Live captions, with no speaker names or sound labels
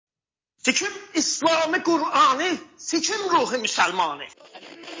Sikim İslam'ı Kur'an'ı, sikim ruhu Müslüman'ı.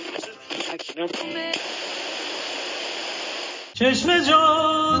 چشم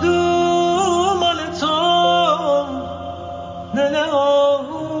جادو مال تو دل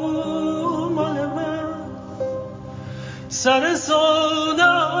مال من سر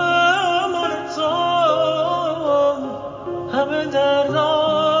سودا مال تو همه دردا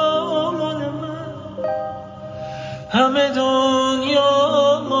مال من همه دنیا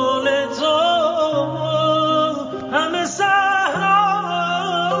مال تو همه صحرا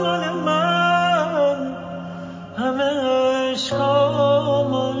مال من همه عشقا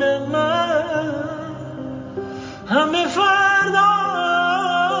مال من همه فردا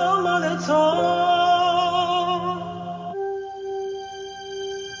مال تو.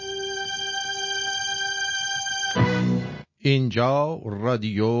 اینجا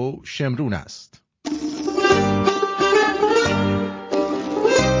رادیو شمرون است.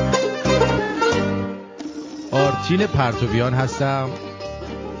 آرتین پرتویان هستم،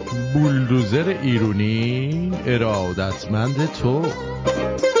 بولدوزر ایرونی، ارادتمند تو.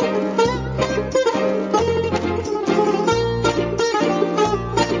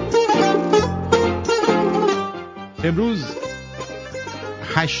 امروز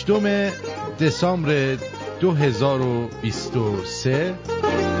 8 دسامبر 2023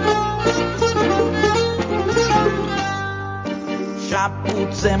 شب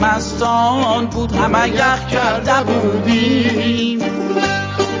بود زمستان بود همه یخ کرده بودیم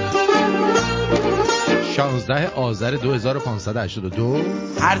 16 آذر 2582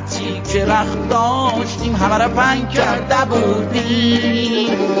 هرچی که رخت داشتیم همه را پنگ کرده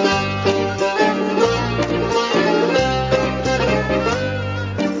بودیم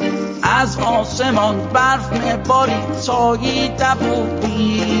از آسمان برف میبارید ساییده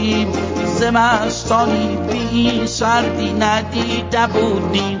بودیم زمستانی بی سردی ندیده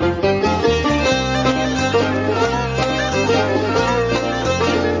بودیم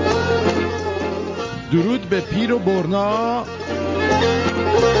درود به پیر و برنا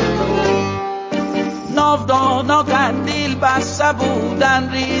ناودانا قندیل بسته بودن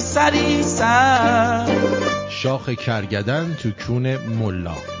ریسه ریسه شاخ کرگدن تو کون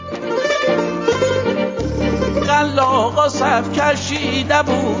ملا قلاقا صف کشیده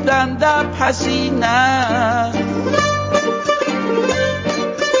بودن در پسینه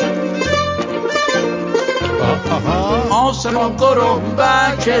آسمان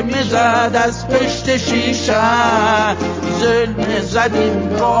گرنبه که میزد از پشت شیشه ظلم زدیم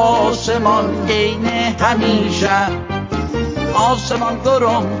به آسمان عین همیشه آسمان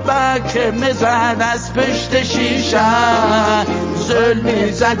گرنبه که میزد از پشت شیشه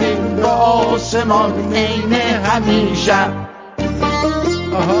ظلم زدیم به آسمان عین همیشه.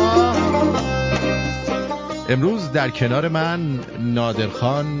 امروز در کنار من نادر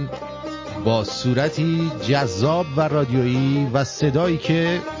خان با صورتی جذاب و رادیویی و صدایی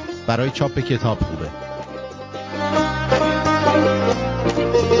که برای چاپ کتاب خوبه.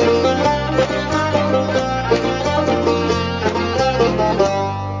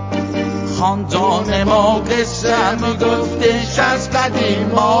 خاندان ما قصه میگفتش از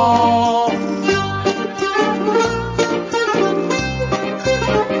قدیما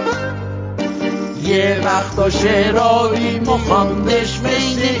یه وقتا شعرایی مخاندش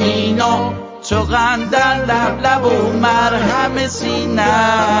مثل اینا تو قندر لب لب و مرهم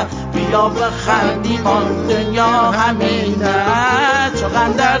سینه بیا بخندیم آن دنیا همینه تو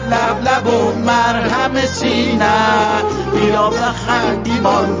قندر لب لب و مرهم سینه بیا بخندیم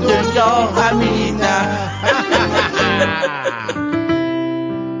آن دنیا همینه.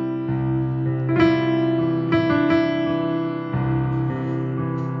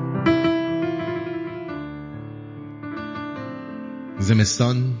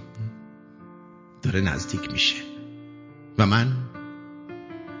 زمستان داره نزدیک میشه و من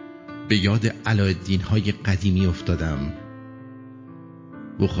به یاد علایالدین های قدیمی افتادم،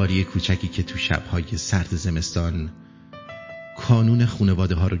 بخاری کوچکی که تو شبهای سرد زمستان کانون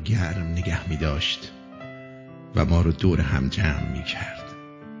خانواده ها رو گرم نگه می داشت و ما رو دور هم جمع می کرد.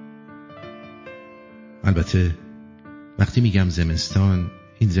 البته وقتی میگم زمستان،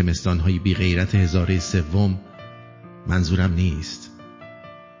 این زمستان های بی غیرت هزاره سوم منظورم نیست.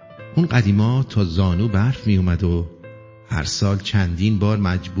 اون قدیما تا زانو برف می اومد و هر سال چندین بار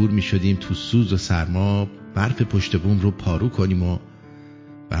مجبور می شدیم تو سوز و سرما برف پشت بوم رو پارو کنیم و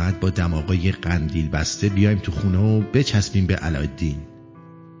بعد با دماغای قندیل بسته بیایم تو خونه و بچسبیم به علایالدین.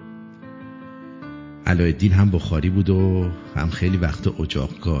 علایالدین هم بخاری بود و هم خیلی وقت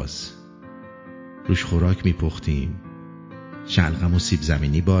اجاق گاز. روش خوراک می پختیم، شلغم و سیب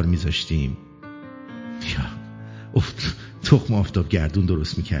زمینی بار می ذاشتیم یا تخم آفتاب گردون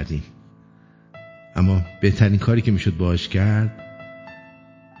درست می کردیم. اما بهترین کاری که میشد باهاش کرد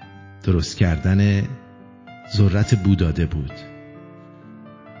درست کردن ذرت بوداده بود.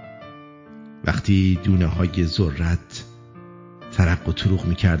 وقتی دونه های ذرت ترق و تروق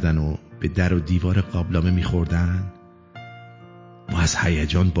میکردن و به در و دیوار قابلمه میخوردن، ما از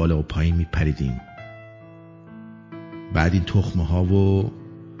هیجان بالا و پایین میپریدیم. بعد این تخمه ها و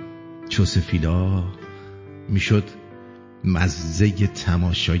چوسفیلا میشد مزه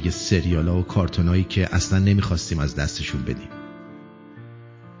تماشای سریالا و کارتونایی که اصلا نمیخواستیم از دستشون بدیم،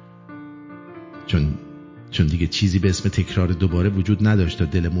 چون دیگه چیزی به اسم تکرار دوباره وجود نداشت تا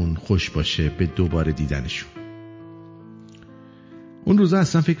دلمون خوش باشه به دوباره دیدنشون. اون روزا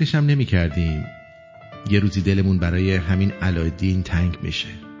اصلا فکرش هم نمی کردیم یه روزی دلمون برای همین علایالدین تنگ میشه.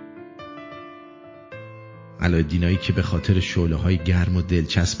 علایالدینایی که به خاطر شعله‌های گرم و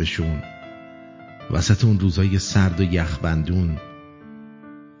دلچسبشون وسط اون روزای سرد و یخبندون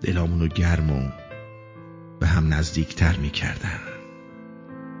دلامونو گرم و به هم نزدیکتر میکردن.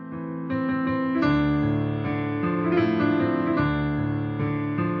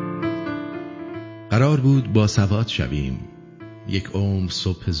 قرار بود باسواد شویم. یک عمر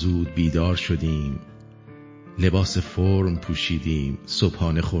صبح زود بیدار شدیم، لباس فرم پوشیدیم،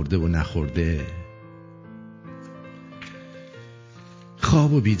 صبحانه خورده و نخورده،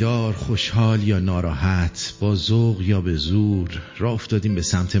 خواب و بیدار، خوشحال یا ناراحت، با ذوق یا به زور راه افتادیم به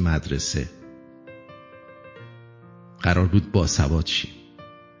سمت مدرسه. قرار بود باسواد شیم.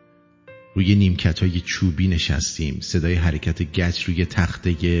 روی نیمکت‌های چوبی نشستیم، صدای حرکت گچ روی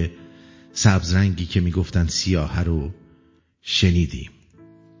تخته سبز رنگی که میگفتن سیاه رو شنیدیم.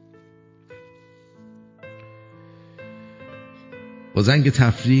 با زنگ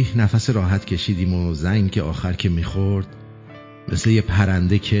تفریح نفس راحت کشیدیم و زنگ آخر که میخورد مثل یه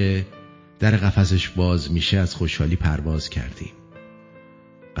پرنده که در قفسش باز میشه از خوشحالی پرواز کردیم.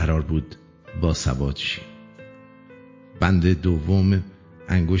 قرار بود باسواد شیم. بند دوم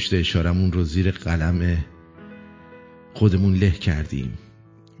انگشت اشارمون رو زیر قلم خودمون له کردیم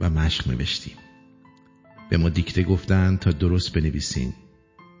و مشق نوشتیم. به ما دیکته گفتند تا درست بنویسیم.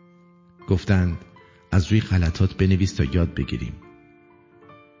 گفتند از روی غلطات بنویس تا یاد بگیریم.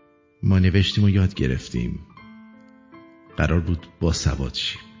 ما نوشتیم و یاد گرفتیم. قرار بود باسواد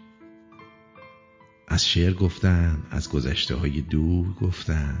شیم. از شعر گفتن، از گذشته های دور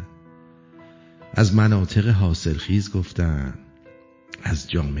گفتن، از مناطق حاصلخیز گفتن، از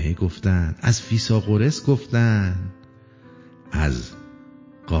جامعه گفتن، از فیثاغورس گفتن، از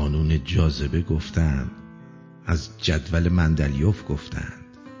قانون جاذبه گفتن، از جدول مندلیوف گفتن.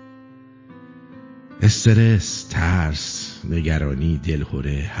 استرس، ترس، نگرانی،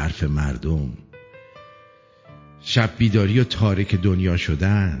 دلهره، حرف مردم، شب بیداری و تارک دنیا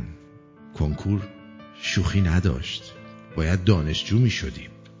شدن. کنکور شوخی نداشت، باید دانشجو می شدیم.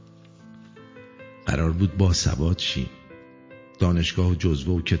 قرار بود باسواد شیم. دانشگاه و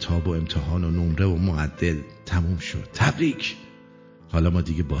جزوه و کتاب و امتحان و نمره و معدل تموم شد. تبریک، حالا ما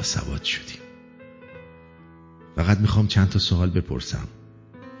دیگه باسواد شدیم. فقط میخوام چند تا سوال بپرسم.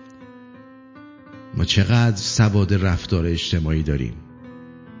 ما چقدر سواد رفتار اجتماعی داریم؟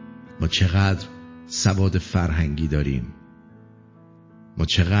 ما چقدر سواد فرهنگی داریم؟ ما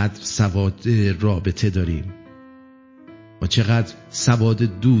چقدر سواد رابطه داریم؟ ما چقدر سواد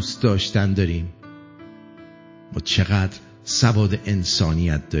دوست داشتن داریم؟ ما چقدر سواد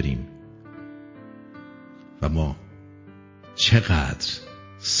انسانیت داریم؟ و ما چقدر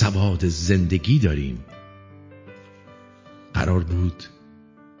سواد زندگی داریم؟ قرار بود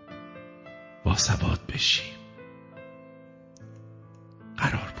باسواد بشیم.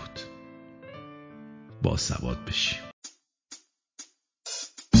 قرار بود باسواد بشیم.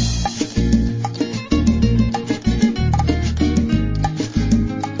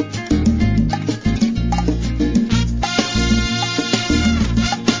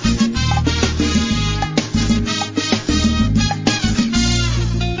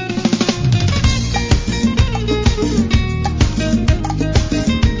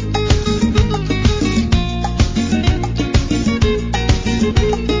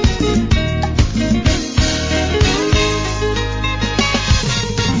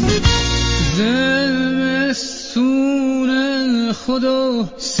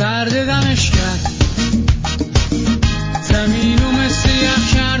 سرد دمش کرد، زمینو مثل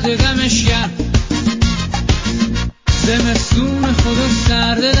یخ کرده دمش کرد. زمستون خدا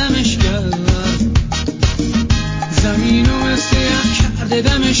سرد دمش کرد، زمینو مثل یخ کرده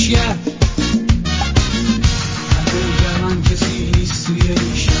دمش کرد. اگر من کسی نیست توی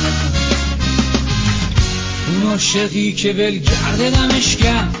این شهر، اون عاشقی که ولگرد دمش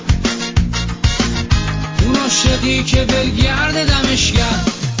کرد، اون عاشقی که ولگرد دمش کرد.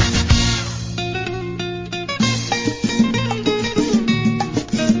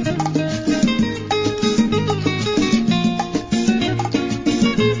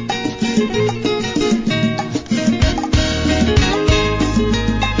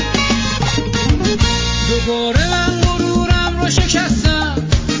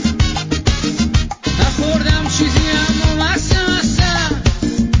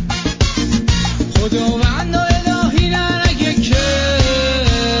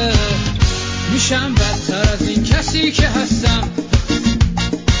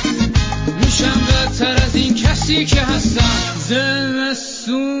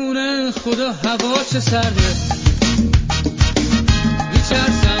 زمستون خدا هوا چه سرده،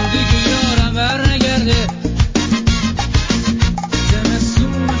 میترسم دیگه یارم بر نگرده.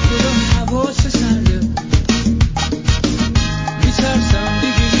 زمستون خدا هوا چه سرده، میترسم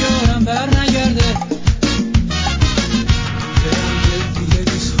دیگه یارم بر نگرده. دلم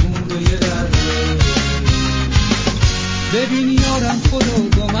دیگه نیست خونه یه درده، ببین یارم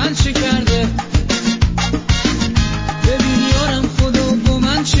خدا با من چه کرده، ببین یارم خدا با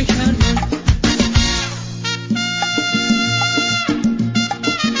من چه کرده.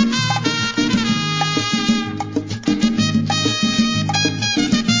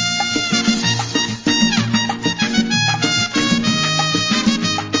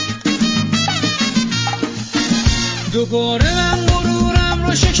 دوباره من غرورم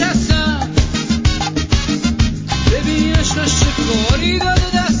رو شکستم، ببین عشقش چه کاری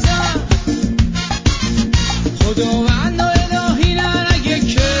داده دستم. خداوند و الهی نگه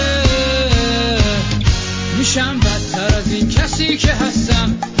که میشم بدتر از این کسی که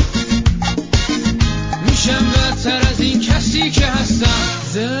هستم، میشم بدتر از این کسی که هستم.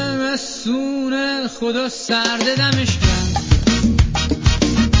 زمستون خدا سرد دمش گرم،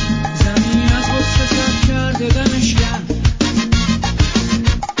 زمین از غصه سرد کرده دمش گرم.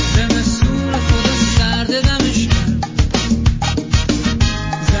 زمستون خدا سرد دمش گرم،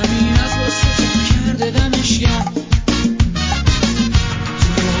 زمین از غصه سرد کرده دمش گرم.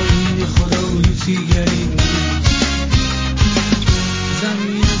 تو آیین خدا لوتیگری بود،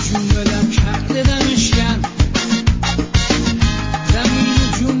 زمین جون بدم کرده دمش گرم، زمین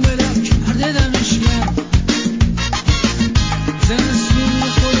جون بدم کرده دمش گرم. زمستون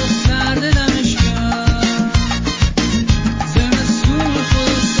خدا سرد دمش گرم، زمستون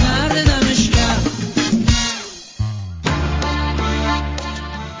خدا سرد دمش گرم.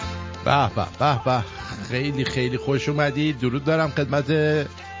 به به به به، خیلی خیلی خوش اومدید. درود دارم خدمت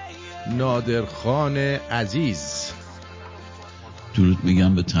نادر خان عزیز. درود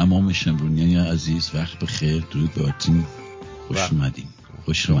میگم به تمام شمرونیای عزیز، وقت بخیر. درود به آرتین، خوش اومدین.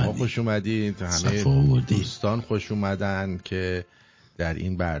 خوش اومدین. همه دوستان خوش اومدن که در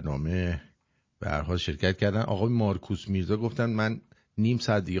این برنامه به هر حال شرکت کردن. آقای مارکوس میرزا گفتن من نیم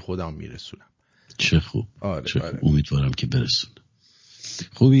ساعت دیگه خودم میرسونم. چه خوب. آره. خوب. امیدوارم که برسون.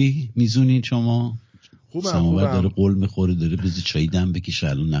 خوبی؟ میزونین شما؟ سماور داره قول میخوره، داره بذار چایی دم بکشه،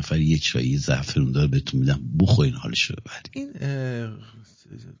 الان نفر یه چایی زعفرون داره بهتون میدم، بخورین حالشو ببرید. این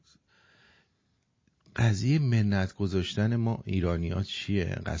قضیه منت گذاشتن ما ایرانی ها چیه؟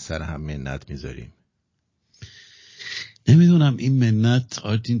 قصر هم منت میذاریم. نمیدونم، این منت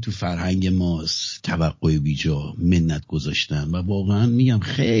آرتین تو فرهنگ ماست، توقع بیجا منت گذاشتن. و واقعا میگم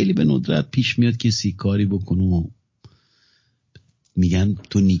خیلی به ندرت پیش میاد کسی کاری بکنه و میگن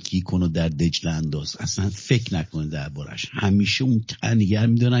تو نیکی کن و در دجله انداز، اصلا فکر نکنه دربارش. همیشه اون تنگر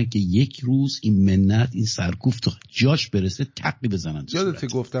میدارن که یک روز این منت، این سرکوفت جاش برسه تقی بزنن. یادته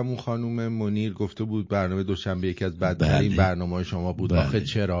گفتم اون خانوم منیر گفته بود برنامه دوشنبه یکی از بدترین برنامه‌های شما بود. آخه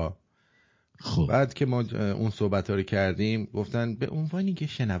چرا؟ خب بعد که ما اون صحبت‌ها رو کردیم گفتن به عنوانی که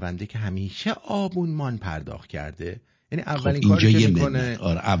شنونده که همیشه آبونمان پرداخت کرده، یعنی اولین کاری که میکنه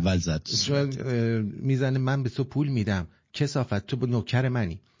اول زد میزنه من به تو پول میدم، کثافت تو نوکر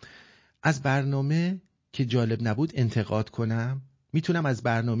منی. از برنامه که جالب نبود انتقاد کنم، میتونم از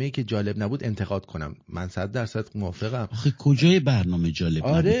برنامه‌ای که جالب نبود انتقاد کنم. من 100% موافقم. آخه کجای برنامه جالب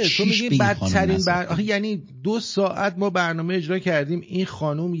نبود؟ آره تو میگی بدترین آخه یعنی 2 ساعت ما برنامه اجرا کردیم، این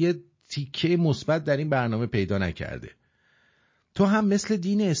خانوم یه تیکه مثبت در این برنامه پیدا نکرده. تو هم مثل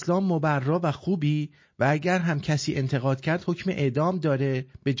دین اسلام مبرا و خوبی و اگر هم کسی انتقاد کرد حکم اعدام داره،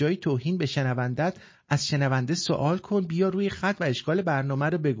 به جای توهین به شنوندت از شنونده سوال کن، بیا روی خط و اشکال برنامه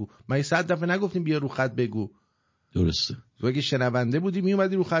رو بگو. ما 100 دفعه نگفتیم بیا رو خط بگو؟ درسته. تو اگه شنونده بودی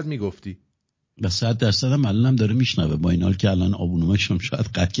میومدی رو خط میگفتی. و 100% هم الانم داره میشنوه، با این حال که الان آبونومش هم شاید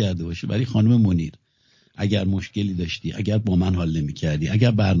قطع کرده باشه. ولی خانم منیر اگر مشکلی داشتی، اگر با من حال نمی‌کردی،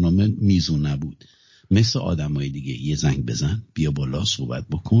 اگر برنامه میزون نبود، مثل آدمای دیگه یه زنگ بزن، بیا بالا صحبت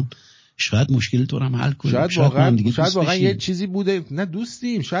بکن، شاید مشکل تو رو هم حل کنیم. شاید واقعا یه چیزی بوده، نه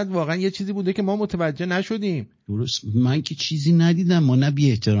دوستیم، شاید واقعا یه چیزی بوده که ما متوجه نشدیم. درست. من که چیزی ندیدم، ما نه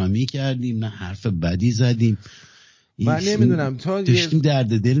بی احترامی کردیم نه حرف بدی زدیم. من نمیدونم تا داشتیم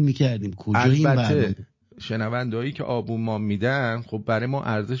درد دل میکردیم. کجا این برنامه؟ شنوندهایی که آبون ما میدن خب برای ما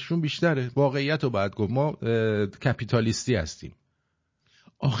ارزششون بیشتره. واقعیت رو باید گفت، ما کپیتالیستی هستیم.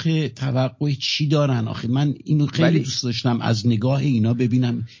 آخه توقعی چی دارن؟ آخه من اینو خیلی دوست داشتم از نگاه اینا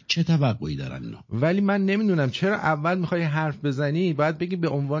ببینم چه توقعی دارن اینا. ولی من نمیدونم چرا اول میخوای حرف بزنی باید بگی به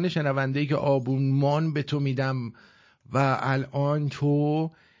عنوان شنونده‌ای که آبونمان به تو میدم و الان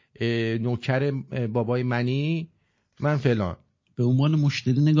تو نوکر بابای منی، من فلان. به عنوان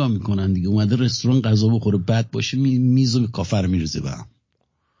مشتری نگاه میکنن دیگه. اومده رستوران غذا بخوره بد باشه میزو به کافر میرزه به هم.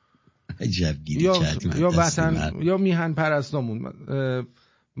 عجب گیری یا وطن یا میهن پرستامون.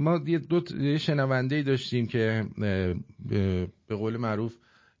 ما یه شنونده‌ای داشتیم که به قول معروف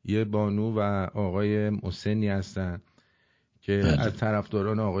یه بانو و آقای محسنی هستن که از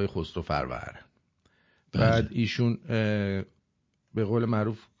طرفداران آقای خسرو فرور. بعد ایشون به قول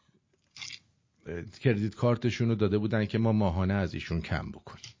معروف کردیت کارتشون رو داده بودن که ما ماهانه از ایشون کم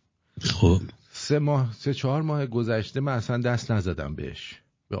بکنیم. خب 3-4 ماه گذشته من اصلا دست نزدم بهش،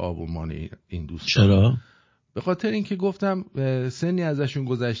 به آبونمان این دوستان. چرا؟ به خاطر اینکه گفتم سنی ازشون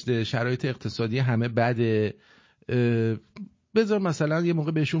گذشته، شرایط اقتصادی همه بده، بذار مثلا یه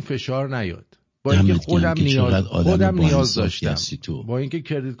موقع بهشون فشار نیاد. با اینکه خودم نیاز داشتم، با اینکه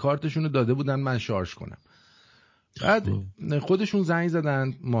کردیت کارتشون رو داده بودن من شارژ کنم. بعد خودشون زنگ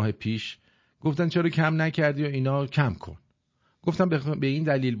زدن ماه پیش گفتن چرا کم نکردی و اینا، کم کن. گفتم به این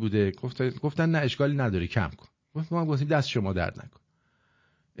دلیل بوده. گفتن نه اشکالی نداره کم کن. گفتم دست شما درد نکن.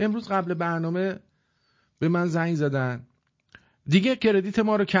 امروز قبل برنامه به من زنگ زدن دیگه کردیت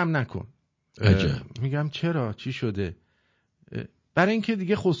ما رو کم نکن. میگم چرا؟ چی شده؟ برای اینکه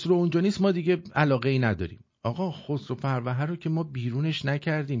دیگه خسرو اونجا نیست، ما دیگه علاقه ای نداریم. آقا خسرو فرور رو که ما بیرونش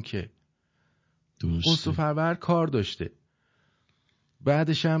نکردیم که. خسرو فرور کار داشته.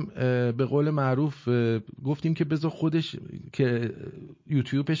 بعدش هم به قول معروف گفتیم که بذار خودش که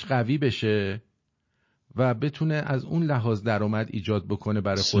یوتیوبش قوی بشه و بتونه از اون لحاظ درآمد ایجاد بکنه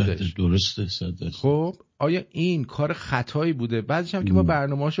برای خودش. درسته. خب آیا این کار خطایی بوده؟ بعدش هم که ما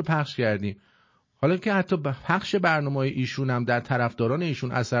برنامه‌اشو پخش کردیم، حالا که حتی پخش برنامه ایشون هم در طرفداران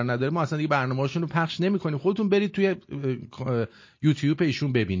ایشون اثر نداره، ما اصلا دیگه برنامه‌هاشون رو پخش نمی‌کنیم. خودتون برید توی یوتیوب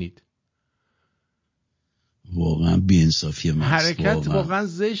ایشون ببینید. واقعا بی‌انصافیه. حرکت واقعا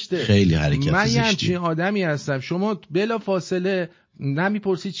زشته. خیلی حرکت زشته. من یه همچین آدمی هستم. شما بلا فاصله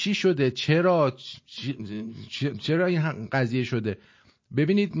نمیپرسید چی شده، چرا این قضیه شده.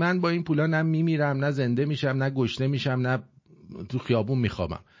 ببینید من با این پولا نه میمیرم، نه زنده میشم، نه گشنه میشم، نه تو خیابون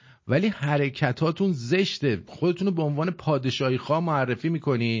میخوابم. ولی حرکتاتون زشته. خودتون رو به عنوان پادشاهی خواه معرفی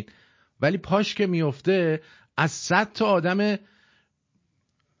میکنین، ولی پاش که میفته از 100 تا آدم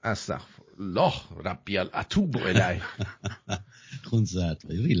استغفرالله ربی الاتوب الیه خون زرد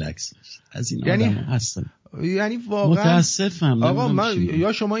ریلکس از این یعنی آدم هستن. یعنی واقعا متاسفم. آقا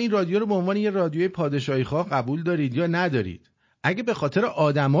یا شما این رادیو رو به عنوان یه رادیوی پادشاهی خواه قبول دارید یا ندارید. اگه به خاطر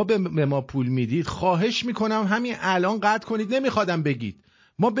آدما به ما پول میدید، خواهش میکنم همین الان قطع کنید. نمیخوادم بگید،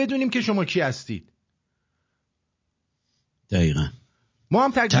 ما بدونیم که شما کی هستید. دقیقاً. ما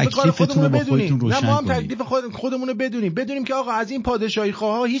هم تکلیف کار خودمون رو بدونیم. نه ما هم تکلیف خودمون رو بدونیم که آقا از این پادشاهی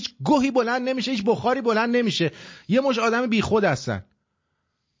خواه هیچ گوهی بلند نمیشه، هیچ بخاری بلند نمیشه. یه مش آدم بی خود هستن.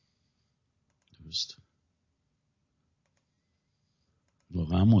 درست.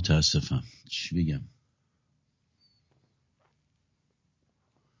 واقعا متاسفم. چی بگم؟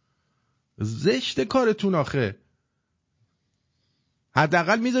 زشت کارتون آخه.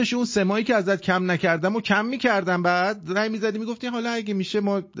 حداقل میذاشی اون 3 ماهی که ازت کم نکردم و کم میکردم، بعد رای میزدی میگفتی حالا اگه میشه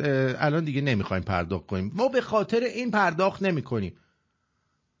ما الان دیگه نمیخوایم پرداخت کنیم. ما به خاطر این پرداخت نمیکنیم.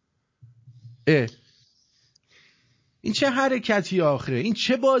 این چه حرکتی آخه؟ این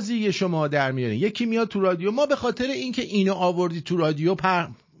چه بازی شما در میارین؟ یکی میاد تو رادیو، ما به خاطر اینکه اینو آوردی تو رادیو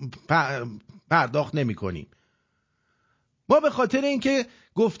پرداخت نمیکنیم. ما به خاطر اینکه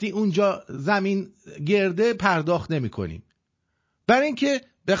گفتی اونجا زمین گرده پرداخت نمیکنیم. برای اینکه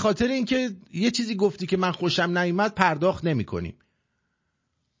به خاطر اینکه یه چیزی گفتی که من خوشم نیومد پرداخت نمیکنیم.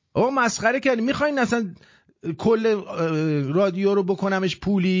 آقا مسخره کردی. میخواین اصلا کل رادیو رو بکنمش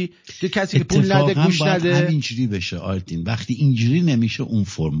پولی که کسی که پول نده گوش نده؟ اتفاقا همینجوری بشه آرتین. وقتی اینجوری نمیشه اون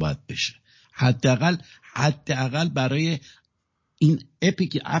فرم باید بشه. حداقل برای این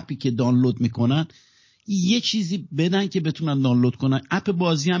اپی که دانلود میکنن یه چیزی بدن که بتونن دانلود کنن. اپ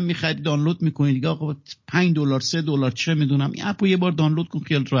بازی هم میخری دانلود میکنی دیگه. آقا $5 $3 چه میدونم، این اپو یه بار دانلود کن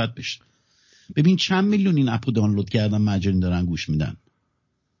خیال راحت بشه. ببین چند میلیون این اپو دانلود کردن مجانی دارن گوش میدن.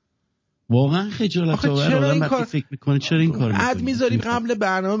 واقعا خجالت آور. آدم وقتی فکر میکنه چرا این کارو میکنی. عد میذاری قبل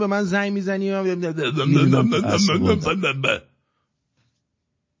برنامه به من زنگ میزنی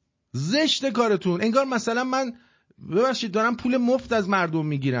زشت کارتون. انگار مثلا من ببخشید دارم پول مفت از مردم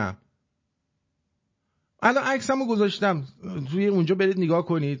میگیرم. الان عکسمو گذاشتم توی اونجا، برید نگاه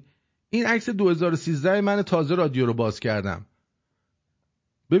کنید. این عکس 2013 من تازه رادیو رو باز کردم.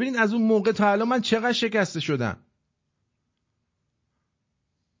 ببینید از اون موقع تا الان من چقدر شکسته شدم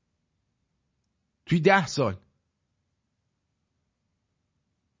توی 10 سال.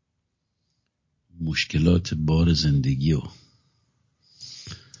 مشکلات بار زندگی رو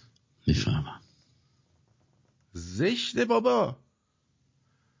میفهمم. زشته بابا.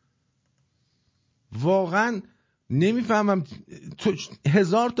 واقعا نمیفهمم. تو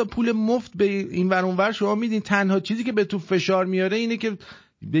 1000 تا پول مفت به این ور اون ور شما میدین، تنها چیزی که به تو فشار میاره اینه که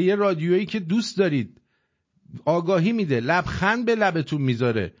به یه رادیویی که دوست دارید آگاهی میده، لبخند به لبتون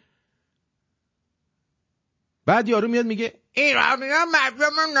میذاره. بعد یارو میاد میگه ایرانی‌ها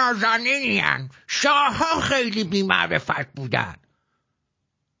مردم نازنینین، شاه‌ها خیلی بی‌معرفت بودن.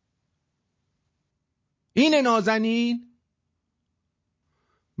 اینه نازنین؟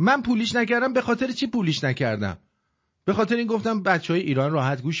 من پولیش نکردم. به خاطر چی پولیش نکردم؟ به خاطر این گفتم بچهای ایران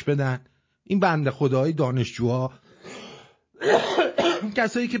راحت گوش بدن. این بنده خداهای دانشجوها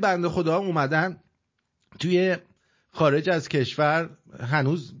کسایی که بنده خداها اومدن توی خارج از کشور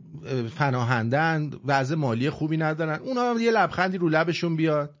هنوز پناهندن، وضع مالی خوبی ندارن، اونا هم یه لبخندی رو لبشون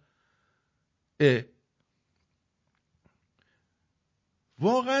بیاد.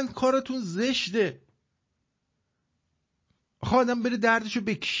 واقعا کارتون زشته. آدم بره دردشو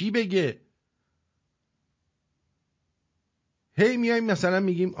به کی بگه؟ هی میایم مثلا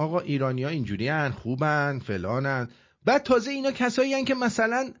میگیم آقا ایرانی‌ها اینجوری هن، خوبن، فلانن. بعد تازه اینا کسایی هن که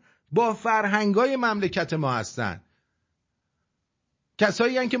مثلا با فرهنگای مملکت ما هستن،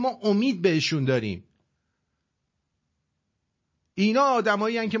 کسایی هن که ما امید بهشون داریم. اینا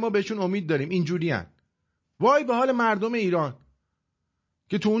آدمایی هن که ما بهشون امید داریم، اینجوری هن. وای به حال مردم ایران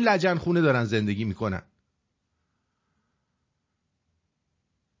که تو اون لجن خونه دارن زندگی میکنن.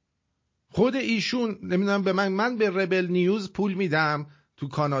 خود ایشون نمیدونم به من به ربل نیوز پول میدم تو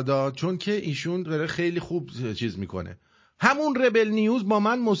کانادا، چون که ایشون داره خیلی خوب چیز میکنه. همون ربل نیوز با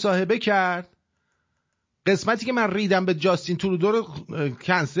من مصاحبه کرد، قسمتی که من ریدم به جاستین ترودو رو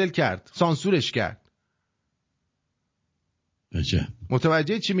کنسل کرد، سانسورش کرد.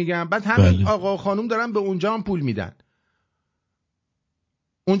 متوجه چی میگم؟ بعد همین آقا خانوم دارن به اونجا هم پول میدن.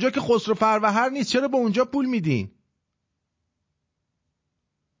 اونجا که خسرو فروهر نیست، چرا به اونجا پول میدین؟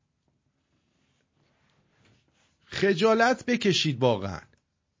 خجالت بکشید واقعا.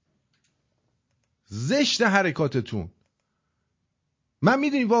 زشت حرکاتتون. من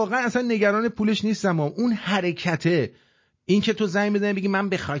میدونی واقعا اصلا نگران پولش نیستم، اون حرکته، این که تو زنگ بزنی بگی من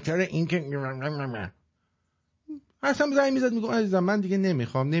به خاطر این که اصلا زنگ میزد میگم عزیزم من دیگه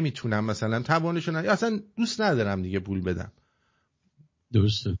نمیخوام، نمیتونم، مثلا توانشو اصلا دوست ندارم دیگه پول بدم.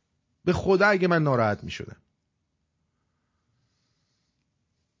 درسته. به خدا اگه من ناراحت میشدم.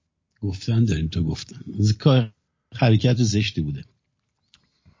 گفتن داریم تو گفتن کار حرکت زشتی بوده.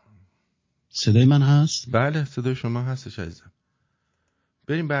 صدای من هست؟ بله صدای شما هستش عزیزم.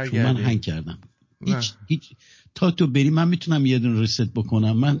 بریم برگردیم. من هنگ کردم. هیچ تا تو بری من میتونم یه دونه ریست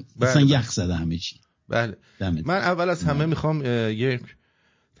بکنم. من اصلا یخ زده همه چی. بله. من اول از همه میخوام یک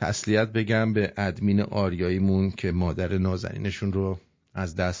تسلیت بگم به ادمین آریاییمون که مادر نازنینشون رو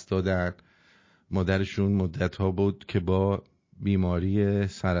از دست دادن. مادرشون مدت‌ها بود که با بیماری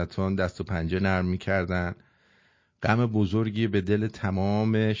سرطان دست و پنجه نرم میکردن. غم بزرگی به دل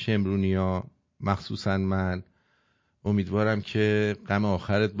تمام شمرونیا، مخصوصا من. امیدوارم که غم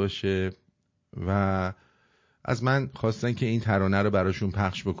آخرت باشه و از من خواستن که این ترانه رو براشون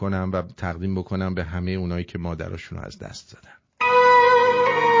پخش بکنم و تقدیم بکنم به همه اونایی که مادرشون رو از دست دادن.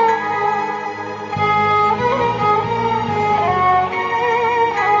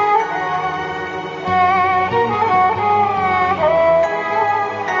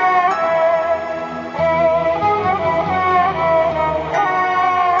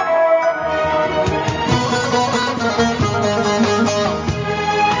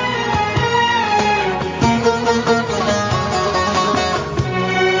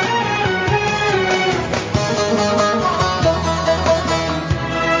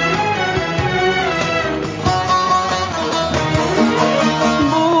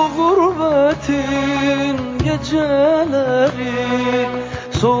 geceleri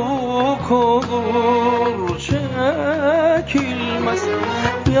soğuk olur çekilmez.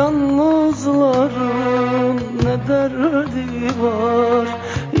 Yalnızların ne derdi var,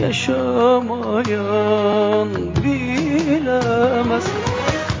 yaşamayan bilemez.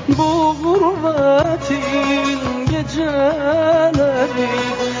 Bu gurbetin geceleri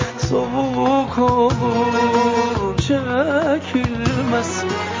soğuk olur çekilmez.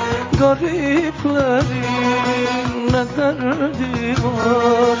 Gariplerin ne derdi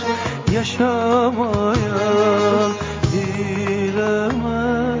var, yaşamayan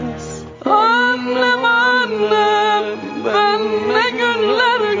bilemez. Annem annem, ben ne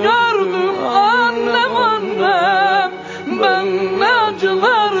günler gördüm. Annem annem, ben ne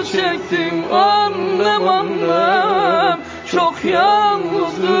acılar çektim. Annem annem, çok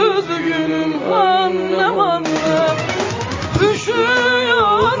yalnız üzgünüm. Annem annem,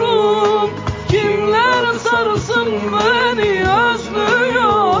 üşüyorum, kimler sarsın beni,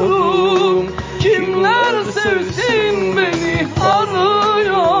 özlüyorum. Kim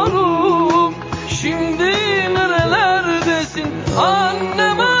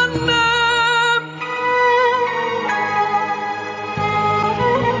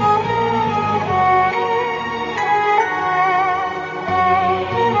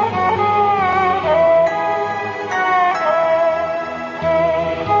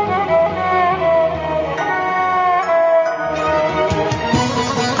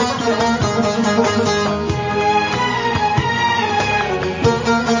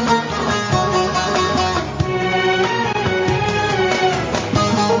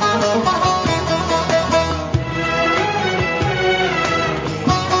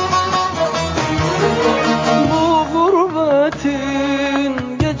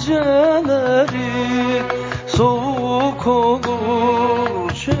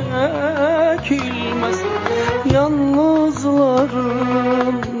olur çekilmez.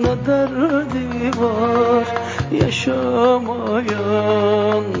 Yalnızların ne derdi var,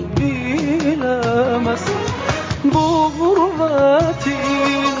 yaşamayan bilemez. Bu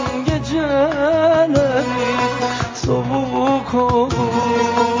gurbetin geceleri soğuk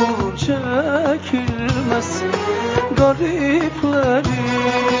olur çekilmez.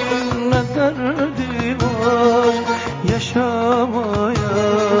 Gariplerin ne derdi var,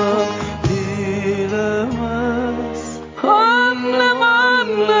 yaşamayan bilemez. Annem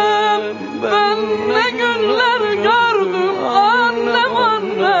annem, ben ne günler gördüm. Annem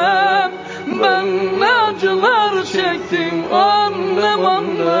annem, ben ne acılar çektim. Annem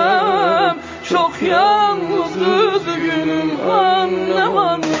annem, çok yalnız üzgünüm. Annem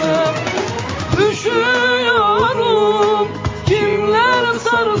annem, üşüyorum, kimler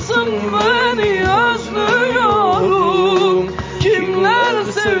sarsın beni. Özlüyorum, kimler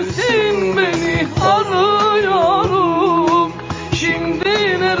sevsin beni. Arıyorum,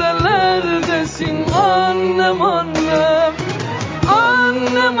 şimdi nerelerdesin. Annem annem,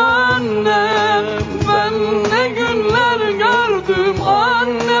 annem annem, ben ne günler gördüm.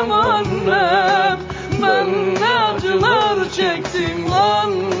 Annem annem, ben ne acılar çektim.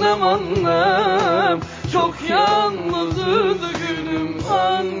 Annem annem, çok yalnız üzgünüm.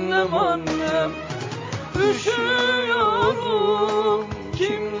 Annem annem, üşüyorum,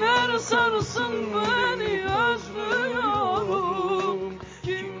 kimler sarsın beni. Özlüyorum,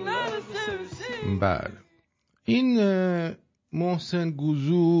 kimler sevsin. بله این محسن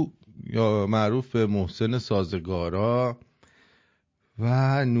گوزو یا معروف به محسن سازگارا و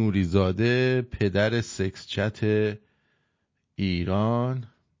نوریزاده پدر سکس چت ایران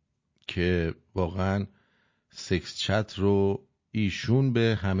که واقعا سکس چت رو ایشون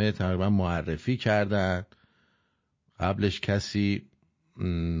به همه تقریبا معرفی کردن. قبلش کسی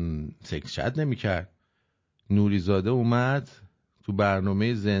سکس چت نمی کرد. نوریزاده اومد تو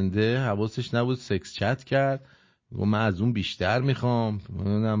برنامه زنده، حواسش نبود، سکس چت کرد و من از اون بیشتر میخوام،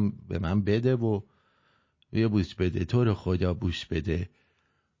 به من بده و یه بوش بده، تو رو خدا بوش بده.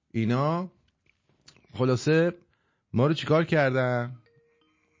 اینا خلاصه ما رو چیکار کردن؟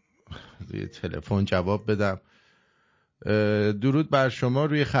 یه تلفن جواب بدم. درود بر شما،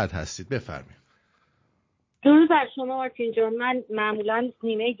 روی خط هستید، بفرمایید. درود بر شما آرتین جان. من معمولا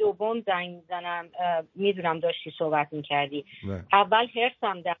نیمه دوم زنگ میزنم، میدونم داشتی صحبت میکردی. اول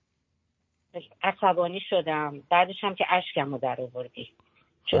هرسم در عصبانی شدم، بعدش هم که اشکم رو در آوردی.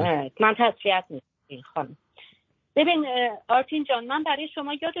 من تسلیت میکنم خانم. ببین آرتین جان، من برای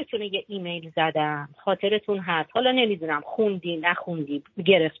شما یادتونه یه ایمیل زدم، خاطرتون هست؟ حالا نمیدونم خوندی نخوندی،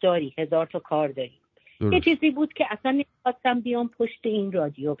 گرفتاری، 1000 تا کار داری. درست. یه چیزی بود که اصلا نمیخواستم بیام پشت این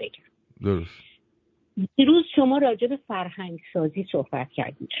رادیو بگم. درست. دیروز شما راجع به فرهنگ سازی صحبت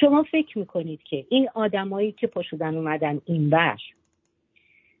کردید. شما فکر میکنید که این آدمایی که پاشدن اومدن اینور،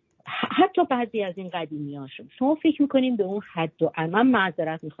 حتی بعضی از این قدیمیاشون، شما فکر میکنید به اون حد و من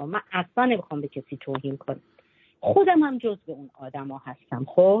معذرت میخوام، من اصلا نمیخوام به کسی توهین کنم، خودم هم جز به اون آدما هستم.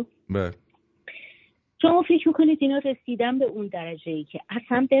 خب شما فکر میکنید اینا رسیدن به اون درجه‌ای که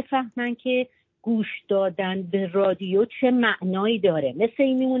اصلا بفهمن که گوش دادن به رادیو چه معنایی داره؟ مثل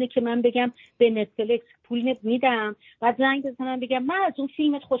این میمونه که من بگم به نتفلیکس پول میدم، بعد زنگ بزنم بگم من از اون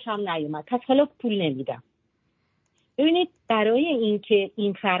فیلمت خوشم نیومد پس حالا پول نمیدم. ببینید برای اینکه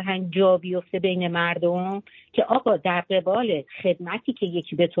این فرهنگ جا بیفته بین مردم که آقا در قبال خدمتی که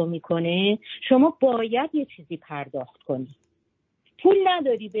یکی به تو میکنه شما باید یه چیزی پرداخت کنی. پول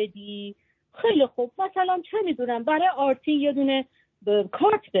نداری بدی، خیلی خوب، مثلا چه میدونم برای آرتین یه دونه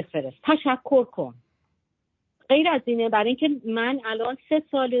کارت بفرست، تشکر کن. غیر از اینه. برای اینکه من الان 3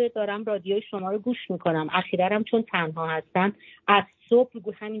 ساله دارم رادیوی شما رو گوش میکنم، اخیرا چون تنها هستم از صبح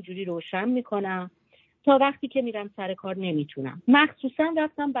همینجوری روشن میکنم تا وقتی که میرم سر کار نمیتونم. مخصوصا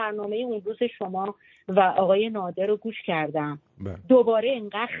رفتم برنامه اون روز شما و آقای نادر رو گوش کردم. دوباره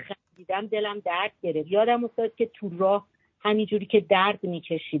انقدر خندیدم دلم درد گرفت. یادم افتاد که تو راه همینجوری که درد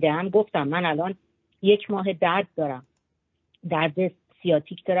میکشیدم گفتم من الان 1 ماه درد دارم، درد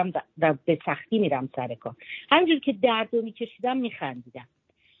سیاتیک دارم و به سختی میرم سر کار. همینجوری که درد رو میکشیدم میخندیدم.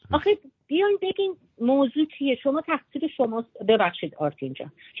 آخه بیاین بگین موضوع چیه؟ شما تقصیر شما، ببخشید آرتین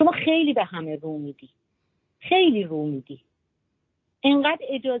جان، شما خیلی به همه رو میدی، خیلی رو میدی، انقدر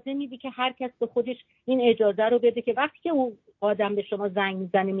اجازه میدی که هر کس به خودش این اجازه رو بده که وقتی که اون آدم به شما زنگ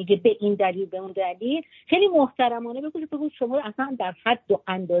میزنه میگه به این دلیل به اون دلیل، خیلی محترمانه بگو شما اصلا در حد و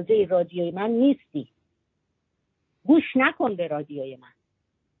اندازه رادیوی من نیستی، گوش نکن به رادیوی من.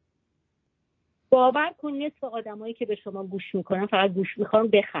 باور کن نصف آدمایی که به شما گوش میکنن فقط گوش میخوان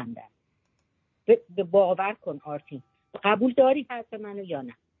بخندن. باور کن آرتین، قبول داری حرف منو یا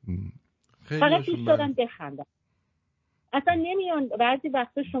نه؟ فقط دوست دارم بخندم. اصلا نمیان. بعضی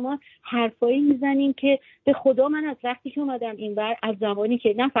وقتا شما حرفایی میزنین که به خدا من از وقتی که اومدم اینور، از زمانی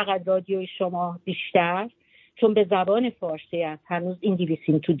که نه فقط رادیوی شما بیشتر، چون به زبان فارسی هست، هنوز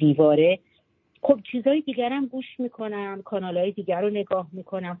انگلیسیم تو دیواره، خب چیزای دیگرم گوش میکنم، کانالهای دیگر رو نگاه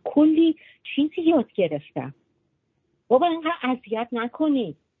میکنم، کلی چیزی یاد گرفتم. بابا اینقدر اذیت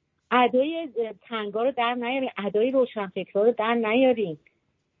نکنید، ادای تنگا رو در نیارین، ادای روشنفکرا رو در نیارین.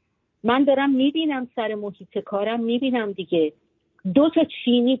 من دارم میبینم سر محیط کارم، میبینم دیگه 2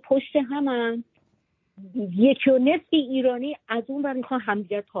 چینی پشت همن، 1.5 ایرانی از اون ور میخوان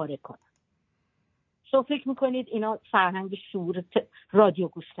همدیگر پاره کنن. شما فکر میکنید اینا فرهنگ شعور رادیو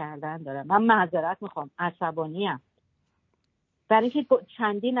گوش کردن دارن؟ من معذرت میخوام، عصبانیم. برای اینکه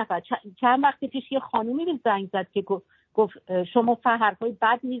چندین نفر چند وقتی پیش یه خانومی زنگ زد که گفت شما حرفای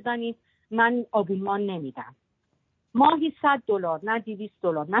بد میزنید، من آبونمان نمیدم. ماهی $100 نه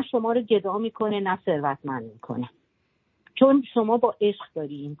 $200 نه شما رو گدا میکنه نه ثروتمند میکنه، چون شما با عشق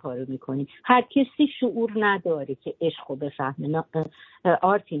داری این کارو میکنی. هر کسی شعور نداره که عشق رو بفهمه.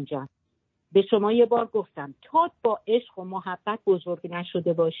 آرتین جان، به شما یه بار گفتم تا با عشق و محبت بزرگ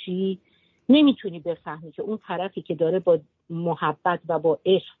نشده باشی نمیتونی بفهمی که اون طرفی که داره با محبت و با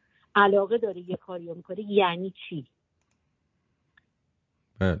عشق علاقه داره یه کاری رو میکنه یعنی چی.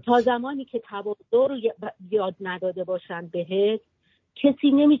 تا زمانی که تواضع رو یاد نداده باشن بهت،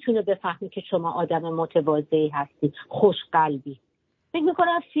 کسی نمیتونه بفهمی که شما آدم متواضعی هستی، خوش قلبی. فکر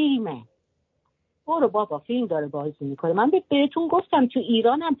میکنم فیلمه. برو بابا، فیلم داره بازی میکنه. من بهتون گفتم تو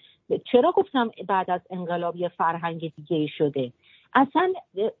ایرانم، چرا گفتم بعد از انقلاب یه فرهنگ دیگه شده. اصلا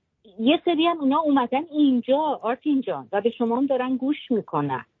یه سری هم اونا اومدن اینجا آرتین جان و به شما هم دارن گوش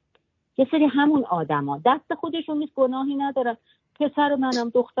میکنن. یه سری همون آدما دست خودشون نیست، گناهی ندارن. پسر منم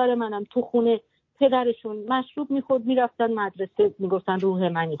دختر منم تو خونه پدرشون مشروب میخورد، میرفتن مدرسه، میگفتن روح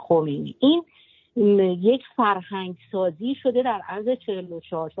منی خمینی. این یک فرهنگ سازی شده در عرض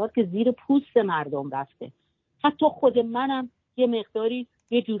 44 سال که زیر پوست مردم رفته. حتی خود منم یه مقداری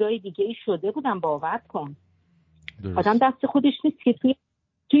یه جورایی دیگه ای شده بودم، باور کن. آدم دست خودش نیست که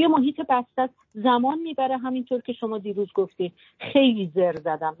توی محیط بسته زمان میبره. همینطور که شما دیروز گفتید خیلی زر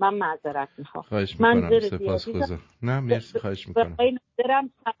زدم، من معذرت میخوام. خواهش میکنم، سپاسگزارم. نه مرسی، خواهش میکنم. دارم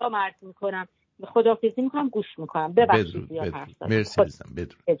سلام عرض میکنم، خداحافظی میکنم، گوش میکنم. ببخشید زیاد حرف زدم. مرسی عزیزم.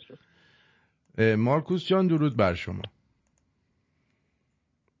 بدرود. مارکوس جان درود بر شما.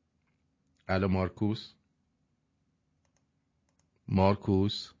 الو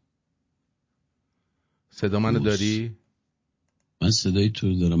مارکوس صدا منو داری؟ من صدای تو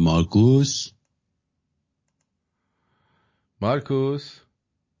رو دارم. مارکوس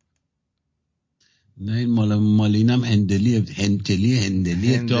نه، این مال اینم هندلیه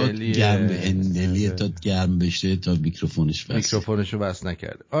تا گرم، هندلیه تا گرم بشه تا میکروفونشو وصل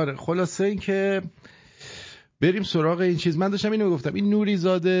نکرده. آره خلاصه این که بریم سراغ این چیز. من داشتم اینو گفتم، این نوری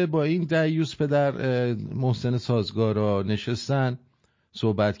زاده با این دیوس پدر محسن سازگارا نشستن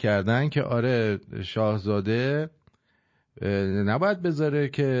صحبت کردن که آره شاهزاده نباید بذاره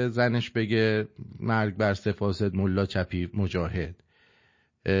که زنش بگه مرگ بر سفاسد ملا چپی مجاهد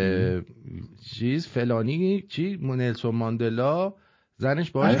چیز فلانی چی نلسون ماندلا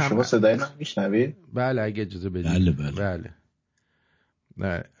زنش باهاش هم. شما صدای من میشنوید؟ بله اگه اجازه بدید. بله.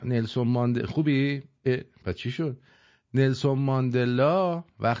 نلسون ماندلا خوبی؟ پس چی شد؟ نلسون ماندلا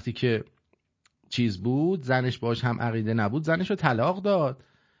وقتی که چیز بود زنش باهاش هم عقیده نبود، زنشو طلاق داد.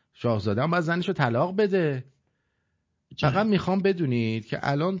 شاهزاده هم باید زنشو طلاق بده. فقط میخوام بدونید که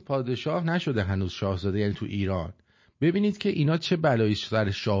الان پادشاه نشده هنوز شاهزاده، یعنی تو ایران. ببینید که اینا چه بلایی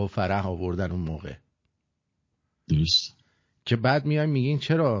سر شاه و فرح آوردن اون موقع. درست. که بعد میایم میگین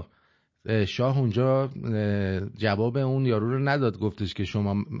چرا شاه اونجا جواب اون یارو رو نداد، گفتش که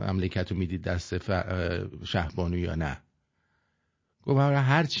شما مملکت رو میدید دست شهبانو یا نه. گفت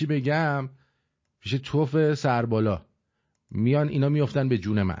هر چی بگم پیش توف سربالا میان اینا میافتن به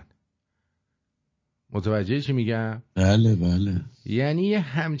جون من. متوجه چی میگم؟ بله. یعنی یه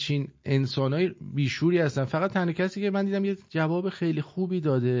همچین انسانای بیشوری هستن. فقط تنها کسی که من دیدم یه جواب خیلی خوبی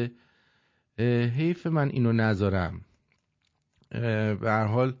داده، حیف من اینو نذارم. به هر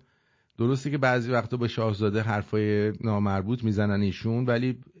حال درسته که بعضی وقتا با شاهزاده حرفای نامربوط میزنن ایشون،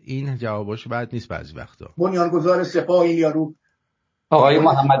 ولی این جواباش بد نیست بعضی وقتا. بنیانگذار سپاه یارو آقای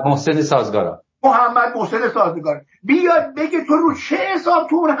محمد محسن سازگارا بیاد بگه تو رو چه حساب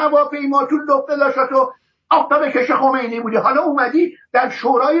تو اون هواپیما تو لوفتلاشات و آفتاب کش خمینی بودی، حالا اومدی در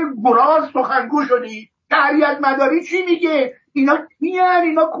شورای گراز سخنگو شدی، تحریت مداری چی میگه؟ اینا کیان؟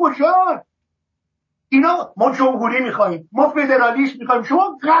 اینا کجان؟ اینا ما جمهوری میخوایم، ما فدرالیسم میخوایم.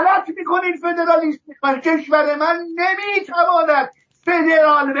 شما غلط میکنید. فدرالیسم میخوایم. کشور من نمیتواند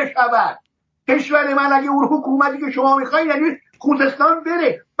فدرال بشود. کشور من اگه اون حکومتی که شما میخواید، یعنی خوزستان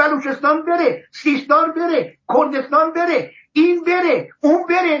بره، بلوچستان بره، سیستان بره، کردستان بره، این بره، اون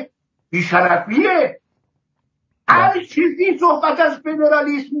بره، بیشرفیه. هر چیزی صحبت از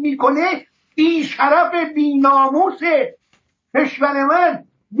فدرالیسم میکنه بیشرف، بیناموسه. کشور من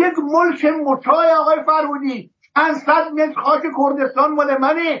یک ملک مطاع آقای فرهودی. چند صد متر خاک کردستان مال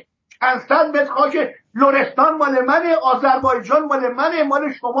منه، چند صد متر خاک لرستان مال منه، آذربایجان مال منه،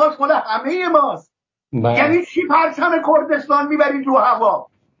 مال شماست، مال همه ماست. یعنی چی پرچم کردستان میبرید رو هوا؟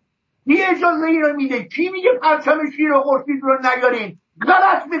 کی اجازه این رو میده؟ کی میگه پرچم شیر و خورشید رو نیارین؟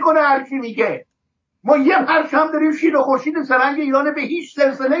 غلط میکنه هر کی میگه. ما یه پرچم داریم، شیر و خورشید سرنگ ایران، به هیچ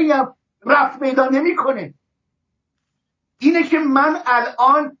سلسله‌ای هم رفت پیدا نمیکنه. اینه که من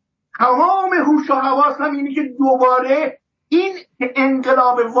الان تمام هوش و حواسم اینه که دوباره این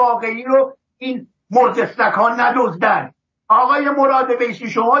انقلاب واقعی رو این مردستکان ندزدن. آقای مراد ویسی،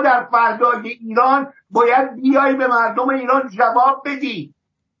 شما در فردای ایران باید بیای به مردم ایران جواب بدی.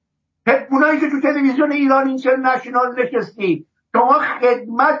 اونایی که تو تلویزیون ایران اینترنشنال نشستی، شما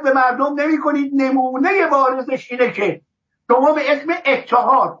خدمت به مردم نمی کنید. نمونه بارزش اینه که شما به اسم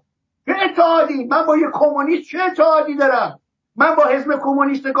اتحاد، چه اتحادی؟ من با یه کمونیست چه اتحادی دارم؟ من با حزب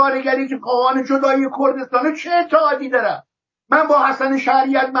کمونیست کارگری که خواهان جدایی کردستانه چه اتحادی دارم؟ من با حسن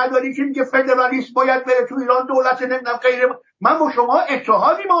شریعت مداری که میگه فدرالیسم باید بره تو ایران، دولت نمیدونم غیره، من با شما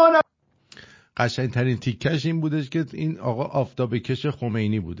اتحادی مانم. قشنگترین تیکش این بودش که این آقا آفتاب کش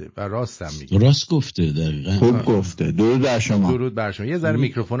خمینی بوده و راست هم میگه. راست گفته، دقیقاً خوب گفته. درود بر شما. درود بر شما. یه ذره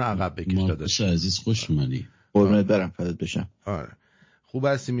میکروفون عقب بکش داداش. عزیز خوش اومدی. قربونت برم، فدات بشم. آره خوب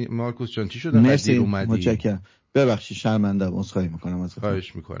هستی مارکوس جان؟ چی شده مرسی، دیر اومدی؟ متشکرم. ببخشید شرمنده‌ام، عذرخواهی میکنم ازت.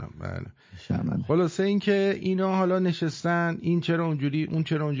 خواهش میکنم. بله شرمنده. خلاصه این که اینا حالا نشستن، این چرا اونجوری، اون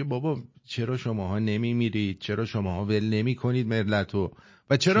چرا اونجوری. بابا چرا شماها نمیمیرید؟ چرا شماها ول نمیکنید ملتو؟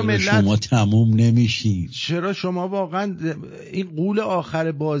 و چرا ملت شما تموم نمیشین؟ چرا شما واقعا این قول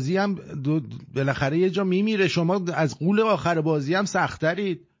آخر بازی هم بالاخره یه جا میمیره. شما از قول آخر بازی هم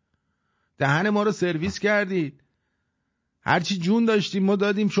سخت‌ترید. دهن ما رو سرویس کردید. هرچی جون داشتیم ما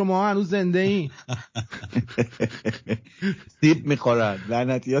دادیم، شما هنوز زنده این. سیب میخورن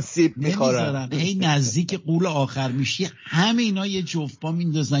لعنتی ها، سیب میخورن. هی نزدیک قول آخر میشی همینا یه جفت پا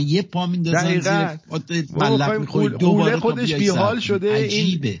میندازن، یه پا میندازن زیر ملق میخوری، دوباره خودش بیحال شده.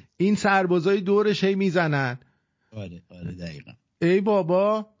 عجیبه. این سربازای دورش هی میزنن. آره دقیقا. ای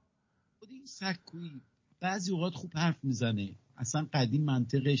بابا این سکویی بعضی اوقات خوب حرف میزنه. اصلا قدیم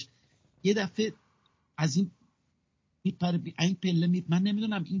منطقش یه دفعه از این میپره این پله من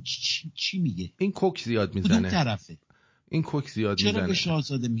نمیدونم این چی میگه. این کوک زیاد میزنه. کدوم طرفه؟ این کوک زیاد چرا میزنه. چرا به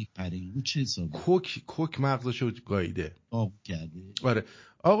شاهزاده میپره؟ این چه حسابه؟ کوک مغزشو گاییده. آب کرده. آره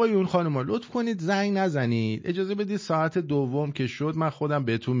آقایون خانوما لطف کنید زنگ نزنید. اجازه بدید ساعت دوم که شد من خودم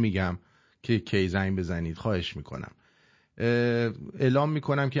بهتون میگم که کی زنگ بزنید. خواهش میکنم. اعلام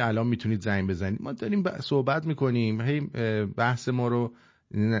میکنم که الان میتونید زنگ بزنید. ما داریم صحبت میکنیم، هی بحث ما رو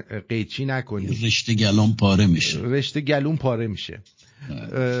قیچی نکنید. رشته گلوم پاره میشه.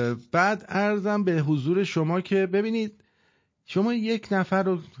 بعد عرضم به حضور شما که ببینید، شما یک نفر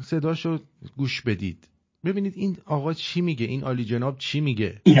رو صداشو گوش بدید، ببینید این آقا چی میگه، این عالی جناب چی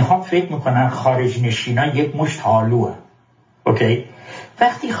میگه. اینها فکر میکنن خارج نشینا یک مشت حالوه. اوکی؟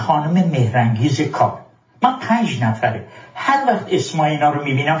 وقتی خانم مهرنگیز کار، من 5 نفره هر وقت اسم اینا رو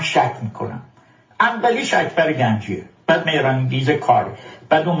میبینم شک میکنم. اولیش اکبر گنجیه، بعد مهرنگیز کار،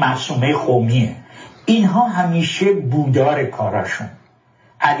 بعد اون معصومه خومیه. اینها همیشه بودار کاراشون.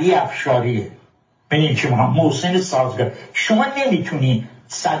 علی افشاریه، ببینید چی میگم، محسن سازگار. شما نمیتونی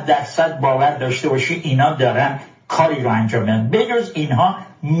 100% باور داشته باشی اینا دارن کاری رو انجام بدن، بجز اینها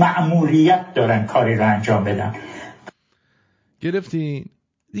مأموریت دارن کاری رو انجام بدن. گرفتین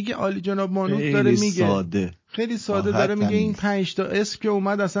دیگه. عالی جناب مانوف داره میگه خیلی ساده داره میگه این 5 تا اسم که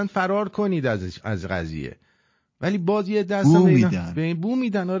اومد اصلا فرار کنید از قضیه، ولی باز یه دست به این بو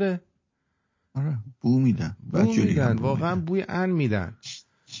میدن. آره بو میدن واقعا بوی ان میدن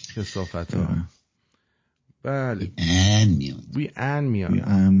کثافت ها. بله بوی ان میاد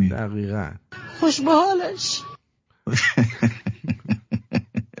دقیقاً. خوش به حالش.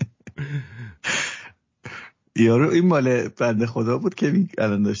 یارو این مال بنده خدا بود که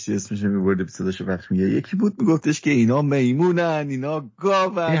الان داشتی اسمشو میبرده صداشو وقت میگه. یکی بود میگفتش که اینا میمونن، اینا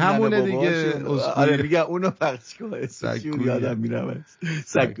گاون، همونه دیگه. آره میگه اونو پخش کن. اسمش یادم میرم.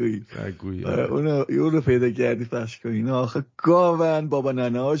 سکویی. اونو پیدا کردی پخش کن. اینا آخه گاون، بابا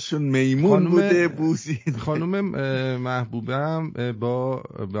ننه هاشون میمون بوده بوسید. خانم محبوبم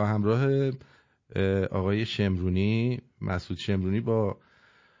با همراه آقای شمرونی، مسعود شمرونی با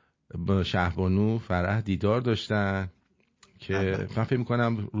شهبانو فرح دیدار داشتن که من فکر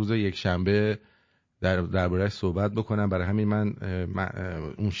می‌کنم روز یکشنبه درباره‌اش صحبت بکنم. برای همین من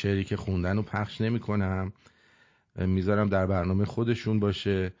اون شعری که خوندن رو پخش نمی‌کنم، میذارم در برنامه خودشون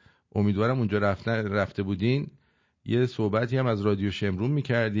باشه. امیدوارم اونجا رفته بودین یه صحبتی هم از رادیو شمرون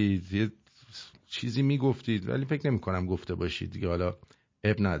میکردید، یه چیزی میگفتید، ولی فکر نمی‌کنم گفته باشید دیگه. حالا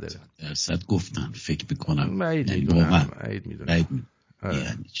اب نداره. درصد گفتم فکر می‌کنم. بعید میدونم.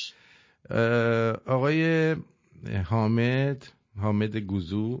 آقای حامد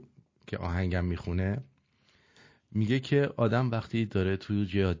گوزو که آهنگم میخونه میگه که آدم وقتی داره توی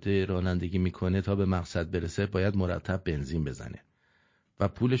جاده رانندگی میکنه تا به مقصد برسه باید مرتب بنزین بزنه و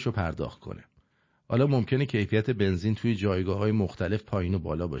پولشو پرداخت کنه. حالا ممکنه کیفیت بنزین توی جایگاه‌های مختلف پایین و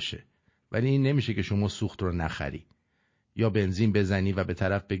بالا باشه، ولی این نمیشه که شما سوخت رو نخری یا بنزین بزنی و به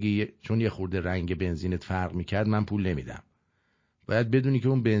طرف بگی چون یه خورده رنگ بنزینت فرق میکرد من پول نمیدم. باید بدونی که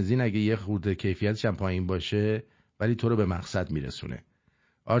اون بنزین اگه یه خورده کیفیتش هم پایین باشه ولی تو رو به مقصد میرسونه.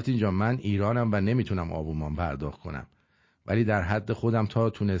 آرتین جان، من ایرانم و نمیتونم آبومان پرداخت کنم، ولی در حد خودم تا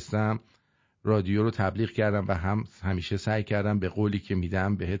تونستم رادیو رو تبلیغ کردم و همیشه سعی کردم به قولی که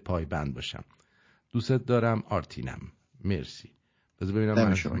میدم بهت پایبند باشم. دوست دارم آرتینم. مرسی. بذار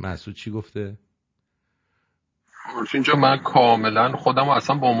ببینم مسعود چی گفته. آرتین جان، من کاملا خودم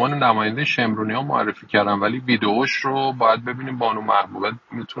اصلا به عنوان نماینده شمرونی‌ها معرفی کردم، ولی ویدیوش رو باید ببینیم بانو محبوبه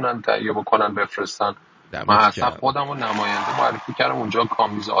میتونن تهیه بکنن بفرستن. من اصلا خودم رو نماینده معرفی کردم، اونجا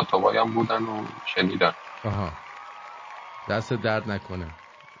کامیز آتاوای هم بودن و شنیدن. آها، دست درد نکنه.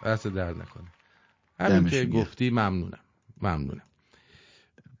 همین که گفتی ممنونم.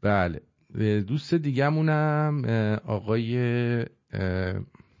 بله، دوست دیگه‌مونم آقای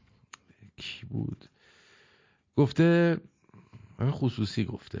کی بود؟ گفته خصوصی،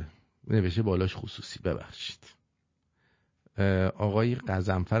 گفته نوشته بالاش خصوصی، ببخشید. آقای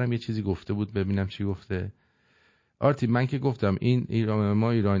قزنفرم یه چیزی گفته بود، ببینم چی گفته. آرتی، من که گفتم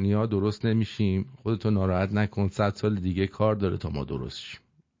ما ایرانی‌ها درست نمیشیم، خودتو ناراحت نکن، 100 سال دیگه کار داره تا ما درست شیم.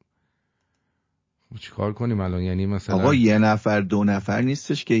 چی کار کنیم الان؟ یعنی مثلا آقا یه نفر دو نفر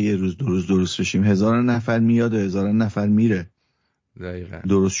نیستش که یه روز دو روز درست بشیم، 1000 نفر میاد و 1000 نفر میره. دقیقاً.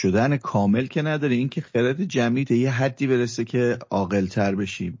 درست شدن کامل که نداره، این که خرد جمعیت یه حدی برسه که عاقل‌تر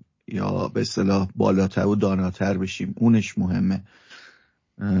بشیم یا به اصطلاح بالاتر و داناتر بشیم، اونش مهمه.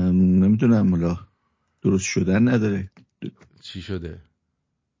 نمیدونم ولی درست شدن نداره. چی شده؟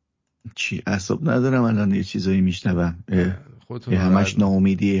 چی اعصاب ندارم الان یه چیزایی میشنوم، همش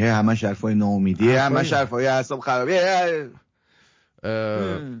ناامیدیه، همش حرفای ناامیدیه، همش حرفای اعصاب خرابیه.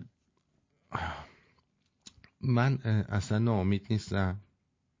 من اصلا ناامید نیستم.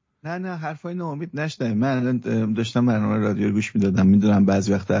 نه حرفای ناامید نشدم. من داشتم برنامه رادیو گوش میدادم، میدونم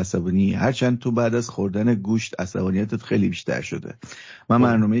بعضی وقت عصبانی، هرچند تو بعد از خوردن گوشت عصبانیتت خیلی بیشتر شده. من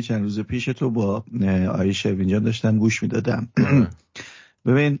برنامه چند روز پیش تو با آیه شوینجان داشتم گوش میدادم.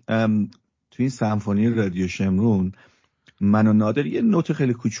 ببین تو این سمفونی رادیو شمرون من و نادر یه نوت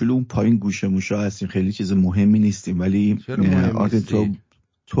خیلی کوچولو اون پایین گوشه موشا هستیم، خیلی چیز مهمی نیستیم، ولی آرتین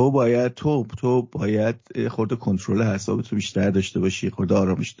تو باید خورده کنترل اعصابت رو بیشتر داشته باشی، خورده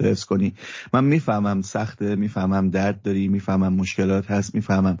آرامش تو حفظ کنی. من میفهمم سخته، میفهمم درد داری، میفهمم مشکلات هست،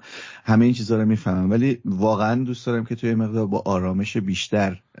 میفهمم همه این چیزا رو میفهمم، ولی واقعا دوست دارم که تو یه مقدار با آرامش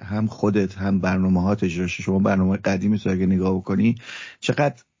بیشتر هم خودت هم برنامه‌هات اجرا شه. شما برنامه قدیمی تو اگه نگاه بکنی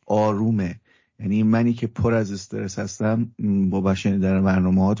چقدر آرومه، یعنی منی که پر از استرس هستم با شنیدن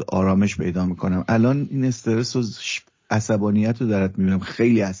برنامه‌هات آرامش پیدا میکنم. الان این استرس و عصبانیت رو درت میبینم،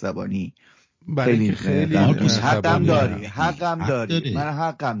 خیلی عصبانی، خیلی حقم داری. من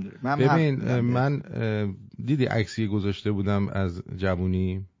حقم داری. ببین من دیدی عکسی گذاشته بودم از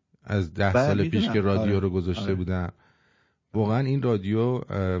جوونی از 10 سال پیش که رادیو رو گذاشته بودم. واقعا این رادیو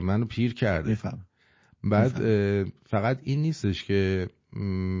منو پیر کرده. بعد فقط این نیستش که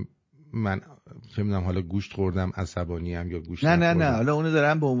من چه میدونم حالا گوشت خوردم عصبانی ام یا گوشت نه حالا اونو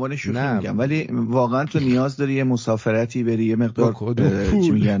دارم به عنوان شوخی میگم، ولی واقعا تو نیاز داری یه مسافرتی بری، یه مقدار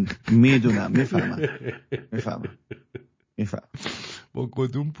چی میگن، میدونم میفهمم با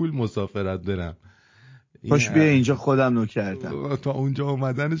کدوم پول مسافرت برم؟ خوش بیا اینجا خودم نوکرتم، تا اونجا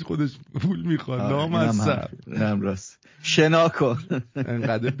اومدنش خودش پول میخواد. نامصب اینم راست شنا کن.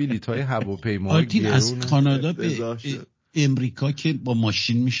 انقدر بلیط‌های هواپیما آرتین از کانادا به امریکا که با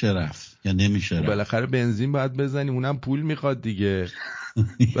ماشین میشه رفت یا نمیشه رفت؟ بالاخره بنزین باید بزنی، اونم پول میخواد دیگه.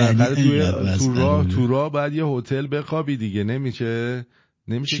 بالاخره تو راه باید یه هتل بخوابی دیگه. نمیشه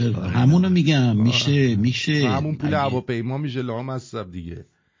همونو میگم. میشه همون پول هواپیما میشه لامصب دیگه.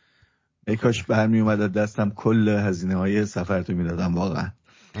 ای کاش برمی اومد دستم کل هزینه های سفرتو میدادم واقعا.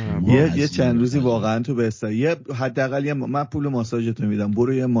 یه چند روزی واقعا تو بهتر یه حداقل من پول ماساژتو میدم،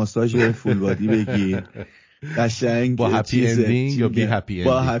 برو یه ماساژ فول بادی بگیر قشنگ با هپی اندینگ یا بی هپی اندینگ؟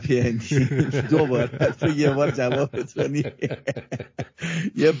 با هپی اندینگ. دوبار تو یه بار جواب بتونی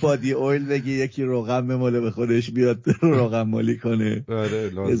یه بادی اویل بگی، یکی روغن بماله به خودش بیاد روغن مالی کنه.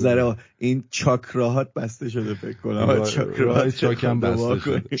 یه ذره این چاکراهات بسته شده فکر کنم. چاکم بسته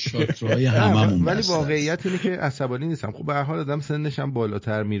شده، چاکراهای هممون. ولی واقعیت اینه که عصبانی نیستم. خب به هر حال آدم سنش هم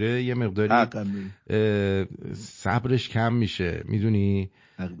بالاتر میره، یه مقداری صبرش کم میشه، میدونی.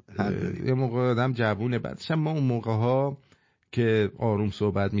 یه موقع آدم جوونه. بعدش ما اون موقع ها که آروم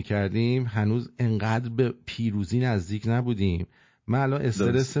صحبت میکردیم هنوز انقدر به پیروزی نزدیک نبودیم. من الان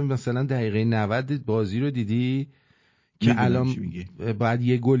استرس مثلا دقیقه 90 بازی رو دیدی که الان باید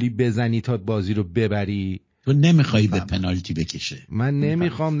یه گلی بزنی تا بازی رو ببری. تو نمیخوای به پنالتی بکشه. من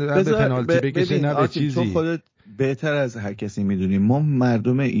نمیخوام به پنالتی بکشه، نه به چیزی. تو خودت بهتر از هر کسی میدونی ما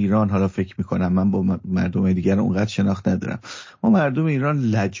مردم ایران، حالا فکر میکنم من با مردم دیگر اونقدر شناخت ندارم، ما مردم ایران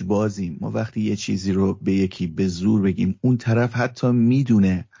لجبازیم. ما وقتی یه چیزی رو به یکی به زور بگیم اون طرف حتی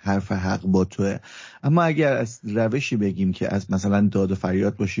میدونه حرف حق با توه، اما اگر از روشی بگیم که از مثلا داد و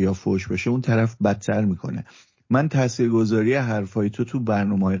فریاد باشه یا فوش باشه اون طرف بدتر میکنه. من تاثیرگذاری حرفای تو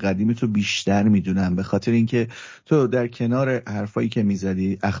برنامه‌های قدیمی تو بیشتر میدونم، به خاطر اینکه تو در کنار حرفایی که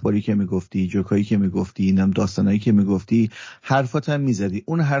میزدی، اخباری که میگفتی، جوکایی که میگفتی، اینم داستانایی که میگفتی، حرفات هم میزدی.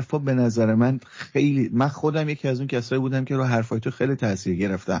 اون حرفا به نظر من خیلی، من خودم یکی از اون کسایی بودم که رو حرفای تو خیلی تاثیر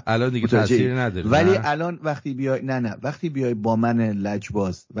گرفتم. الان دیگه تاثیر نداره. ولی الان وقتی بیای وقتی بیای با من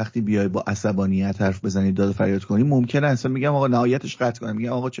لجباز، وقتی بیای با عصبانیت حرف بزنی، داد و فریاد کنی، ممکنه اصلا میگم آقا نهایتش قطع کنم،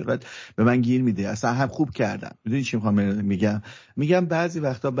 میگم آقا چقدر به من گیر میده، اصلا هم خوب کردم. میدونی چی میگم بعضی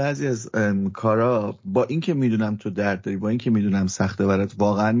وقتا بعضی از کارا با این که میدونم تو درد داری، با این که میدونم سخته برات،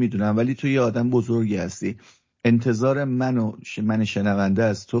 واقعا میدونم، ولی تو یه آدم بزرگی هستی. انتظار من شنونده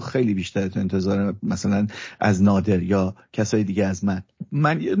از تو خیلی بیشتره تو انتظار مثلا از نادر یا کسای دیگه از من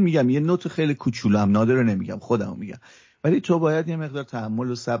میگم یه نوت خیلی کوچولوام، نادر رو نمیگم، خودمو میگم، ولی تو باید یه مقدار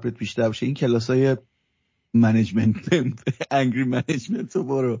تحمل و صبرت بیشتر باشه. این کلاسای منیجمنت، انگری منیجمنت رو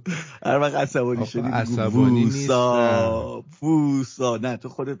برو، هر وقت عصبانی شدی عصبانی فوسا. نه تو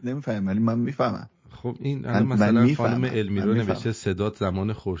خودت نمیفهمی ولی من میفهمم. خب این الان مثلا خانم علمی رو نوشته صدات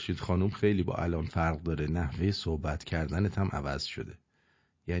زمان خورشید خانم خیلی با الان فرق داره، نحوه صحبت کردنت هم عوض شده.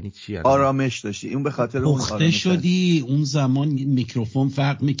 یعنی چی الان؟ آرامش داشتی، این به خاطر اون پخته شدی. اون زمان میکروفون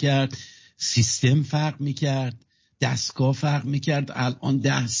فرق میکرد، سیستم فرق میکرد، دستگاه فرق میکرد. الان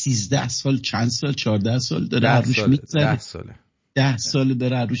 10 13 سال، چند سال، 14 سال داره روش میگذره. 10 سال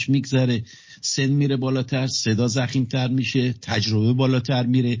داره روش میگذره. سن میره بالاتر، صدا ضخیم‌تر میشه، تجربه بالاتر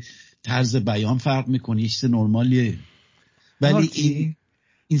میره، طرز بیان فرق میکنه. چیز نرمالیه. ولی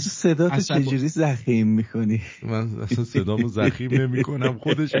این صدا تو چجوری ضخیم میکنی؟ من اصلا صدامو ضخیم نمیکنم،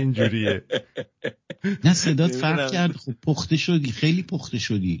 خودش اینجوریه. نه صدات فرق کرد. خب پخته شدی، خیلی پخته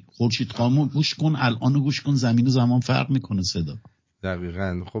شدی. خورشید خامو گوش کن، الانو گوش کن، زمین و زمان فرق میکنه صدا.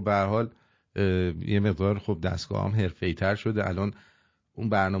 دقیقاً. خب به هر حال یه مقدار خب دستگاه هم حرفه‌ای‌تر شده. الان اون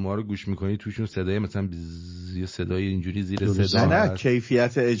برنامه‌ها رو گوش میکنی توشون صدای مثلا یه صدای اینجوری زیر صدا نه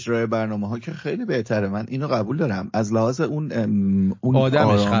کیفیت اجرای برنامه‌ها که خیلی بهتره، من اینو قبول دارم. از لحاظ اون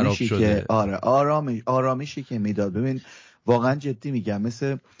آدمش خراب شده. آرامشی که میداد. ببین واقعا جدی میگم،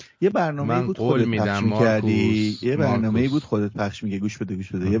 مثل یه برنامه‌ای بود خودت پخش می‌کردی، یه برنامه‌ای بود خودت پخش می‌کردی، گوش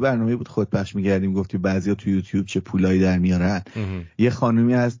بده یه برنامه‌ای بود خودت پخش می‌کردیم، گفتی بعضیا تو یوتیوب چه پولایی در میارن. یه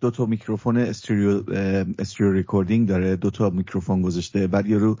خانومی از 2 تا میکروفون استریو ریکوردینگ داره، 2 تا میکروفون گذاشته، بعد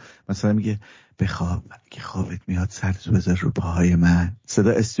یارو مثلا میگه بخواب، که خوابت میاد سرتو بذار رو پاهای من،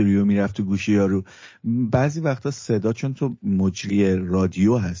 صدا استریو میرفت تو گوشی یارو. بعضی وقتا صدا، چون تو مجری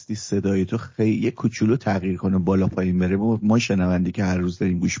رادیو هستی، صدای تو خیلی یه کوچولو تغییر کنه بالا پایین بره، ما شنوندی که هر روز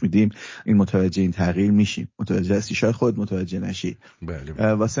داریم گوش میدیم این متوجه این تغییر میشیم. متوجه هستی؟ شاید خود متوجه نشی.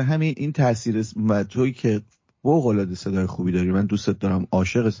 بله. واسه همین این تاثیر و توی که فوق‌العاده صدای خوبی داری، من دوستت دارم،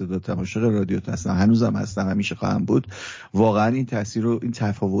 عاشق صداتم، عاشق رادیوت هستم، هنوزم هستم، همیشه خواهم بود. واقعا این تاثیر رو، این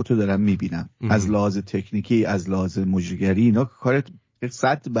تفاوت رو دارم میبینم. از لحاظ تکنیکی، از لحاظ مجریگری، اینا کارت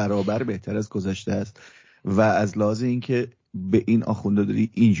 100 برابر بهتر از گذشته است. و از لحاظ اینکه به این آخونده داری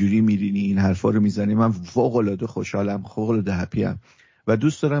اینجوری میرینی، این حرفا رو میزنی، من فوق‌العاده خوشحالم، فوق‌العاده هپیم و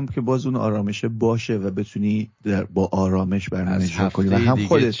دوست دارم که باز اون آرامشه باشه و بتونی با آرامش برنامه اجرا کنی و هم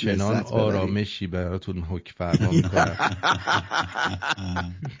خودت چنان آرامشی براتون حکم فرما میکنم.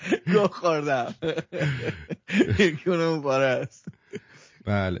 گو خوردم یکونم باره است.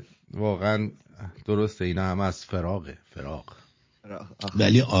 بله واقعا درسته، اینا هم از فراغ.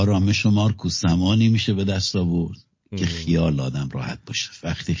 ولی آرامش و مارکوس زمانی میشه به دست آورد که خیال آدم راحت باشه.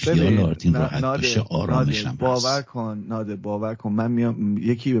 وقتی خیال آرتین راحت باشه آرامشم باور کن نادر، باور کن. من میام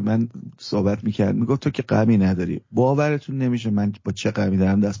یکی به من صحبت میکرد میگفت تو که غمی نداری. باورتون نمیشه من با چه غمی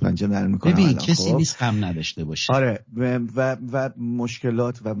دارم دست پنجه نرم میکنم. ببین کسی نیست غم نداشته باشه. آره و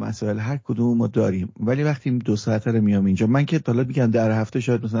مشکلات و مسائل هر کدوم ما داریم، ولی وقتی 2 ساعته رو میام اینجا، من که حالا میگم در هفته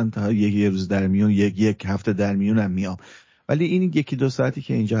شاید مثلا تا یه روز در میون، یک هفته در میونم میام، ولی این 1-2 ساعتی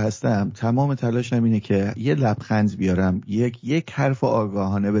که اینجا هستم تمام تلاشم اینه که یه لبخند بیارم، یک حرف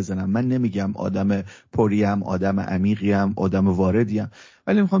آگاهانه بزنم. من نمیگم آدم پریم، آدم عمیقیم، آدم واردیم،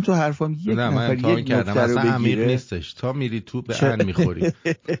 ولی میخوام تو حرفام یک نفر یک نکته رو بگیره. عمیق نیستش، تا میری تو به ان میخوری.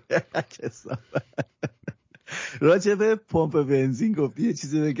 راجب پمپ بنزین گفتی، یه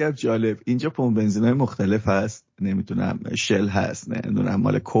چیزی بگم جالب. اینجا پمپ بنزین‌های مختلف هست، نمیدونم شل هست، نمیدونم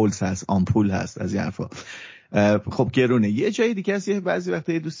مال کولز هست، آمپول هست، از این حرفا. خب گرونه. یه جای دیگه هست، بعضی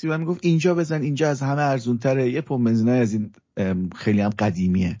وقتا یه دوستی من میگفت اینجا بزن، اینجا از همه ارزونتره. یه پمپ بنزینای از این خیلی هم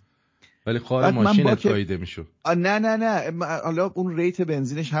قدیمیه، ولی خار ماشینت گاییده میشو. نه حالا اون ریت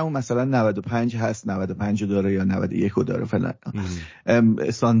بنزینش همون مثلا 95 هست، 95 داره یا 91 داره فلان،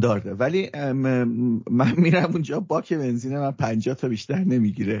 استاندارده. ولی من میرم اونجا باک بنزین من 50 تا بیشتر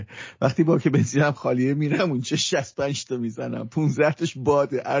نمیگیره. وقتی باک بنزینم خالیه میرم اونجا 65 تا میزنم، 15 تاش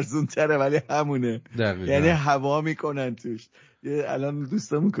باده، ارزون تره ولی همونه. یعنی هوا میکنن توش. الان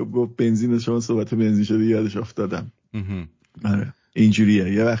دوستمون که گفت بنزین، شما صحبت بنزین شده یادش افتادم. آره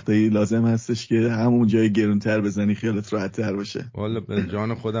اینجوریه، یه وقتایی لازم هستش که همون جای گرونتر بزنی خیالت راحت تر باشه. والا به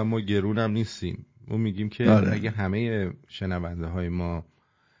جان خودم ما گرونم نیستیم. ما میگیم که اگه همه شنونده های ما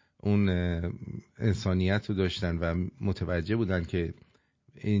اون انسانیت رو داشتن و متوجه بودن که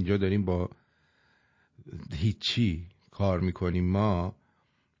اینجا داریم با هیچی کار میکنیم ما،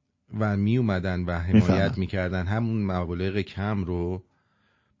 و می اومدن و حمایت میکردن همون مبالغ کم رو،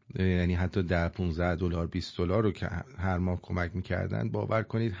 یعنی حتی $10-15 $20 رو که هر ماه کمک میکردن، باور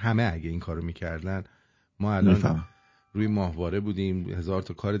کنید همه اگه این کارو میکردن ما الان روی ماهواره بودیم، 1000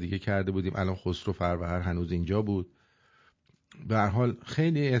 تا کار دیگه کرده بودیم. الان خسرو فروهر هنوز اینجا بود. به هر حال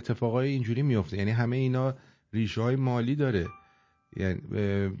خیلی اتفاقای اینجوری میفته، یعنی همه اینا ریشه های مالی داره. یعنی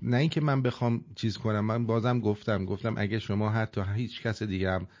نه اینکه من بخوام چیز کنم، من بازم گفتم اگه شما حتی هیچ کس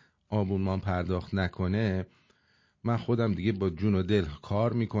دیگه هم آبونمان پرداخت نکنه، من خودم دیگه با جون و دل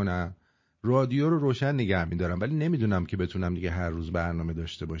کار میکنم، رادیو رو روشن نگه میدارم، ولی نمیدونم که بتونم دیگه هر روز برنامه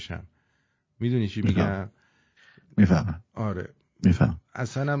داشته باشم. میدونی چی میگم؟ میفهمم. آره میفهم.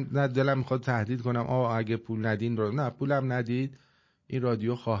 اصلا هم نه دلم میخواد تهدید کنم اگه پول ندین نه پولم ندید این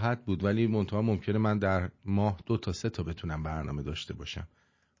رادیو خواهد بود، ولی منتها ممکنه من در ماه 2 تا 3 تا بتونم برنامه داشته باشم.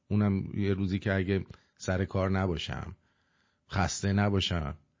 اونم یه روزی که اگه سر کار نباشم، خسته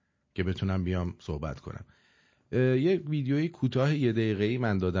نباشم، که بتونم بیام صحبت کنم. یک ویدیوی کوتاه 1 دقیقه‌ای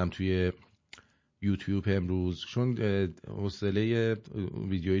من دادم توی یوتیوب امروز، چون حوصله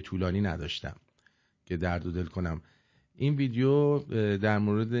ویدیوی طولانی نداشتم که درد و دل کنم. این ویدیو در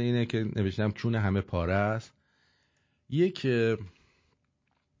مورد اینه که نوشتم چون همه پاره است. یک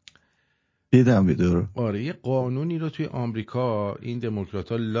دیدم ویدیو رو. آره یه قانونی رو توی آمریکا این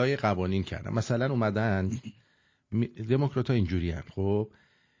دموکرات‌ها لای قوانین کردن. مثلا اومدن دموکرات‌ها اینجوری هستن، خب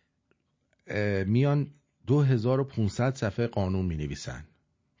میان 2500 صفحه قانون می‌نویسن،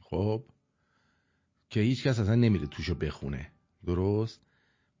 خب که هیچ کس اصلا نمیره توشو بخونه. درست؟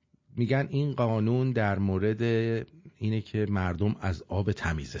 میگن این قانون در مورد اینه که مردم از آب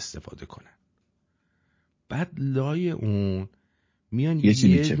تمیز استفاده کنن. بعد لای اون میان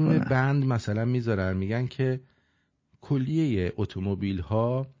یه دونه بند مثلا میذارن، میگن که کلیه اتومبیل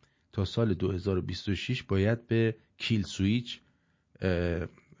ها تا سال 2026 باید به کیل سویچ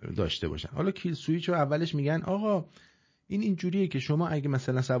داشته باشن. حالا کیل سویچ رو اولش میگن آقا این اینجوریه که شما اگه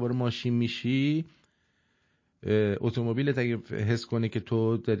مثلا سوار ماشین میشی، اتومبیلت اگه حس کنه که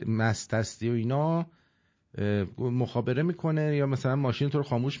تو مست هستی و اینا، مخابره میکنه یا مثلا ماشین تو رو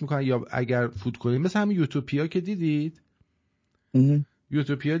خاموش میکنه، یا اگر فوت کنی مثلا همین یوتوپیا که دیدید،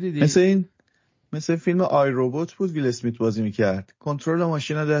 یوتوپیا دیدید مثل فیلم آی روبوت بود، ویل اسمیت بازی میکرد، کنترل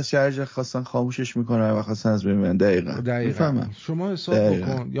ماشین رو دست هر خواستن خاموشش میکنن و خواستن از ببینن. دقیقاً میفهمم. شما حساب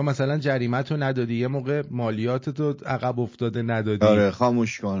بکن، یا مثلا جریمت رو ندادی، یه موقع مالیاتت رو عقب افتاده ندادی، آره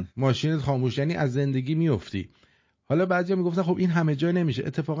خاموش کن ماشینت خاموش، یعنی از زندگی میافتی. حالا بعضیا میگفتن خب این همه جا نمیشه.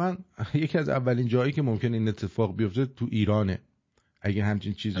 اتفاقا یکی از اولین جایی که ممکن این اتفاق بیفته تو ایرانه. اگه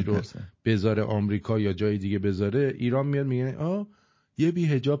همچین چیزی رو بذاره آمریکا یا جای دیگه بذاره، ایران میاد میگه یه بی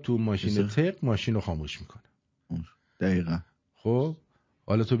حجاب تو ماشین تق ماشین رو خاموش میکنه. دقیقاً. خب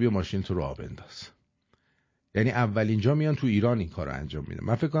حالا تو بیا ماشین تو راه بنداز. یعنی اولین جا میان تو ایران این کارو انجام میدن.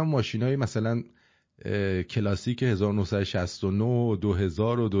 من فکر کنم ماشینای مثلا کلاسیک 1969 و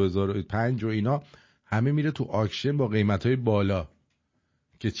 2000 و 2005 و اینا همه میره تو آکشن با قیمت‌های بالا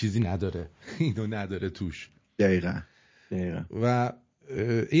که چیزی نداره. اینو نداره توش. دقیقاً. و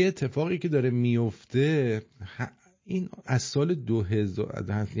این اتفاقی که داره میفته این از سال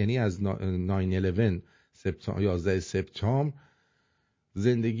 2000 یعنی از 9/11 سپتامبر 11 سپتامبر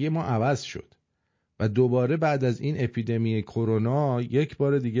زندگی ما عوض شد و دوباره بعد از این اپیدمی کرونا یک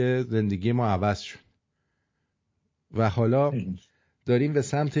بار دیگه زندگی ما عوض شد و حالا داریم به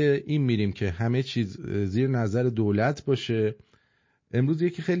سمت این میریم که همه چیز زیر نظر دولت باشه. امروز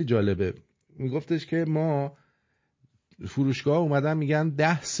یکی خیلی جالبه میگفتش که ما فروشگاه اومدن میگن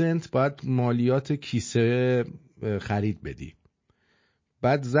 10 سنت باید مالیات کیسه خرید بدی.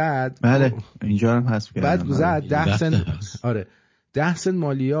 بعد زد بله اینجا هم هست. بعد زد 10 سنت. آره 10 سنت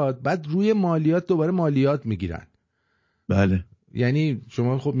مالیات. بعد روی مالیات دوباره مالیات میگیرن. بله یعنی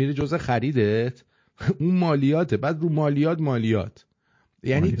شما خب میری جزء خریدت اون مالیاته، بعد رو مالیات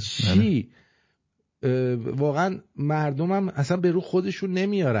یعنی چی؟ واقعا مردم هم اصلا به رو خودشون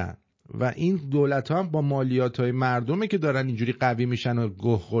نمیارن و این دولت ها هم با مالیات های مردمه که دارن اینجوری قوی میشن و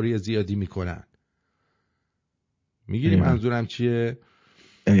گهخوری زیادی میکنن. میگیری منظورم چیه؟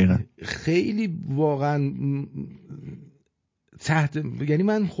 خیلی واقعا یعنی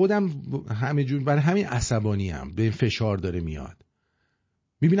من خودم همه جور برای همین عصبانی ام، به این فشار داره میاد.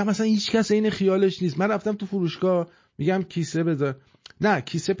 میبینم مثلا هیچ کس این خیالش نیست. من رفتم تو فروشگاه میگم کیسه بذار، نه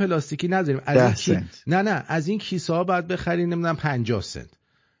کیسه پلاستیکی نداریم از این نه از این کیسه ها باید بخریم نمیدونم 50 سنت.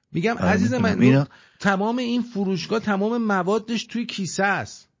 میگم عزیز من تمام این فروشگاه تمام موادش توی کیسه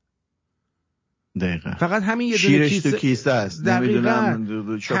است. دقیقاً. فقط همین یه دونه کیسه تو کیسه است. نمیدونم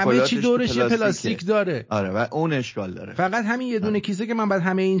همه چی دورش پلاستیک داره. آره و اون اشکال داره. فقط همین یه دونه کیسه که من بعد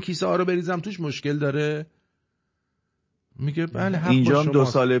همه این کیسه ها رو بریزم توش مشکل داره. میگه بله حق اینجا هم 2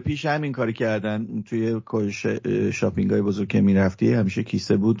 سال پیش همین کاری کردن. توی شاپینگ های بزرگ که میرفتی همیشه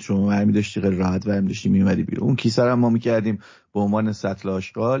کیسه بود، شما برمی داشتی خیلی راحت برمی داشتی میومدی بیرون. اون کیسه رو ما میکردیم به عنوان سطل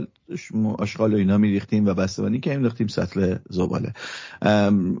آشغال و اینا میریختیم و بسته‌بندی که مینداختیم سطل زباله.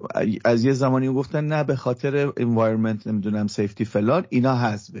 از یه زمانی گفتن نه به خاطر environment نمیدونم سیفتی فلان اینا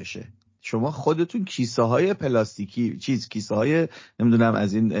حذف بشه. شما خودتون کیسه های پلاستیکی کیسه های نمیدونم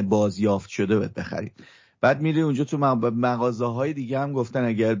از این بازیافت شده بخرید. بعد میری اونجا تو مغازه های دیگه هم گفتن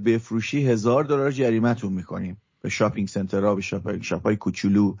اگر بفروشی $1000 جریمه‌تون میکنیم. به شاپینگ سنترها، به شاپای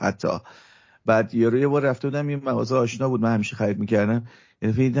کوچولو حتی. بعد یه بار رفته بودم یه مغازه آشنا بود من همیشه خرید میکردم،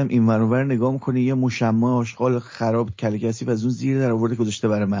 دیدم این ورانور نگاه میکنه یه مشمع آشغال خراب کلکسی و از اون زیر در آورده گذاشته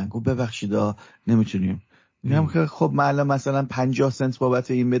برای من. گفت ببخشید نمیتونیم. میگم که خب من مثلا 50 سنت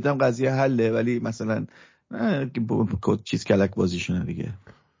بابت این بدم قضیه حله، ولی مثلا چیز کلک بازیشونه دیگه.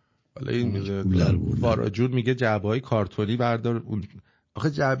 حالا این فاراجون میگه جعبه‌های کارتونی بردار. اون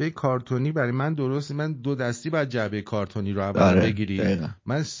آخه جعبه کارتونی برای من درست، من 2 دستی باید جعبه کارتونی رو اول بگیری. دقیقا.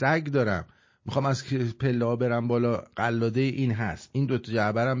 من سگ دارم میخوام از پله برم بالا، قلاده این هست، این 2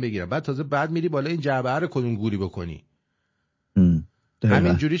 جعبه رو بگیرم، بعد تازه بعد میری بالا این جعبه رو کدوم گوری بکنی.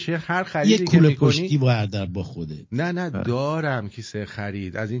 همین جوریش هر خریدی که میکنی پشتی بردار با خودت. نه دارم کیسه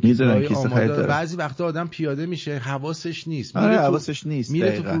خرید از این کیسه‌های آماده. بعضی وقتا آدم پیاده میشه حواسش نیست،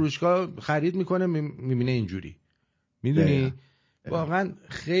 میره تو فروشگاه خرید میکنه میبینه اینجوری. میدونی واقعا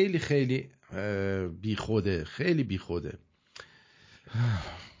خیلی خیلی بیخوده، خیلی بیخوده.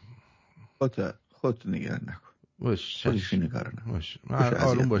 خودت نگران نکن. باش من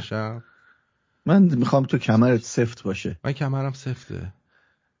آروم باشم. من میخوام تو کمرت سفت باشه. من کمرم سفته.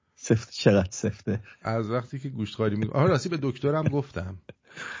 سفت چقدر سفته؟ از وقتی که گوشتخواری میکنم. راستی به دکترم گفتم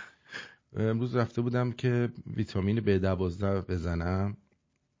امروز رفته بودم که ویتامین B12 بزنم.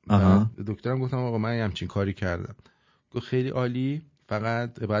 دکترم گفتم آقا من همچین کاری کردم. گفت خیلی عالی،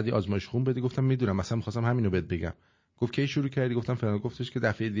 فقط بعدی آزمایش خون بدی. گفتم میدونم، مثلا می‌خواستم همینو بهت بگم. گفت کی شروع کردی؟ گفتم فلان. گفتش که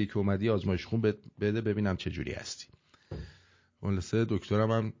دفعه دیگه که اومدی آزمایش خون بده ببینم چه جوری هستی. خلاصه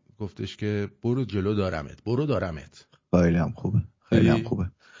دکترم هم گفتش که برو جلو دارمت. خیلی هم خوبه.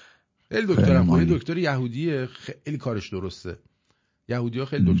 خیلی دکترم خوبه. دکتر یهودیه، خیلی کارش درسته. یهودی‌ها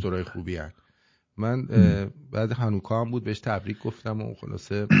خیلی دکترای خوبی هستن. من بعد هانوکا هم بود بهش تبریک گفتم و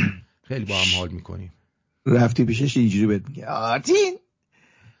خلاصه خیلی با هم حال میکنیم. رفتی پیشش اینجوری بهت میگه آرتین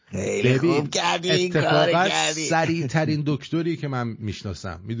خیلی خوب کردی این کارو کردی. سریع ترین دکتری که من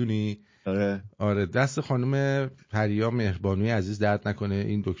میشناسم، میدونی؟ آره دست خانم پریا مهربانوی عزیز درد نکنه،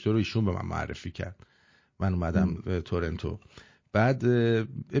 این دکتر رو ایشون به من معرفی کرد. من اومدم تورنتو. بعد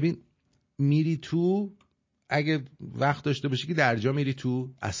ببین میری تو، اگه وقت داشته باشی که درجا میری تو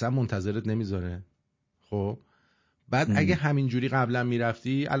اصلا منتظرت نمیذاره. خب بعد اگه همینجوری قبلا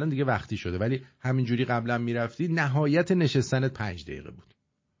میرفتی، الان دیگه وقتی شده، ولی همینجوری قبلا میرفتی نهایت نشستنت 5 دقیقه بود.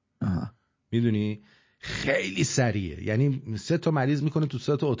 میدونی خیلی سریعه، یعنی 3 تا مریض میکنه تو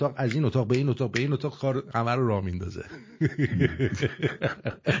 3 تا اتاق، از این اتاق به این اتاق به این اتاق، کار همه رو راه میندازه.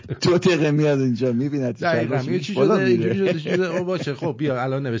 2 دقیقه میاد اینجا میبینه دقیقاً چی شده اینجوری شده باشه خب بیا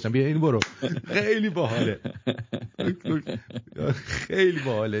الان نوشتم بیا این برو. خیلی باحاله. خیلی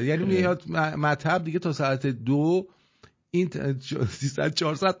باحاله، یعنی میاد مطب دیگه تا ساعت 2 این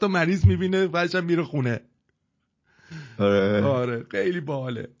 300-400 تا مریض میبینه بعدش میره خونه. آره خیلی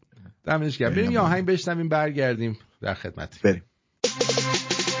باحاله. دمش گرم. بریم یه آهنگ بشنویم برگردیم در خدمت. بریم.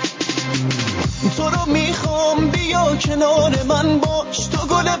 تو رو میخوام بیا کنار من باش، تو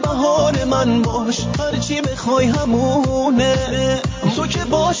گل بهار من باش، هرچی بخوای همونه. تو که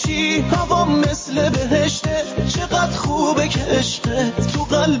باشی هوام مثل بهشته، چقدر خوبه که عشقت تو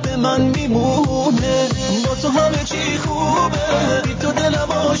قلب من میمونه. با تو همه چی خوبه، بی تو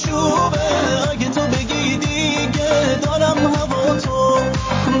دلم آشوبه، اگه تو بگی دیگه دارم هوا تو.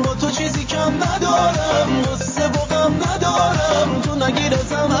 با تو چیزی کم ندارم، غصه و غم ندارم، تو نگیر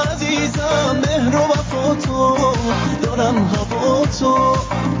ازم عزیزم، مهر و وفا تو، دارم هوا تو.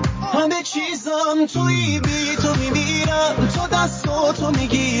 همه چیزم توی، بی تو میمیرم، تو دستاتو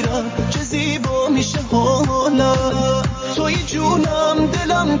میگیرم، چه زیبا میشه حالا. توی جونم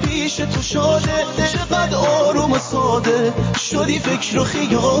دلم پیش تو شاده، چقدر آروم و ساده شدی فکر و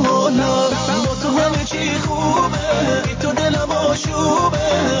خیالم. با تو همه چی خوبه، بی تو دلم آشوبه،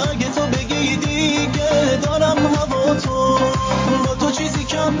 اگه تو بگی دیگه دارم هوا تو. با تو چیزی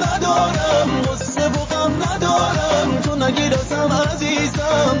کم ندارم، غصه و غم ندارم، تو نگیر ازم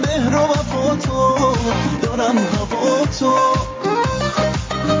عزیزم، مهر و وفا تو، دارم هوا تو.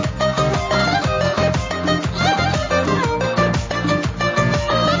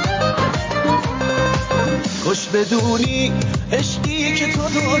 خوش بدونی عشقی که تو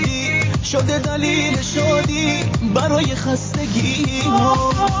دادی شده دلیل شادی برای خستگی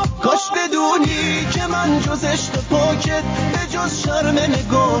ها. کاش بدونی که من جز عشق پاکت به جز شرم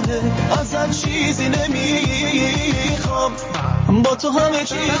نگاهه ازت چیزی نمیخوام. با تو همه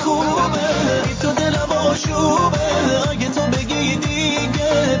چی خوبه، بی تو دلم آشوبه، اگه تو بگی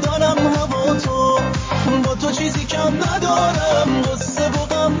دیگه دارم هوا تو. با تو چیزی کم ندارم، غصه و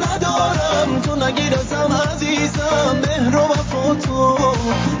غم ندارم، تو نگیر ازم عزیزم، مهر و وفا تو،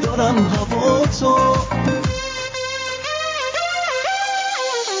 دارم هوا تو.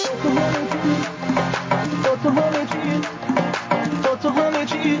 با تو همه چی، با تو همه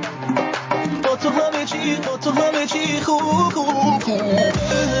چی، با تو همه چی، با تو همه چی خوبه.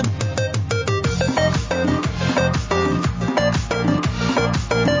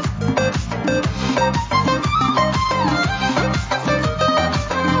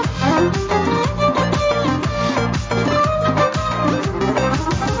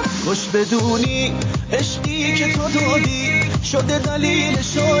 خوش بدونی عشقی که تو دادی شده دلیل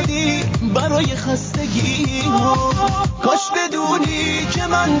شادی برای خستگی ها. کاش بدونی که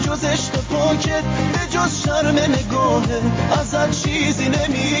من جز عشق پاکت به جز شرم نگاهه ازت چیزی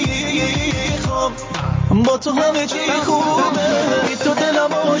نمیخوام. با تو همه چی خوبه، بی تو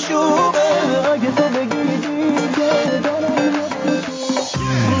دلم آشوبه، اگه تو بگی دیگه دارم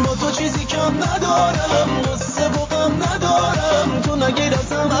با تو چیزی کم ندارم، غصه و غم ندارم، تو نگیر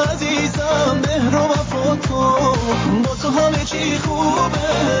ازم عزیزم، مهر و وفا تو. با تو همه چی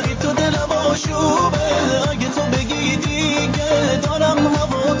خوبه، بی تو دلم آشوبه، اگه تو بگی دیگه دارم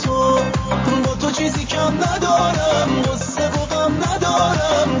هوا تو. با تو چیزی کم ندارم، غصه و غم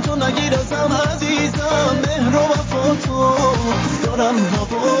ندارم، تو نگیر ازم عزیزم، مهر و وفا تو، دارم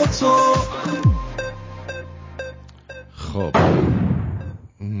هوا تو. خب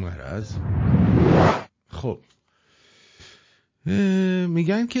مرز. خب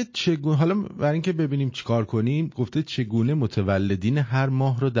میگن که چگونه، حالا برای اینکه ببینیم چیکار کنیم، گفته چگونه متولدین هر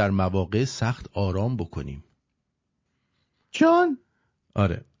ماه رو در مواقع سخت آرام بکنیم. چون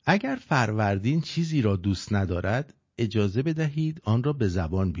آره، اگر فروردین چیزی را دوست ندارد اجازه بدهید آن را به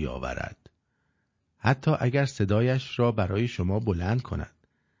زبان بیاورد، حتی اگر صدایش را برای شما بلند کند.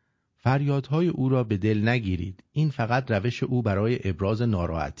 فریادهای او را به دل نگیرید، این فقط روش او برای ابراز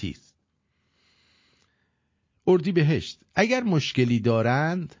ناراحتی است. اردیبهشت، اگر مشکلی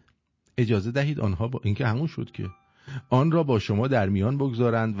دارند اجازه دهید آنها با اینکه همون شد که آن را با شما در میان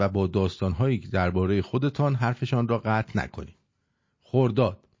بگذارند و با داستانهایی درباره خودتان حرفشان را قطع نکنید.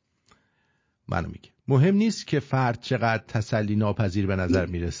 خرداد، منو میگه مهم نیست که فرد چقدر تسلی ناپذیر به نظر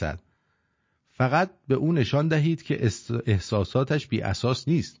میرسد، فقط به او نشان دهید که احساساتش بی اساس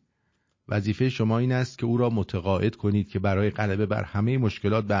نیست. وظیفه شما این است که او را متقاعد کنید که برای غلبه بر همه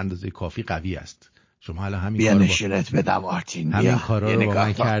مشکلات به اندازه کافی قوی است. شما حالا همین کارو نشونت بدم آرتین، همین کارا رو با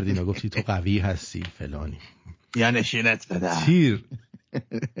من کردین و گفتی تو قوی هستی فلانی. یا نشونت بدم. تیر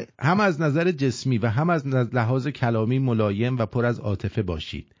هم از نظر جسمی و هم از لحاظ کلامی ملایم و پر از عاطفه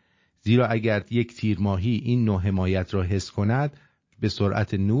باشید، زیرا اگر یک تیرماهی این نوع حمایت را حس کند به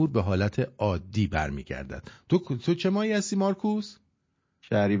سرعت نور به حالت عادی برمیگردد. تو چه ماهی هستی مارکوس؟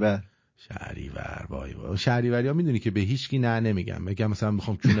 شهریور. وای شهریوری ها میدونی که به هیچ کی نه نمیگم، میگم مثلا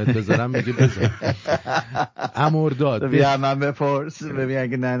میخوام چونت بذارم میگه بذار. امرداد بیا من بپرس ببین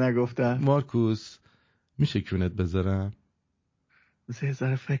اگه نه نگفتم. مارکوس میشه چونت بذارم؟ یه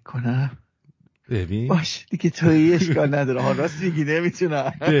ذره فکر کنم. ببین باش دیگه تویی اشکال نداره. ها راست میگی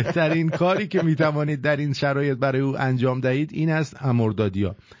نمیتونم. بهترین کاری که میتوانید در این شرایط برای او انجام دهید این است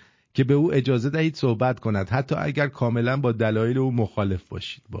امردادیا که به او اجازه دهید صحبت کند، حتی اگر کاملا با دلایل او مخالف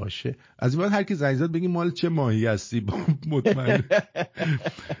باشید. باشه از این بعد هر کی زنگ زد بگی مال چه ماهی هستی مطمئن.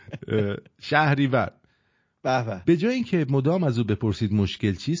 شهریور. به جای اینکه مدام از او بپرسید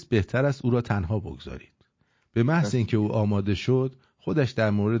مشکل چیست، بهتر است او را تنها بگذارید. به محض اینکه او آماده شد خودش در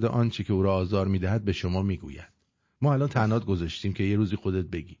مورد آنچه که او را آزار میدهد به شما میگوید. ما الان تنهات گذاشتیم که یه روزی خودت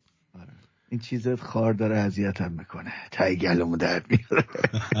بگی. این چیزت خار داره اذیتم میکنه، تای گلومو درد میاره.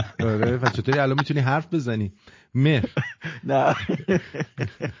 آره پس چطوری الان میتونی حرف بزنی؟ مهر نه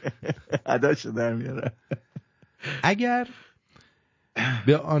اداشو در میاره. اگر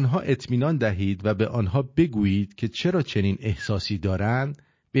به آنها اطمینان دهید و به آنها بگویید که چرا چنین احساسی دارند،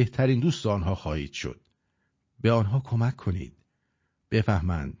 بهترین دوست آنها خواهید شد. به آنها کمک کنید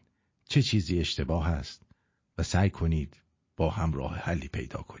بفهمند چه چیزی اشتباه است و سعی کنید با هم راه حلی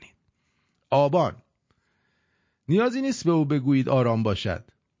پیدا کنید. آبان. نیازی نیست به او بگویید آرام باشد،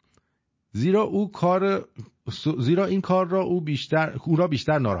 زیرا این کار را او را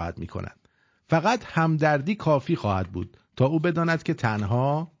بیشتر ناراحت می کند. فقط همدردی کافی خواهد بود تا او بداند که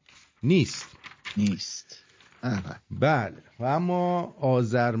تنها نیست. بله. و اما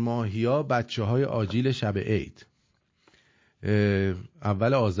آذر ماهیا بچه های آجیل شب عید.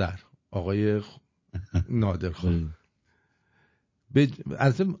 اول آذر آقای نادر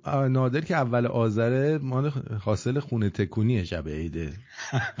از نادر که اول آذره حاصل خونه تکونی شب عیده.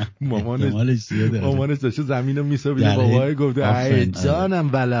 مامانش داشته زمین رو میسابیده، بابای گفته ای جانم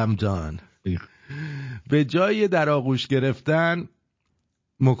ولم جان. به جای در آغوش گرفتن،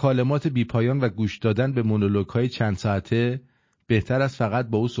 مکالمات بیپایان و گوش دادن به مونولوگ های چند ساعته، بهتر است فقط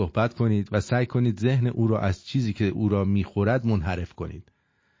با او صحبت کنید و سعی کنید ذهن او را از چیزی که او را میخورد منحرف کنید.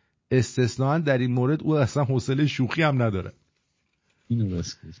 استثناً در این مورد او اصلا حوصله شوخی هم نداره. اینو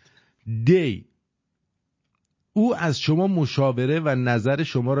راست گفت. دی. او از شما مشاوره و نظر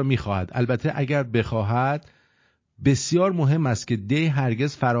شما را میخواهد. البته اگر بخواهد، بسیار مهم است که دی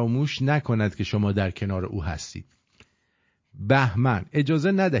هرگز فراموش نکند که شما در کنار او هستید. بهمن.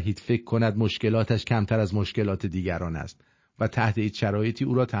 اجازه ندهید فکر کند مشکلاتش کمتر از مشکلات دیگران است و تحت هیچ شرایطی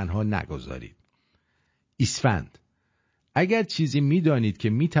او را تنها نگذارید. اسفند. اگر چیزی میدانید که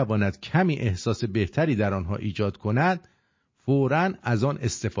میتواند کمی احساس بهتری در آنها ایجاد کند، فوراً از آن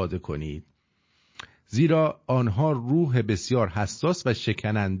استفاده کنید، زیرا آنها روح بسیار حساس و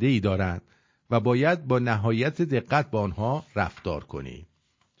شکننده‌ای دارند و باید با نهایت دقت با آنها رفتار کنید.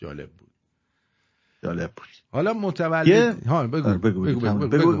 جالب بود. حالا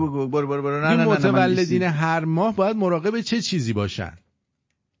متولدین هر ماه باید مراقب چه چیزی باشن؟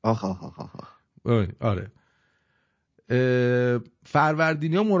 آره.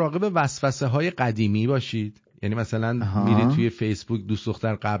 فروردینی‌ها مراقب وسوسه های قدیمی باشید. یعنی مثلا میری توی فیسبوک دوست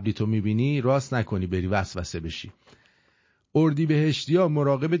دختر قبلی تو میبینی، راست نکنی بری وسوسه بشی. اردیبهشتی‌ها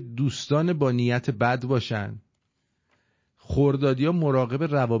مراقب دوستان با نیت بد باشن. خردادی‌ها مراقب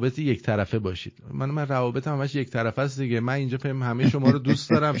روابط یک طرفه باشید. من روابطم همش یک طرفه است دیگه. من اینجا همه شما رو دوست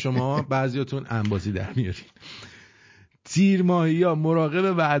دارم، شما بعضیاتون انبازی در میارید. تیرماهی‌ها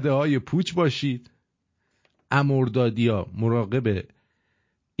مراقب وعده‌های پوچ باشید. امردادی‌ها مراقب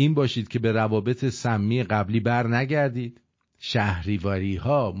این باشید که به روابط سمی قبلی بر نگردید.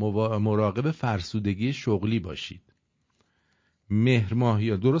 شهریوری‌ها مراقب فرسودگی شغلی باشید.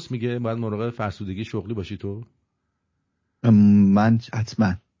 مهرماهی‌ها درست میگه باید مراقب فرسودگی شغلی باشی تو؟ من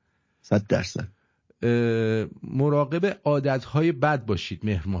حتما 100%. مراقب عادت‌های بد باشید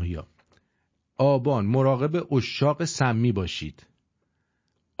مهرماهی‌ها. آبان مراقب عشاق سمی باشید.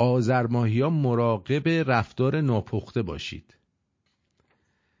 آذر ماهی‌ها مراقب رفتار ناپخته باشید.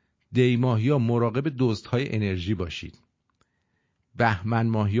 دی ماهی‌ها مراقب دزدهای انرژی باشید. بهمن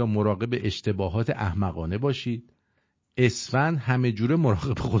ماهی‌ها مراقب اشتباهات احمقانه باشید. اسفند همه جوره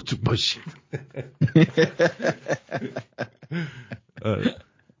مراقب خودتون باشید.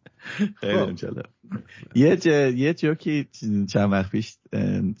 خیلی جالب. یه جوکی چند وقت پیش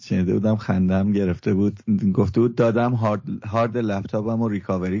شنیده بودم، خندم گرفته بود. گفته بود دادم هارد لپتاپم رو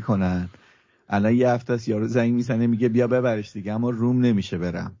ریکاوری کنن، الان یه هفته است یارو زنگ میزنه میگه بیا ببرش دیگه، اما روم نمیشه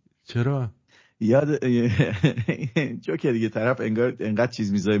برم. چرا؟ یاد جوکر دیگه طرف انقدر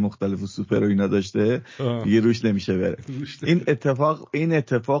چیز میزای مختلف و سوپر و اینا داشته دیگه روش نمیشه بره. این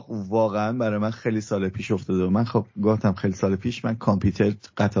اتفاق واقعا برای من خیلی سال پیش افتاده. من خب گفتم خیلی سال پیش من کامپیوتر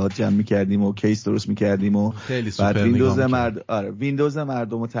قطعات جمع میکردیم و کیس درست میکردیم و بعد ویندوز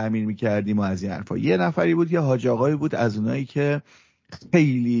مردم رو تعمیر میکردیم و از این حرفا. یه نفری بود، یه حاج آقایی بود از اونایی که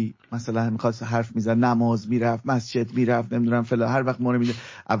خیلی مثلا میخواست حرف میزد، نماز میرفت، مسجد میرفت، نمیدونم فلان، هر وقت ما رو میده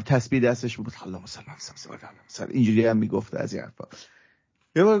تسبیح دستش بود، اللهم صل علی اینجوری هم میگفت از این حرفا.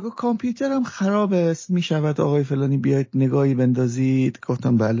 یه بار گفت کامپیوترم خراب است، میشود آقای فلانی بیاید نگاهی بندازید؟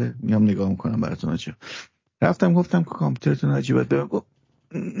 گفتم بله میام نگاه میکنم براتون. آجا رفتم گفتم که کامپیوترتون عجیبه. گفت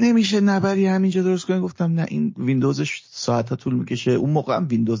نمیشه نبری همینجا درست کنی؟ گفتم نه این ویندوزش ساعت‌ها طول میکشه. اون موقع هم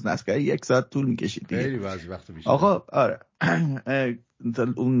ویندوز نصب کردن 1 ساعت طول میکشید دیگه. خیلی بعضی وقت میشه. آقا آره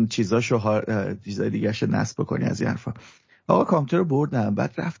اون چیزاشو چیزای دیگه‌شو نصب کنی از این حرفا. آقا کامپیوتر رو بردم،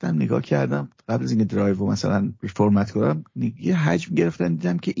 بعد رفتم نگاه کردم قبل از اینکه درایو رو مثلا فرمت کنم، یه حجم گرفتم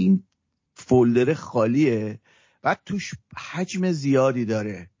دیدم که این فولدر خالیه، بعد توش حجم زیادی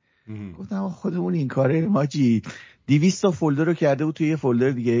داره. گفتم خودمون این کاره ماجی 200 تا فولدر رو کرده بود توی یه فولدر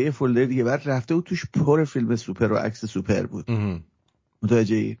دیگه، یه فولدر دیگه، بعد رفته بود توش پر فیلم سوپر و عکس سوپر بود.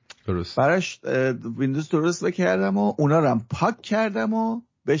 متوجهی؟ درست. براش ویندوز درست کردم و اونا رو هم پاک کردم و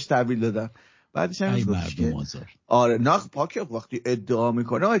بهش تحویل دادم. بعدش هم مردم آزار. آره ناخ پاک وقتی ادعا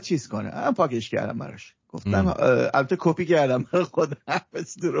میکنه چیز کنه، من پاکش کردم براش. گفتم البته کپی کردم برای خودم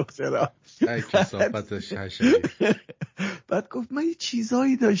بس درست چرا ای کثافتش حشری. بعد گفت من یه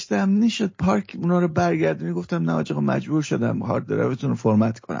چیزایی داشتم نشد پارک اونا رو برگردونی. گفتم نه آقا مجبور شدم هارد درایوتون رو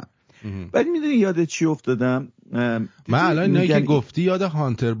فرمت کنم. بعد میدونی یاد چی افتادم؟ من الان اینایی که گفتی یاد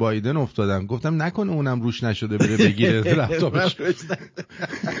هانتر بایدن افتادم. گفتم نکنه اونم روش نشده بره بگیره لپتاپش.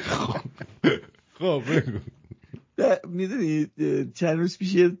 خب بگو. میدونی چند روز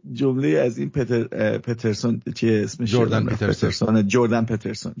پیش یه جمله از این پترسون چیه اسمش؟ جردن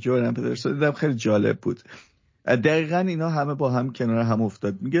پترسون دیدم خیلی جالب بود. دقیقاً اینا همه با هم کنار هم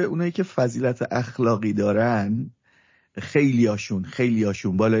افتاد. میگه اونایی که فضیلت اخلاقی دارن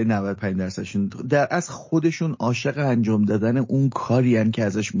خیلیاشون بالای 95%شون در از خودشون عاشق انجام دادن اون کاری هن که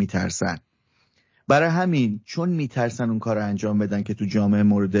ازش میترسن. برای همین چون میترسن اون کار رو انجام بدن که تو جامعه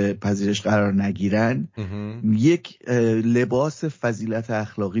مورد پذیرش قرار نگیرن، یک لباس فضیلت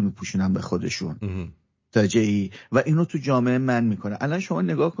اخلاقی میپوشونن به خودشون تاجهی و اینو تو جامعه من میکنه. الان شما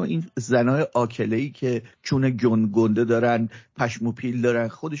نگاه کن این زنای آکله‌ای که چون گنده دارن، پشم و پیل دارن،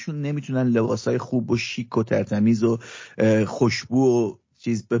 خودشون نمیتونن لباسای خوب و شیک و ترتمیز و خوشبو و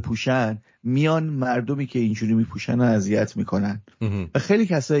چیز بپوشن، میان مردمی که اینجوری میپوشن و اذیت میکنن و خیلی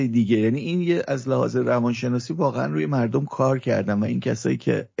کسای دیگه. یعنی این یه از لحاظ روانشناسی واقعا روی مردم کار کردن و این کسایی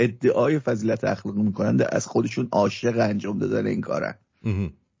که ادعای فضیلت اخلاقی میکنن از خودشون عاشق انجام دادن این کارن.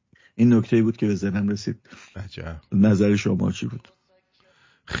 این نکته‌ای بود که به ذهنم رسید. عجب. نظر شما چی بود؟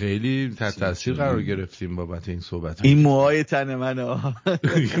 خیلی تحت تاثیر قرار گرفتیم بابت این صحبت. این موهای تن منه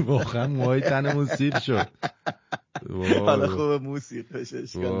واقعا موهای تنمون سیر شد. حالا خوبه موسیقی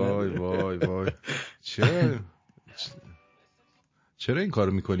بشه. وای چرا این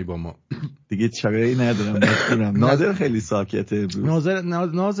کارو میکنی با ما؟ دیگه چگره‌ای ندارم مجبورم. نادر خیلی ساکته امروز. نظر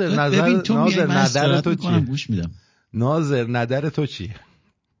نظر تو چیه؟ گوش میدم. نظر نظر تو چیه؟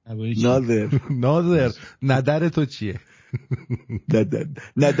 نظر نظر تو چیه؟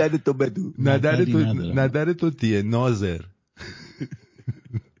 نظر تو بدو. نظر تو چیه؟ نظر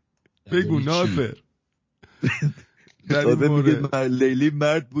بگو نظر. نظر میگه لیلی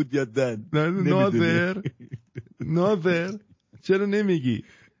مرد بود یا زن؟ نظر چرا نمیگی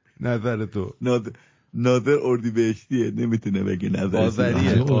نظر تو؟ نادر اردیبهشتیه نمیتونه بگه نظر.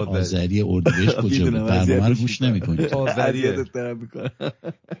 آذری اردیبهشت کجا بود؟ برنامه رو گوش نمیکنی. آذریه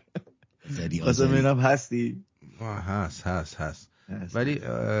خواستم ببینم هستی؟ هست ولی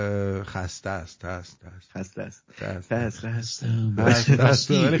خسته است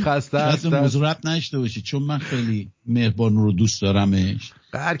ولی خسته است. موضوع ربط نشته باشی چون من خیلی مهربانو رو دوست دارمش.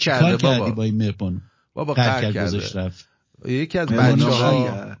 قهر کرده بابا با این مهربانو بابا قهر کرده. یکی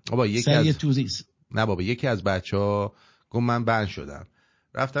از بچه‌ها گفت من بند شدم.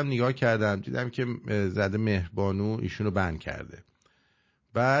 رفتم نگاه کردم دیدم که زده مهربانو ایشونو بند کرده.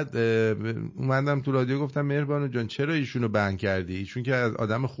 بعد اومدم تو رادیو گفتم مهربانو جان چرا ایشونو بند کردی؟ ایشون که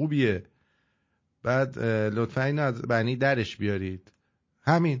آدم خوبیه. بعد لطفا اینو از بنی درش بیارید.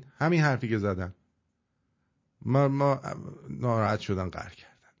 همین حرفی که زدم. ما ناراحت شدن قهر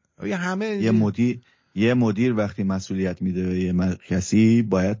کردن. یه مدیر وقتی مسئولیت میده به یه کسی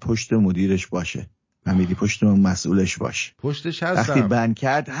باید پشت مدیرش باشه. فهمیدی؟ پشت اون مسئولش باش. پشتش هستم. وقتی بند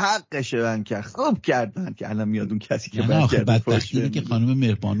کرد حقشه بند کرد، خوب کرد بند کرد. الان میاد اون کسی که بند کرد. بدبختی که خانم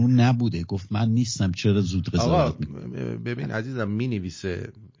مهربانو نبوده، گفت من نیستم چرا زود قضاوت میکنه. ببین عزیزم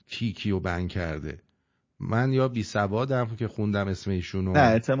مینویسه کی کیو بند کرده. من یا بی سوادم که خوندم اسم ایشونو، نه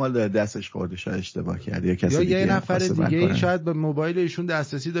احتمال داره دستش خورده، شاید اشتباه کرده یا کسی دیگه، یا یه نفر دیگه شاید به موبایل ایشون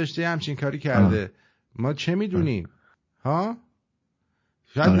دسترسی داشته همچین کاری کرده. ما چه میدونیم؟ ها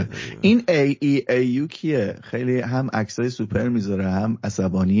این AEAU کیه؟ خیلی هم عکسای سوپر میذاره هم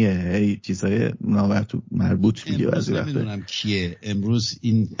عصبانیه، هی چیزای مربوط میگه بعضی وقتا. نمیدونم کیه. امروز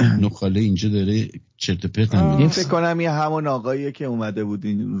این نخاله اینجا داره چرت و پرت میگه. این فکر کنم یه همون آقاییه که اومده بود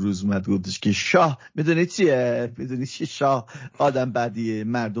این روز اومد گفتش که شاه میدونی چیه؟ میدونی چی شاه آدم بدیه،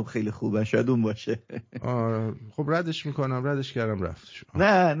 مردم خیلی خوبه، شاید اون باشه. خب ردش میکنم، ردش کردم رفتش.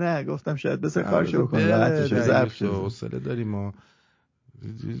 نه گفتم شاید بذار کارشو بکنه، راحتش ظرف حوصله داریم ما.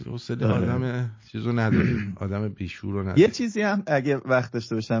 حوصله آدم چیزو نداریم، آدم بیشور رو نداریم. یه چیزی هم اگه وقت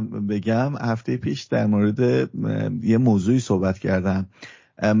داشته باشم بگم، هفته پیش در مورد یه موضوعی صحبت کردم.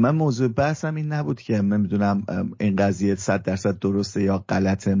 من موضوع بحثم این نبود که من میدونم این قضیه 100% درسته یا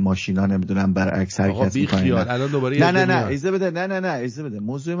غلط، ماشینا نمیدونم برعکس حرکت میکنن. الان دوباره نه اجازه بده.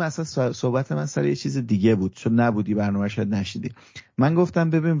 موضوع من اصلا صحبت من سر یه چیز دیگه بود، چون نبودی برنامه شاید نشیدی. من گفتم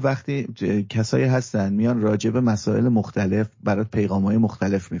ببین وقتی کسایی هستن میان راجع به مسائل مختلف برات پیغام‌های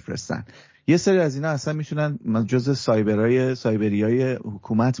مختلف میفرستن، یه سری از اینا اصلا میتونن جز سایبریای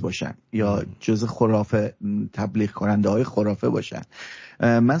حکومت باشن یا جز خرافه تبلیغ کننده های خرافه باشن.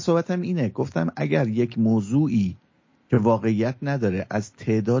 من صحبتم اینه، گفتم اگر یک موضوعی که واقعیت نداره از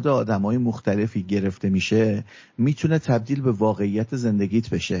تعداد آدمای مختلفی گرفته میشه، میتونه تبدیل به واقعیت زندگیت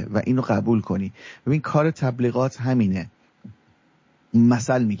بشه و اینو قبول کنی. ببین کار تبلیغات همینه.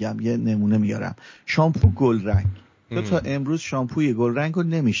 مثل میگم، یه نمونه میارم. شامپو گل رنگ، تو تا امروز شامپوی گل رنگ رو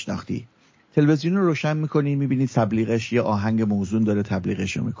نمیشناختی. تلویزیون رو روشن میکنی میبینی تبلیغش یه آهنگ موزون داره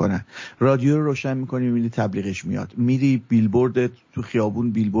تبلیغش رو میکنن. رادیو رو روشن میکنی میبینی تبلیغش میاد. میری بیلبورد تو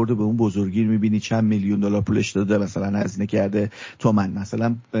خیابون، بیلبورد به اون بزرگی میبینی چند میلیون دلار پولش داده، مثلا هزینه کرده تومن،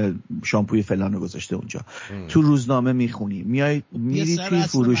 مثلا شامپوی فلانو گذاشته اونجا. تو روزنامه میخونی، میری توی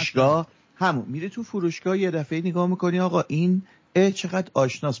فروشگاه، میری تو فروشگاه یه دفعه نگاه میکنی آقا این چقدر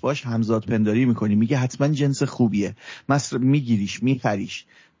آشناس، باش همزاد پنداری میکنی، میگه حتما جنس خوبیه، میگیریش میخریش.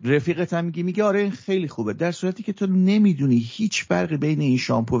 رفیقت هم میگه آره این خیلی خوبه، در صورتی که تو نمیدونی هیچ فرقی بین این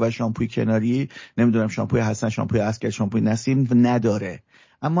شامپو و شامپوی کناری، نمیدونم شامپوی حسن، شامپوی اسکر، شامپوی نسیم نداره،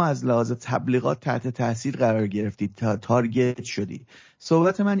 اما از لحاظ تبلیغات تحت تاثیر قرار گرفتی، تارگت شدی.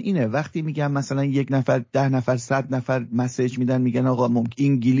 صحبت من اینه، وقتی میگم مثلا 1 نفر 10 نفر 100 نفر مسیج میدن میگن آقا ممکن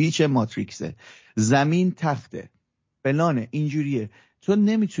این گلیچ ماتریکسه، زمین تخته فلانه، اینجوریه، تو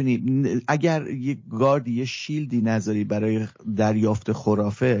نمیتونی اگر یه گاردی یه شیلدی نذاری برای دریافت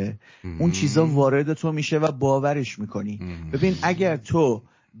خرافه، اون چیزا وارد تو میشه و باورش میکنی. ببین اگر تو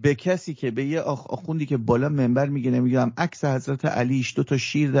به کسی که به یه آخوندی که بالا منبر میگه نمیگم عکس حضرت علیش 2 تا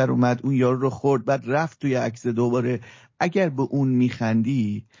شیر در اومد اون یارو رو خورد بعد رفت توی عکس دوباره، اگر به اون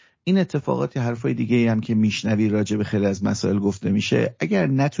میخندی، این اتفاقاتی حرفای دیگه هم که میشنوی راجع به خیلی از مسائل گفته میشه، اگر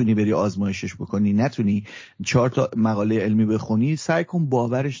نتونی بری آزمایشش بکنی، نتونی 4 تا مقاله علمی بخونی، سعی کن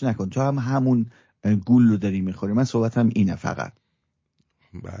باورش نکن، تو هم همون گول رو داری میخوری. من صحبتم اینه فقط.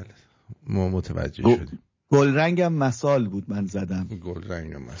 بله ما متوجه شدیم. گل رنگم مثال بود من زدم، گل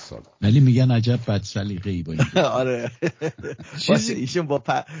رنگم مثال، ولی میگن عجب بد سلیقه‌ای با این. آره چیزی ایشون با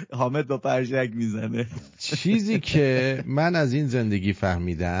حامد با پرژک میزنه. چیزی که من از این زندگی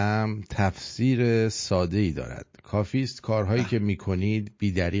فهمیدم تفسیر ساده‌ای دارد. کافی است کارهایی که میکنید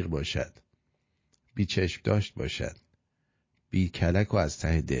بی دریغ باشد، بی چشم داشت باشد، بی کلک و از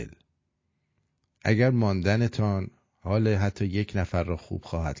ته دل. اگر ماندنتان حال حتی 1 نفر را خوب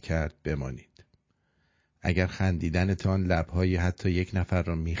خواهد کرد بمانید. اگر خندیدنتان لبهای حتی 1 نفر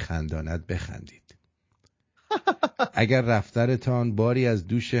را میخنداند بخندید. اگر رفتنتان باری از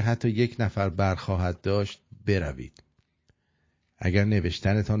دوش حتی 1 نفر برخواهد داشت بروید. اگر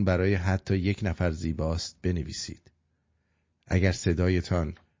نوشتنتان برای حتی 1 نفر زیباست بنویسید. اگر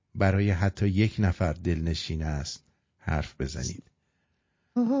صدایتان برای حتی 1 نفر دلنشین است حرف بزنید.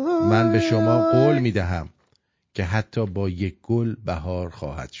 من به شما قول میدهم که حتی با 1 گل بهار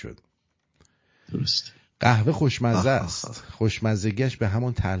خواهد شد. درست. قهوه خوشمزه است. خوشمزگیش به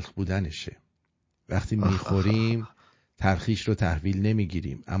همون تلخ بودنشه. وقتی میخوریم تلخیش رو تحویل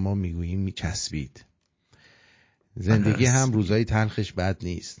نمیگیریم، اما میگوییم میچسبید. زندگی هم روزای تلخش بد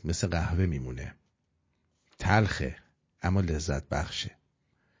نیست، مثل قهوه میمونه. تلخه اما لذت بخشه.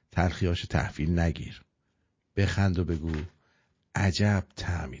 تلخیاشو تحویل نگیر. بخند و بگو عجب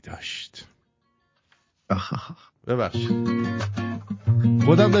طعمی داشت. ببخشید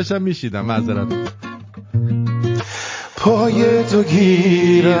خودم داشتم میشیدم، معذرت. پای تو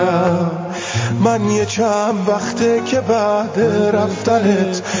گیرم، من یه چند وقته که بعد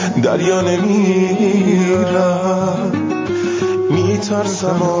رفتنت دریا نمیرم،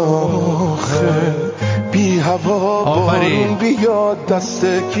 میترسم آخه بی هوا بارون بیاد دست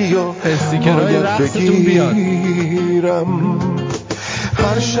کیو باید بگیرم.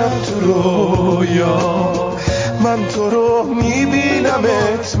 هر شب تو رویا من تو رو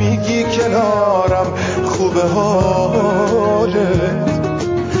میبینمت، میگی کنارم خوبه حالت،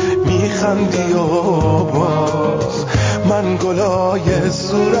 میخندی و باز من گلای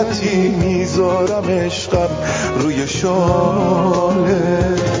صورتی میذارم عشقم روی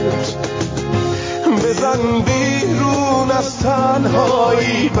شالت. بزن بیرون از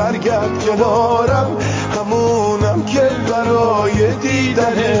تنهایی، برگرد کنارم، همونم که برای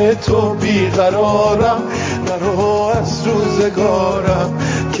دیدن تو بیقرارم. نرو از روزگارم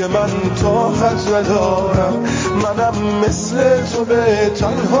که من طاقت ندارم، منم مثل تو به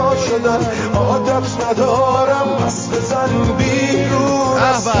تنها شدن عادت ندارم. پس بزن بیرون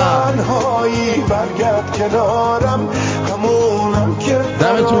از تنهایی، برگرد کنارم، همونم که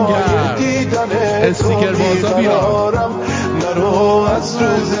برای دیدن تو بیقرارم. نرو از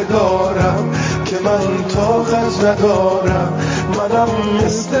روزگارم که من طاقت ندارم، منم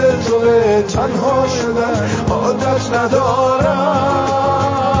مثل تو به تنها شدن عادت ندارم.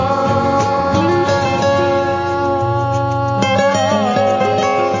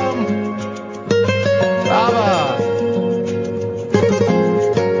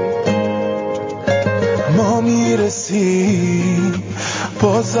 ما میرسیم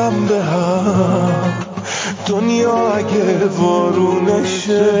بازم به هم، دنیا اگه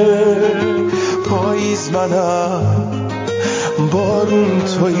بارونشه، پاییز منم بارون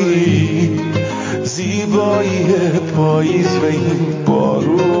تویی، زیبایی پاییز به این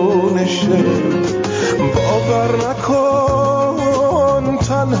بارونشه. باور نکن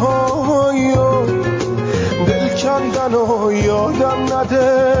تنهایی و دل کندن و یادم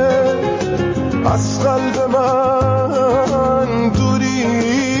نده، از قلب من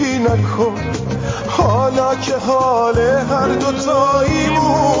دوری نکن، حالا که حال هر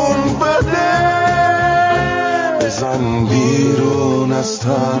دوتاییمون بده. بزن بیرون از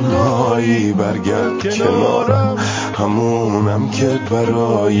تنهایی، برگرد کنارم، همونم که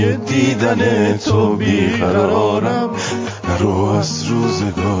برای دیدن تو بیقرارم. نرو از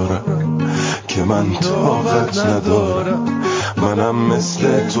روزگارم که من طاقت ندارم، منم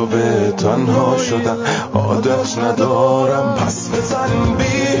مثل تو به تنها شدن عادت ندارم. پس بزن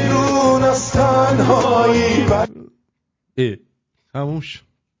بیرون از تنهایی. هموش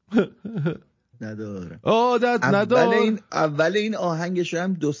ندارم عادت ندارم. اول این آهنگش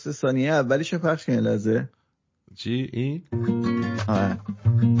هم 2-3 ثانیه اولش پخش کنه لازه. چی این؟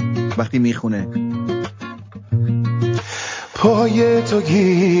 وقتی میخونه پای تو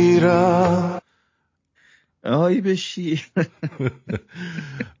گیرم آی بشی.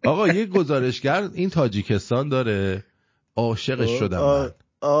 آقا یه گزارشگر این تاجیکستان داره، عاشقش شدم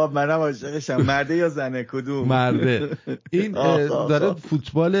منم عاشقشم. مرده یا زنه؟ کدوم مرده. این داره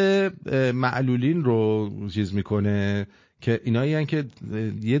فوتبال معلولین رو چیز میکنه که اینایی هن که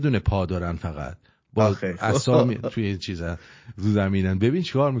یه دونه پا دارن فقط با اسامی توی این چیزا رو زمینن. ببین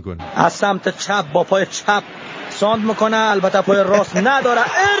چیکار میکنه، از سمت چپ با پای چپ ساند میکنه، البته پای راست نداره.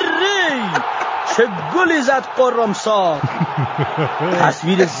 اری چه گلی زد قرمساق.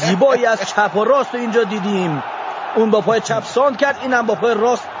 تصویر زیبایی از چپ و راست اینجا دیدیم. اون با پای چپ ساند کرد، اینم با پای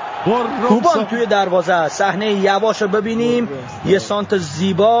راست کوبان توی دروازه. صحنه یواشو ببینیم، یه سانت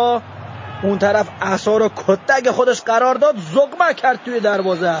زیبا اون طرف عصا رو کتک خودش قرار داد، زغمه کرد توی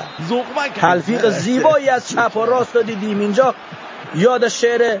دروازه. تلفیق زیبایی از چپ و راست رو دیدیم اینجا. یاد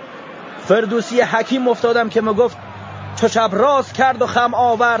شعر فردوسی حکیم افتادم که میگفت چو چپ راست کرد و خم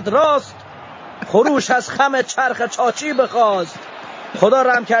آورد راست، خروش از خم چرخ چاچی بخواست. خدا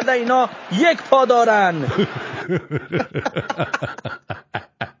رحم کرده اینا یک پا دارن.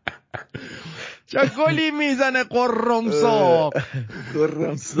 چه گلی میزنه قرمساق.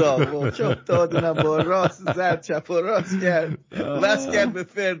 چپ دادونم با راست زد، چپ و راست کرد، بس کرد به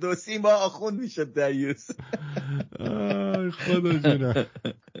فردوسی، ما آخوند میشد دیوس. خدا جونه.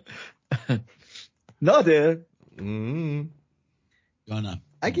 نادر جانم،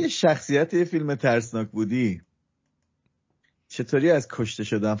 اگه شخصیت یه فیلم ترسناک بودی چطوری از کشته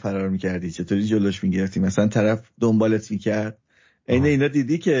شدن فرار میکردی؟ چطوری جلوش میگرفتی؟ مثلا طرف دنبالت میکرد، اینا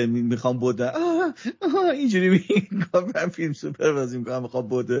دیدی که میخوام بوده اینجوری میگم فیلم سوپر بازی میکنم میخوام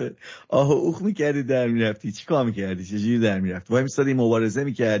بوده اوخ میکردی در میرفتی؟ چی کار میکردی؟ چجوری در میرفتی؟ وای میستادی مبارزه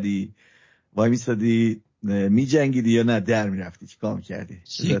میکردی؟ وای میستادی می جنگیدی یا نه در می رفتی؟ چی کار میکردی؟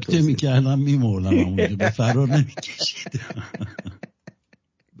 سکته میکردم میمردم اونجا به فرار نمیکشید.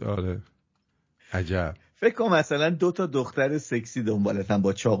 داره عجب. فکر کنم مثلا 2 تا دختر سکسی دنبالتن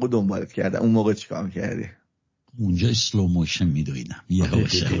با چاقو دنبالت کردن، اون موقع چی کار میکردی؟ اونجا اسلو موشن میدویدم یه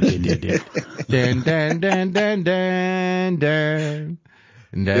هوشه دن دن دن دن دن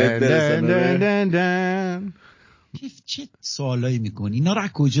دن دن دن دن. چه سوالایی میکنی؟ اینا رو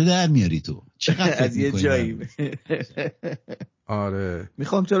کجا در میاری تو؟ چقدر از یه جایی. آره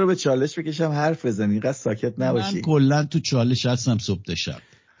میخوام تو رو به چالش بکشم حرف بزنی، اینقدر ساکت نباشی. من کلا تو چالش هستم صبح تا شب.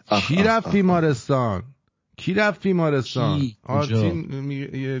 کی رفت بیمارستان؟ کی رفت بیمارستان؟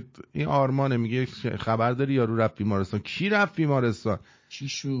 آرتین این آرمانه میگه خبر داری یارو رفت بیمارستان. کی رفت بیمارستان؟ چی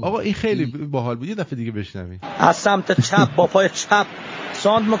شد؟ آقا این خیلی باحال بود، یه دفعه دیگه بشنویم. از سمت چپ با پای چپ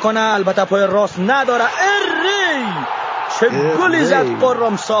ساند میکنه، البته پای راست نداره. اری چه گلی زد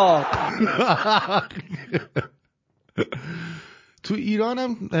قرمسا. تو ایران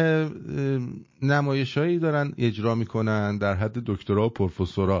هم نمایشایی دارن اجرا میکنن در حد دکترا و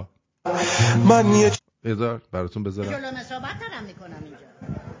پروفسورا. من بذار براتون بذارم. جلو مسابقت دارم میکنم اینجا.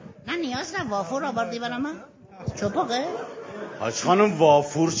 نه نیاز نه وافور آوردی برام من. چپاقه؟ حاج خانم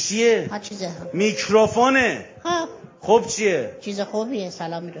وافور چیه؟ ها چیزه. میکروفونه. ها. خب چیه؟ چیز خوبیه،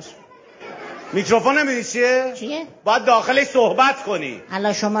 سلام میرسه. میکروفون نمیدونی چیه؟ چیه؟ باید داخلش صحبت کنی.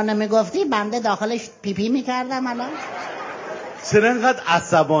 الان شما نمیگفتی بنده داخلش پیپی میکردم الان؟ چرا اینقدر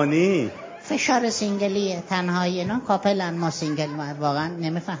عصبانی؟ فشار سینگلیه، تنهایی اینا کاپلن، ما سینگل واقعا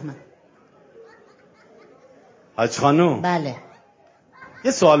نمیفهمم. حاج خانم. بله.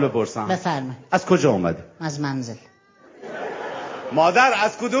 یه سوال بپرسم. بفرمایید. از کجا اومدی؟ از منزل. مادر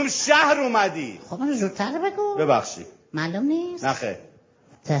از کدوم شهر اومدی؟ خب زودتر بگو. ببخشید. معلوم نیست؟ نخیر.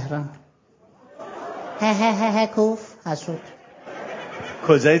 تهران. هه کوف حسود.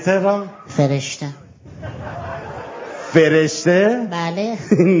 کجای تهران؟ فرشته. فرشته؟ بله.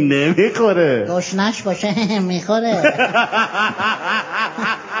 نمیخوره. گشنش باشه میخوره.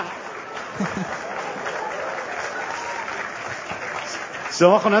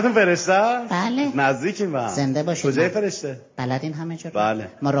 شما خونتون فرشته؟ بله. نزدیکیم هم. زنده باشید. کجای فرشته؟ بلدین همه جا. بله.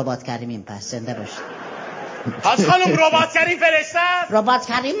 ما ربات کریمیم پس زنده باشید. حاج خانم ربات کریم فرشته؟ ربات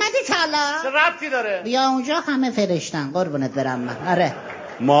کریم مدی کلا؟ چه ربطی داره؟ بیا اونجا همه فرشتن قربونت برم من. آره.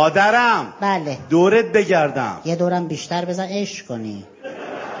 مادرم. بله. دورت بگردم. یه دورم بیشتر بزن عشق کنی.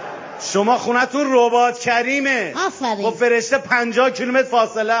 شما خونتون ربات کریمه. آفرین. خب فرشته 50 کیلومتر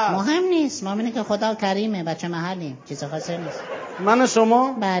فاصله است. مهم نیست، ما اینه که خدا کریمه، بچه محلیم، چیز خاصی نیست. من و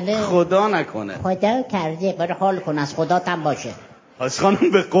شما؟ بله. خدا نکنه. خدا کرده، برو حال کن از خدات هم باشه. حاج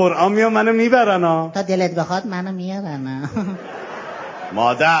خانم به قرآن میام منو میبرن ها. تا دلت بخواد منو میارن.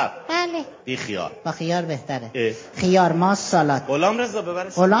 مادر. بله. بی خیار. با خیار بهتره. خیار ماست سالاد. غلام رضا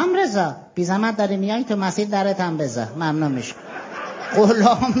ببرش. غلام رضا بی زحمت داری میای تو مسیر درت هم بذار، ممنون میشم.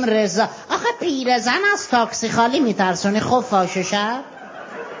 غلام رضا آخه پیرزن از تاکسی خالی میترسونی خفاش شب.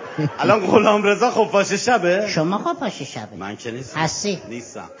 الان غلام رضا خفاش شبه؟ شما خفاش شبه. من که نیستم. هستی.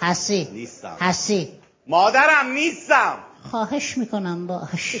 نیستم. هستی. مادرم نیستم. خواهش میکنم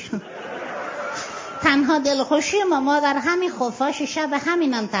باش. تنها دلخوشی ما در همین خفاش شب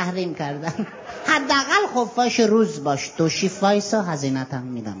همینم تحریم کردن. حداقل خفاش روز باش، دو شیف وایسا هزینتم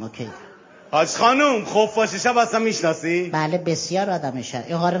میدم. اوکی. حاج خانوم خفاش شب اصلا میشناسی؟ بله بسیار آدم شهر.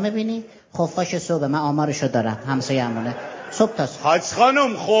 این غاره میبینی؟ خفاش صبح، من آمارشو دارم، همسایه همونه صبح تا صبح. حاج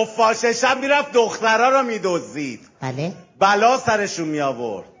خانوم خفاش شب میرفت دخترها رو میدزدید. بله. بلا سرشون می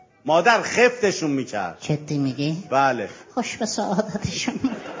آورد. مادر خفتشون میکرد. جدی میگی؟ بله. خوش به سعادتشون.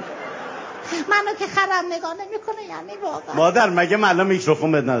 منو که خرم نگاه نمیکنه یعنی واقعا. مادر مگه من الان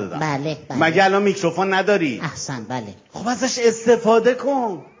میکروفون بهت ندادم؟ بله. مگه الان میکروفون نداری؟ احسن. بله. خب ازش استفاده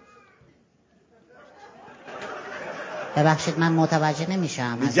کن. ببخشید من متوجه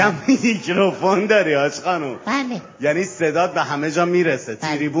نمیشم. میگم میکروفون داری حاج خانوم؟ بله. یعنی صدات به همه جا میرسه.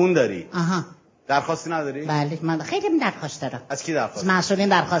 تریبون داری. آها. درخواستی نداری؟ بله من خیلی درخواست دارم. از کی درخواست؟ از مسئولین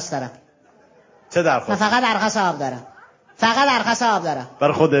درخواست دارم. چه درخواست؟ من فقط درخواست آب دارم.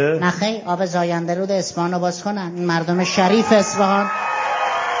 برای خوده؟ نه خیلی آب زاینده رود اصفهان رو باز کنن. این مردم شریف اصفهان.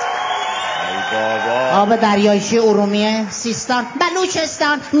 بابا. آب دریایچی ارومیه سیستان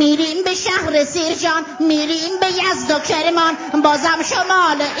بلوچستان، میریم به شهر سیرجان، میریم به یزد و کرمان، بازم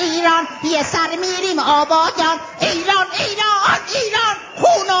شمال ایران، یه سر میریم آبادان. ایران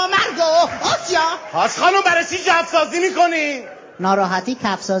خون و مرگ و آسیا. حاج خانم برای چی جفسازی میکنی؟ ناراحتی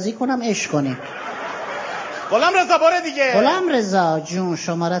کفسازی کنم عشق کنی. غلام رضا باره دیگه. غلام رضا جون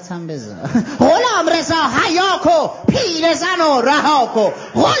شمارت هم بذار. غلام رضا حیا کو، پیرزن و رها کو.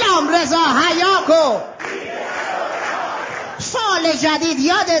 غلام رضا حیا کو. سال جدید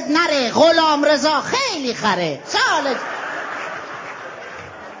یادت نره غلام رضا خیلی خیلی خره. سال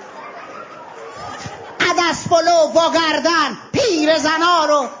عدس پلو واگردن پیر زنا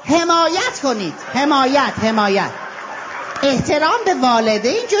رو حمایت کنید. حمایت احترام به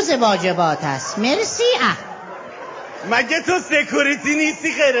والدین جز واجبات است. مرسی. مگه تو سکوریتی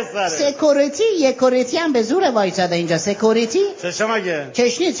نیستی خیر سره؟ سکوریتی هم به زور وایساده اینجا. سکوریتی چشم مگه؟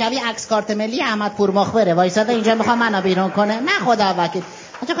 چش نیست، شبیه عکس کارت ملی احمد پور مخبره وایساده اینجا میخوام منو بیرون کنه. نه خدا وکیل.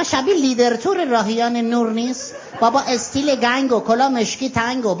 آقا شبیه لیدر تور راهیان نور نیست بابا؟ استیل گنگ و کلا مشکی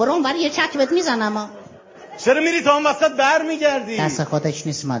تنگ و برون ور یه چک بهت میزنم. چرا میری تا اون وسط برمیگردی؟ دست خودش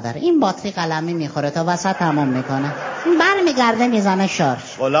نیست مادر. این باتری قلمی میخوره تا وسط تمام میکنه، این برمیگرده میزنه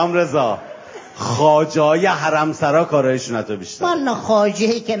شارژ. غلام رضا خواجه‌های حرمسرا کارایشون نتو بیشتر. والا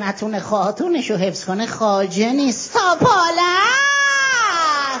خواجه‌ای که نتونه خاتونشو حفظ کنه خواجه نیست. تا پاله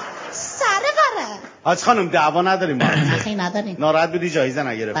سر قره. حاج خانم دعوا نداریم با هم. نخی نداریم. ناراحت بودی جایزه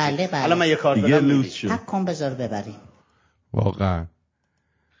نگرفتی. بله. حالا من یه کارت بدم تک کن بذار ببریم. واقعا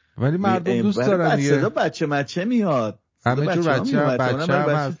ولی مردم دوست دارن دیگه. صدا بچه میاد. همه جو بچه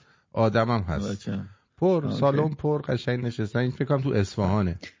هم آدمم هست. سالن پر قشنگ نشستن. این فکر کنم تو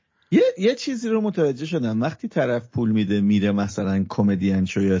اصفهانه. یه چیزی رو متوجه شدم، وقتی طرف پول میره مثلا کمدین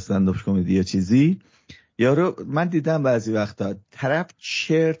شو یا استندآپ کمدی یا چیزی، یارو من دیدم بعضی وقتا طرف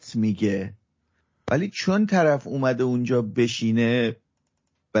چرت میگه ولی چون طرف اومده اونجا بشینه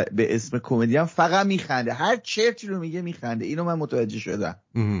به اسم کمدین فقط میخنده، هر چرتی رو میگه میخنده. اینو من متوجه شدم.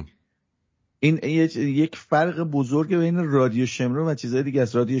 این یک فرق بزرگ بین رادیو شمرون و چیزای دیگه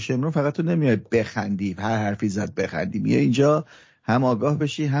است. رادیو شمرون فقط تو نمیای بخندی، هر حرفی زد بخندی، میای اینجا هم آگاه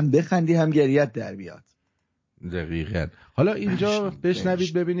بشی، هم بخندی، هم گریت در بیاد. دقیقاً. حالا اینجا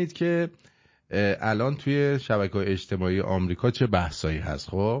بشنوید ببینید که الان توی شبکه‌های اجتماعی آمریکا چه بحثایی هست.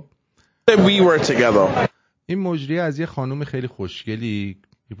 خب این مجری از یه خانم خیلی خوشگلی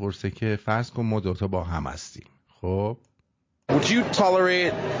میپرسه که فرض کن ما دوتا با هم هستیم. خب Would you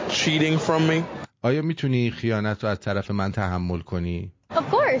tolerate cheating from me? آیا میتونی خیانت رو از طرف من تحمل کنی؟ Of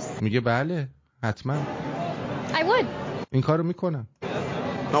course. میگه بله حتما. I would. این کارو میکنم.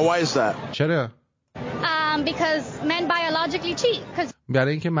 Now why is that? چرا؟ Because men biologically cheat.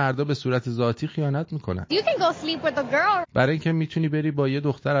 برای اینکه مردا به صورت ذاتی خیانت میکنن. You can go sleep with a girl. برای اینکه میتونی بری با یه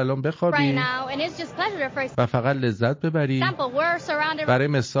دختر الان بخوابی Right now, and it's just pleasure at first. و فقط لذت ببری. برای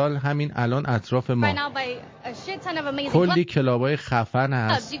مثال همین الان اطراف ما کلی کلابای خفن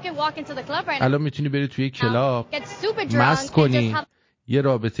هست. الان میتونی بری توی کلاب مست کنی، یه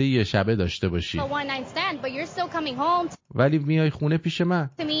رابطه یه شبه داشته باشی، ولی میای خونه پیش من،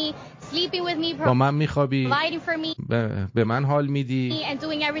 با من میخوابی، به من حال میدی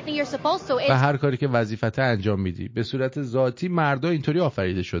و هر کاری که وظیفته انجام میدی. به صورت ذاتی مردا اینطوری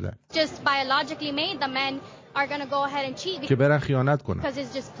آفریده شدن که برن خیانت کنن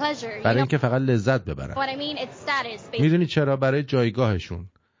برای اینکه فقط لذت ببرن. میدونی چرا؟ برای جایگاهشون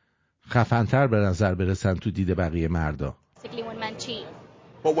خفن‌تر به نظر برسن تو دید بقیه مردا.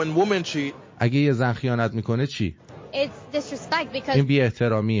 But when women cheat, اگه یه زن خیانت میکنه چی؟ این بی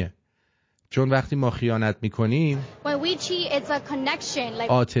احترامیه. چون وقتی ما خیانت میکنیم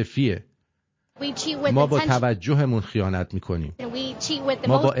عاطفیه. ما با توجهمون خیانت میکنیم،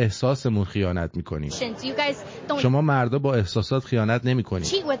 ما با احساسمون خیانت میکنیم. شما مردا با احساسات خیانت نمیکنید،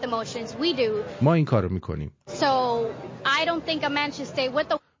 ما این کارو میکنیم.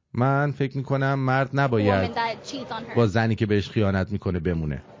 من فکر میکنم مرد نباید با زنی که بهش خیانت میکنه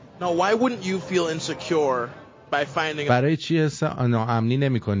بمونه. برای چی حس ناامنی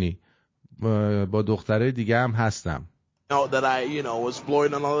نمیکنی؟ با دخترای دیگه هم هستم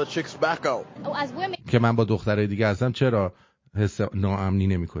که من با دخترای دیگه هستم، چرا حس ناامنی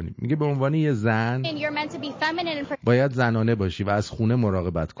نمیکنی؟ میگه به عنوان یه زن باید زنانه باشی و از خونه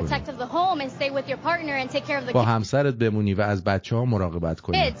مراقبت کنی، با همسرت بمونی و از بچه ها مراقبت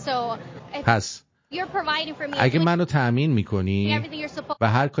کنی. پس اگه منو تأمین میکنی و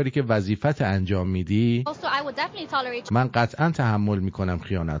هر کاری که وظیفت انجام میدی، من قطعا تحمل میکنم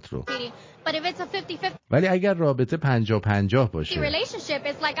خیانت رو. ولی اگر رابطه 50-50 باشه،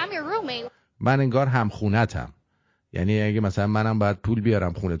 من انگار هم خونتم. یعنی اگه مثلا منم باید پول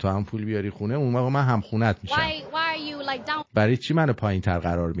بیارم خونه، تو هم پول بیاری خونه، اون موقع من هم خونت میشم. برای چی منو پایین تر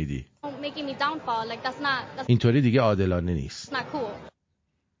قرار میدی؟ اینطوری دیگه عادلانه نیست.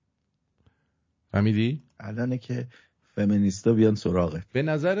 فهمیدی؟ الانه که فمینیستا بیان سراغت. به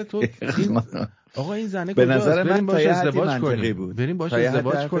نظر تو آقا این زنه به نظر بریم من باش تا ازدواج منطقی کنیم، بود. بریم باش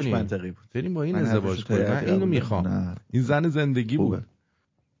ازدواج کنیم، بریم با این ازدواج کنیم. من اینو میخوام. این زن زندگی بود.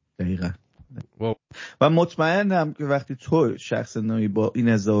 دقیقاً. و مطمئنم که وقتی تو شخص نوعی با این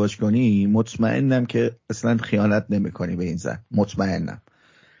ازدواج کنی، مطمئنم که اصلا خیانت نمی‌کنی به این زن. مطمئنم.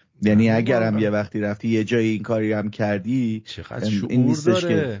 یعنی اگرم یه وقتی رفتی یه جایی این کاری هم کردی چقدر شعور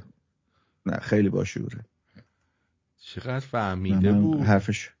داره. نه خیلی با شعوره. چقدر فهمیده بود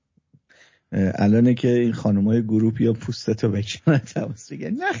حرفش. الانه که این خانمای گروپ یا پوستتو بکنن تماس بگن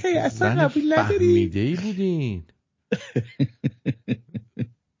نه خیلی اصلا قبول نداری. فهمیده ای بودین.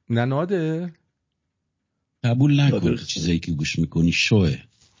 نه نادر قبول نکن چیزایی که گوش میکنی شوه.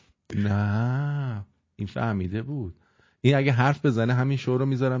 نه این فهمیده بود. این اگه حرف بزنه همین شو رو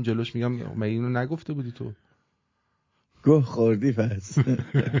میذارم جلوش میگم من اینو نگفته بودی تو. گوه خوردی پس.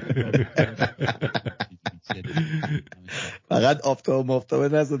 فقط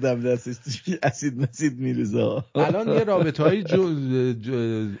آفتاب نزدم دستش اسید مسید میریزه. الان یه رابطه های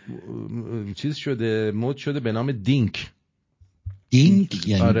چیز شده مد شده به نام دینک یعنی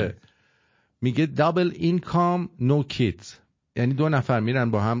آره میگه دابل اینکام نو کیدز، یعنی 2 نفر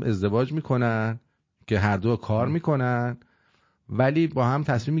میرن با هم ازدواج میکنن که هر دو کار میکنن ولی با هم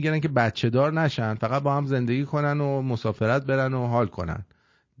تصمیم میگیرن که بچه دار نشن، فقط با هم زندگی کنن و مسافرت برن و حال کنن.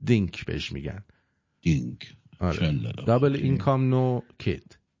 دینک بهش میگن. دینک. آره. دابل اینکام نو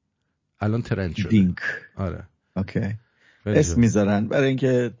کید الان ترند شده. دینک. آره. اوکی. اسم میذارن برای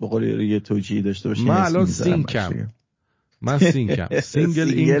اینکه به قول یه توجیه داشته باشین. من الان سینکم. سینگل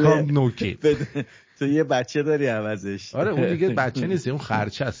اینکام نو کید. تو یه بچه داری عوضش. آره اون دیگه بچه نیست، اون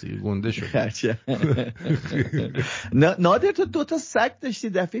خرچه است، گنده شد. خرچه. نادر تو 2 تا سگ داشتی،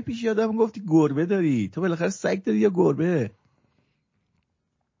 دفعه پیش یادم گفتی گربه داری. تو بالاخره سگ داری یا گربه؟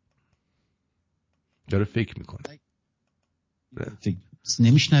 داره فکر میکنه.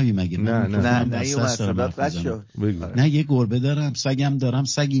 نمیشنوی مگه؟ نه یه گربه دارم، سگم دارم.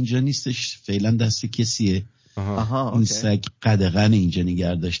 سگ اینجا نیستش فعلا، دست کسیه. این سگ قدغن اینجا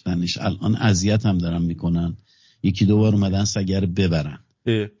نگه داشتنش. الان اذیت هم دارن میکنن. 1-2 بار اومدن سگ رو ببرن.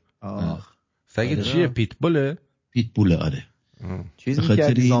 سگ چیه؟ پیتبوله؟ پیتبوله آره. چیزی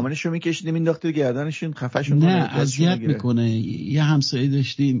میکردی زامنشو میکشیدیم این داخته گردنشون خفهشون کنه. نه اذیت میکنه. یه همسایه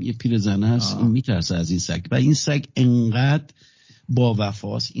داشتیم یه پیرزنه هست این میترسه از این سگ و این سگ انقدر با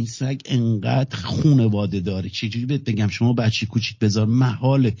وفاست. این سگ انقدر خونواده داره. چجوری بهت بگم، شما بچه کوچیک بذار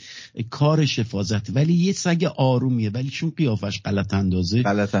محال کارش حفاظته ولی یه سگ آرومیه، ولی چون قیافش غلط اندازه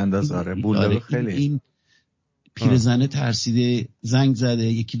آره بولدار خیلی. این پیرزنه ترسیده زنگ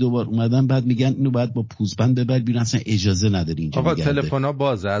زده 1-2 بار اومدن بعد میگن اینو باید با پوزبند ببر بیرون، اصلا اجازه نداره اینجا. آقا تلفن‌ها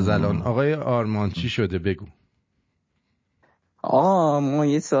بازه از الان. آقای آرمان چی شده بگو. ما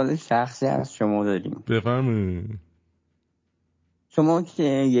یه سوال شخصی از شما داریم. بفرمایید. شما که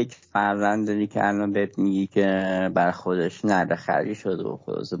یک فرزند داری که الان بهت میگی که بر خودش نره خری شده و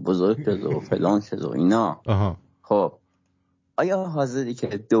خودش بزرگ شده و فلان شده و اینا. خب آیا حاضری که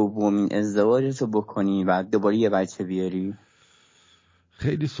دومین ازدواجتو بکنی و دوباره یه بچه بیاری؟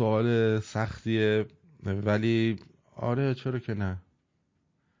 خیلی سوال سختیه ولی آره چرا که نه.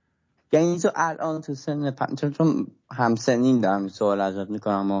 یعنی تو الان تو سن چون همسنین دارم سوال ازت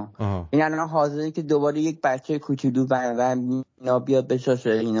میکنم این الان حاضری که دوباره یک بچه کوچولو و اینا بیاد بشاشه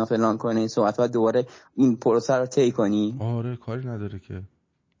اینا فلان کنه این صحبت و دوباره این پروسه رو طی کنی؟ آره کاری نداره که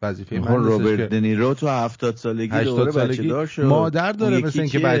وظیفه من روبرت دنیرو تو 70 سالگی دوباره بچه دار شد. مادر داره مثل این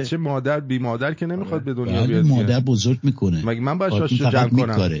که بچه مادر بی مادر که نمیخواد به دنیا بیاد. مادر بزرگ میکنه. مگه من باید شاشو جمع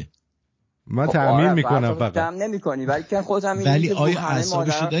کنم؟ من تأمین میکنم فقط. جمع نمیکنی ولی که خودت هم ولی آیا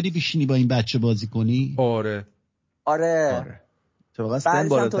اعصابشو داری بشینی با این بچه بازی کنی؟ آره. تو واقعا سن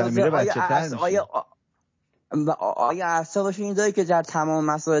بالاتر میره بچه تر میشه. آیا اعصابش این داره که در تمام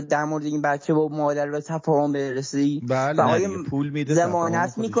مسائل در مورد این بچه با مادر به تفاهم برسی؟ بله. و آیا پول میده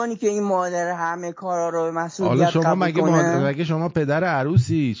ضمانت میکنی که این مادر همه کارا رو به مسئولیت قبول کنه؟ مگه شما پدر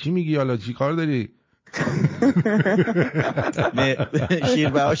عروسی چی میگی؟ حالا چی کار داری؟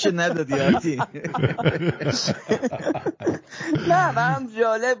 شیربهاش ندادی آرتین؟ نه برام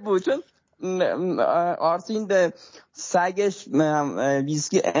جالب بود چون آرتین به سگش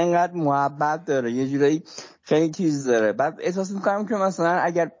ویسکی انقدر محبت داره، یه جورایی خیلی چیز داره. بعد احساس میکنم که مثلا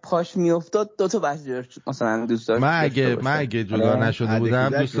اگر پاش میافتاد 2 تا بچه مثلا دوست داشت. من اگه جدا نشده بودم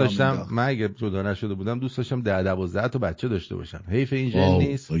دوست داشتم. من اگه جدا نشده بودم دوست داشتم 10-12 تا بچه داشته باشم. حیف این ژن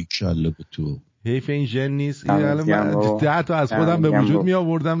نیست. حیف این ژن نیست. این الان 10 تا از خودم به وجود می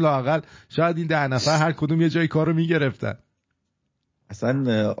آوردم لااقل شاید این 10 نفر هر کدوم یه جای کارو میگرفتن.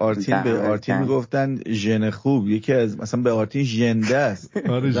 اصلا آرتین به آرتین میگفتن ژن خوب، یکی از مثلا به آرتین ژنده است.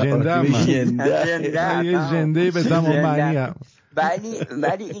 آره ژنده هم یه ژنده به تمام معنی هم.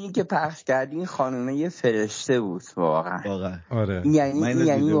 ولی اینی که پخش کردی این خانومه یه فرشته بود واقعا. آره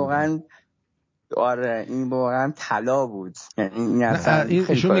یعنی واقعا آره این واقعا طلا بود. این اصلا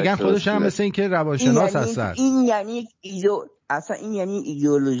ایشون میگن خودش هم مثل این که روانشناس هستن. این یعنی اصلا این یعنی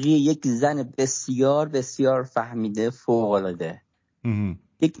ایدئولوژی یک زن بسیار بسیار فهمیده فوق العاده.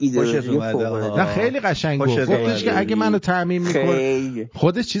 یک ایدئولوژی نه خیلی قشنگ گفتش که اگه منو تعمیم میکنه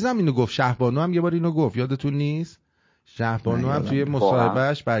خودش چیزم اینو گفت. شهبانو هم یه بار اینو گفت، یادتون نیست؟ شهبانو هم توی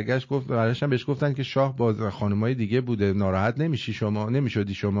مصاحبهش برگشت گفت، برایش هم بهش گفتن که شاه با خانمای دیگه بوده، ناراحت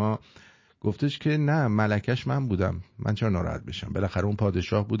نمیشدی شما؟ گفتش که نه، ملکش من بودم، من چرا ناراحت بشم؟ بالاخره اون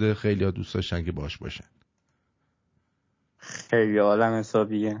پادشاه بوده، خیلی‌ها دوست داشتن که باش باشن. خیلی عالم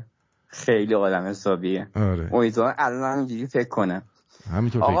حسابیه، خیلی عالم حسابیه. آره. امیدوارم الان همینجوری فکر کنم.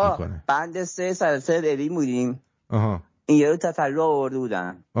 همینطور فکر میکنه. بند 3 بریم بودیم. آها. این یارو تفلو آورده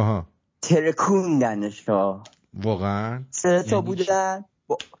بودن. آها. ترکوندنش ها. واقعا؟ 3 تا بودن.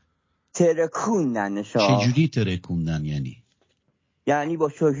 ترکوندنش ها. چجوری ترکوندن یعنی با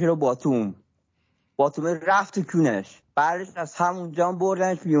شوکه و باتوم رفت تو کونش، بعدش از همونجا هم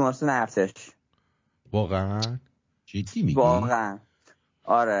بردنش بیمارستان ارتش. واقعا؟ جدی میگی؟ واقعا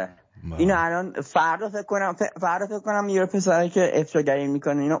آره. اینو الان فردا فکر کنم یه پسری که افشاگری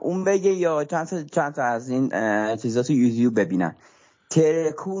میکنه اینا اون بگه یا چند تا از این چیزا تو یوتیوب ببینن.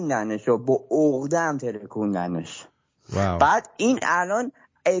 ترکوندنش و با عقده‌ام ترکوندنش. بعد این الان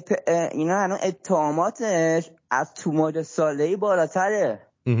اتهاماتش از توماج صالحی بالاتره.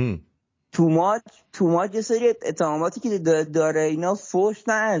 توماج یه سری اتهاماتی که داره اینا فوش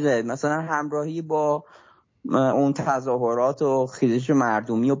نده، مثلا همراهی با اون تظاهرات و خیزش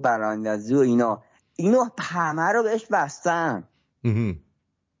مردمی و براندازی و اینو همه رو بهش بستن.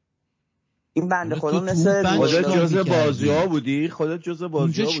 این بنده خدا مثل خودت جزء بازی‌ها بودی؟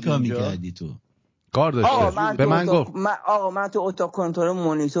 اونجا چیکار می‌کردی تو؟ کار داشته. به من گفت من تو اتاق کنترل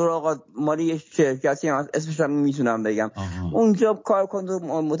مانیتور مال یه شرکتی هم اسمش رو میتونم بگم. اونجا کار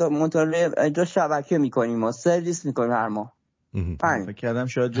کنترل اینجا شبکه میکنیم، ما سرویس میکنیم هر ماه. فکر کردم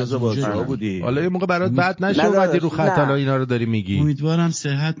شاید جزء بازی‌ها بودی. حالا یه موقع برات بد نشه اومدی رو خط حالا اینا رو داری میگی. امیدوارم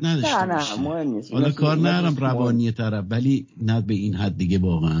صحت نداشته باشی. نه مهم نیست. حالا کار ندارم روانی طرف، ولی نه به این حد دیگه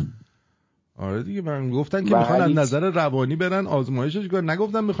واقعا. آره دیگه من گفتن که میخوان از نظر روانی برن آزمایشش کنن،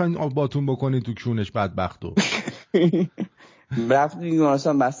 نگفتن میخواین باتون بکنین تو کونش بدبختو. رفت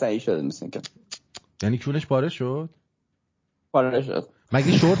بیمارستان بستری شده مثلا که. یعنی کونش پاره شد؟ پاره شد.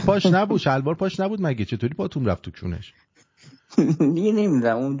 مگه شورت پاش نبود، شلوار پاش نبود مگه؟ چطوری باتون رفت تو کونش؟ دیگه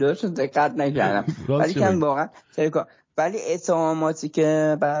نمیدونم اونجا شد دقت نکردم. ولی که واقعا ولی اتهاماتی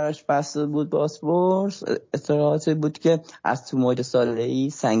که براش بسته بود پاسپورت اطلاعاتی بود که از توماج صالحی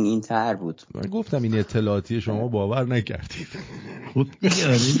سنگین تر بود. من گفتم این اطلاعاتی شما باور نکردید. خود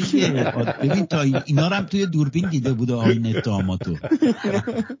دیگه ببین تا اینا رو هم توی دوربین دیده بوده این اتهاماتو.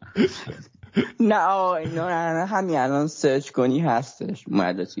 نه اینا همین الان سرچ کنی هستش،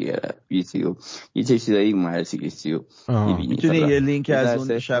 اومده توی یوتیوب یه چیزایی اومده توی یوتیوب میتونی یه لینک از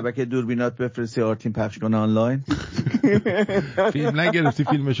اون شبکه دوربینات بفرستی آرتین پخش کنه آنلاین؟ فیلم نگرفتی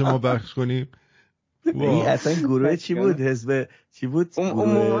فیلم شما پخش کنیم؟ اصلا گروه چی بود؟ حزب چی بود؟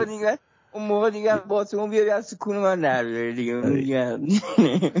 اون موقع دیگه با تو بیاری از کون من نرویاری دیگه.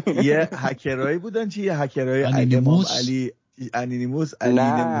 یه هکرهایی بودن چی؟ یه هکرهای امام علی انینیموس علی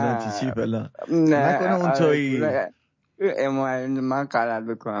نمیدونم چی فلان. نکنه اون تویی من غلط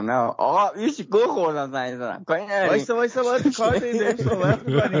بکنم. نه آقا یه گو خوردم زنگ زدم. وایسا باید کار داریم صحبت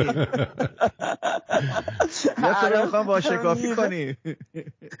میکنیم. یا تو میخوام با شکافی کنیم.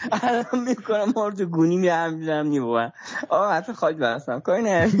 الان میکنم ما رو تو گونی میرم نیبوان. آقا حتی خواهد برستم کاری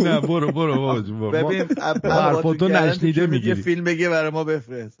نه برو ببین حرفاتو نشنیده میگیری. فیلم بگه برای ما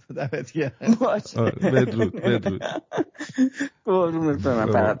بفرست. دمت گرم. بدرود بدرود.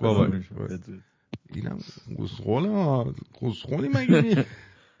 اینم گسخولی مگه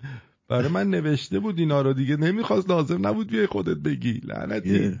برای من نوشته بود اینا رو دیگه، نمیخواست، لازم نبود بیای خودت بگی.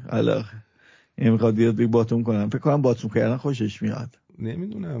 لعنتی حالا نمیخواد بیاد بگی باتوم کنم. فکر کنم باتوم کردن خوشش میاد.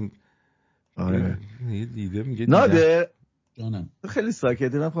 نمیدونم. آره دیده میگه نادر جانم خیلی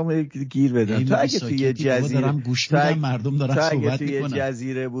ساکتی، نمیخوام گیر بدم. تو اگه توی یه جزیره گوش میدم مردم دارن صحبت میکنن،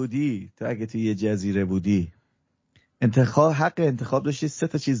 تو اگه توی یه جزیره بودی حق انتخاب داشتی 3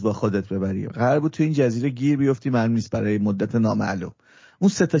 تا چیز با خودت ببری، قرار بود تو این جزیره گیر بیفتی معلوم نیست برای مدت نامعلوم، اون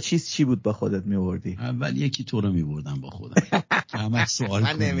 3 تا چیز چی بود با خودت میوردی؟ اول یکی تو رو میوردم با خودم که همه سوال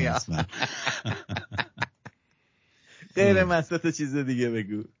کنی اصلا. غیر من 3 تا چیز دیگه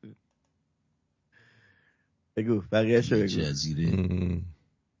بگو بقیه‌شو بگو. جزیره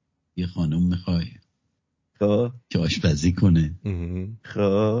یه خانم میخوای خب که آشپزی کنه،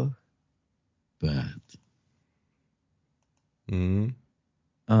 خب بعد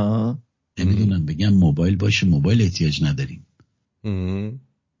نمیدونم بگم موبایل باشه، موبایل احتیاج نداریم.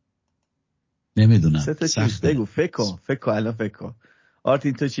 نمیدونم 3 تا چیز بگو. فکر کن الان فکر کن.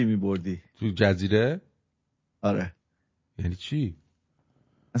 آرتین تو چی میبردی تو جزیره؟ آره یعنی چی؟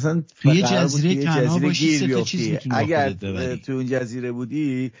 اصلا توی جزیره تنها باشی 3 تا چیز میتونی با اگر خودت ببری. تو اون جزیره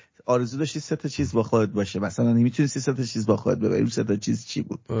بودی آرزو داشتی 3 تا چیز با خودت باشه، مثلا نمیتونستی 3 تا چیز با خودت ببری، 3 تا چیز چی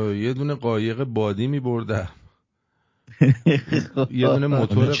بود؟ یه دونه قایق بادی می‌بردم. یه دونه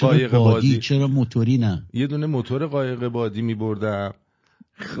موتور قایق بادی. چرا موتوری نه؟ یه دونه موتور قایق بادی می‌بردم.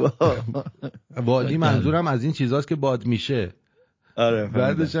 بادی منظورم از این چیزاست که باد میشه. آره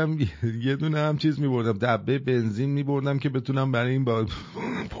بعدش هم یه دونه هم چیز می‌بردم، دبه بنزین می‌بردم که بتونم برای این باد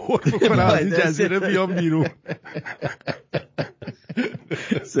پر بکنم از این جزیره بیام بیرون.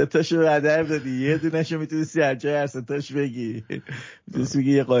 3 تاشو هدر دادی، یه دونهشو میتونستی هر جای هر 3 تاش بگی. میتونستی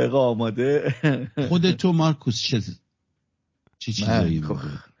بگی یه قایق آماده. خودتو مارکوس چه چیزایی بود؟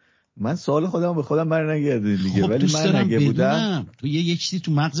 من سوال خودم به خودم برنگردید دیگه. خب ولی من اگه بودم تو یه چیزی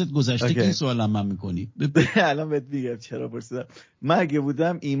تو مغزت گذشته که این سوالم من میکنی. الان بهت میگم چرا پرسیدم. من اگه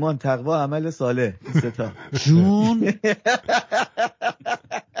بودم ایمان، تقوا، عمل صالح، 3 تا. جون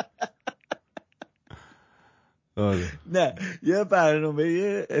نه یه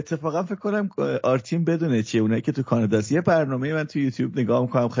برنامه اتفاقا فکر کنم آرتین بدونه چیه، اونایی که تو کاناداست. یه برنامه من تو یوتیوب نگاه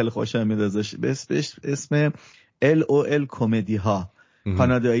میکنم خیلی خوشم میاد ازش، اسم LOL کمدی ها،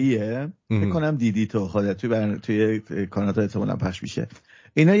 کاناداییه. فکر کنم دیدی تو خودت توی کانادا احتمالاً پخش میشه.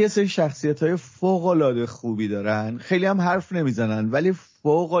 اینا یه سری شخصیت‌های فوق‌العاده خوبی دارن، خیلی هم حرف نمیزنن ولی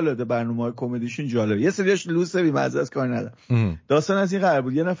فوق‌العاده برنامه‌های کمدیشون جالبه. یه سریاش لوسه بی مزه از کار ندارن. داستان از این قرار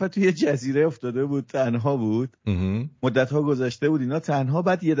بود یه نفر توی یه جزیره افتاده بود، تنها بود، مدت‌ها گذشته بود اینا تنها،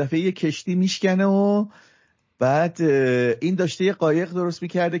 بعد یه دفعه یه کشتی میشکنه و بعد این داشته یه قایق درست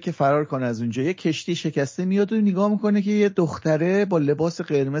میکرده که فرار کنه از اونجا. یه کشتی شکسته میاد و نگاه میکنه که یه دختره با لباس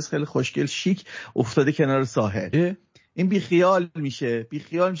قرمز خیلی خوشگل شیک افتاده کنار ساحل. این بیخیال میشه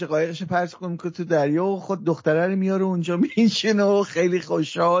قایقش پرت کنه تو دریا و خود دختره رو میاره اونجا میشینه و خیلی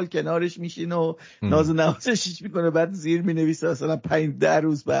خوشحال کنارش میشینه و ناز و نوازش میکنه. بعد زیر مینویسه مثلا 5-10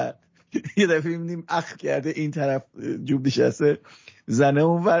 روز بعد یه دفعه میبینیم اخ کرده این طرف جوب نشسته، زنه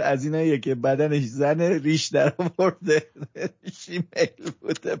اونور از ایناییه که بدنش زنه ریش در آورده، شیمیل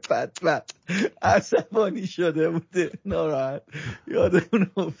بوده، پت عصبانی شده بوده، ناراحت. یادمون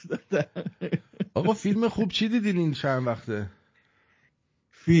افتاده. آقا فیلم خوب چی دیدین این چند وقته؟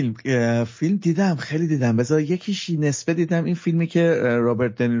 فیلم دیدم، خیلی دیدم. بذار یکیش نصفه دیدم، این فیلمی که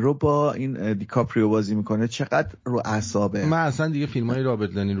رابرت دنیرو با این دیکاپریو بازی میکنه، چقدر رو اعصابه. من اصلا دیگه فیلمای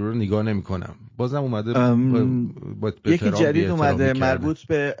رابرت دنیرو رو نگاه نمیکنم. بازم اومده یکی جدید اومده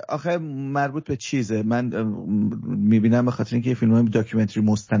مربوط به چیزه. من میبینم به خاطر اینکه یه فیلمای داکیومنتری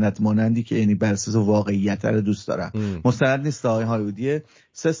مستند مانندی که یعنی بر اساس واقعیت رو دوست دارم. مستند نیست، هالیوودیه،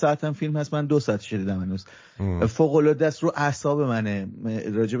 3 ساعت هم فیلم هست، من 2 ساعتش دیدم هنوز. فوق العاده است، رو اعصاب منه.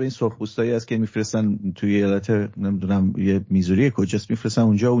 راجع به این سرخپوستایی هست که میفرستن توی ایالت نمیدونم یه میزوری کجاست، میفرستن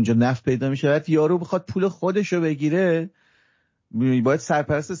اونجا نفت پیدا میشه، بعد یارو بخواد پول خودشو بگیره باید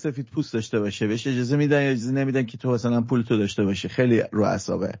سرپرست سفید پوست داشته باشه، بهش اجازه میدن یا اجازه نمیدن که تو مثلا پول تو داشته باشه. خیلی رو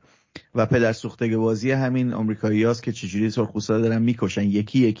اعصابه. و پدر سوختگی بازی همین آمریکاییاست که چجوری سرخپوستا دارن میکشن،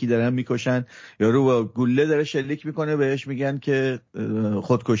 یکی دارن میکشن، یارو با گوله داره شلیک میکنه بهش میگن که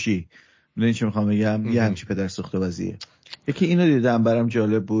خودکشی. میدونی چی میخوام بگم؟ یه همچی پدر سوخته بازیه. یکی اینو دیدم برام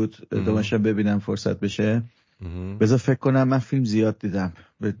جالب بود، دوباره ببینم فرصت بشه. بذار فکر کنم، من فیلم زیاد دیدم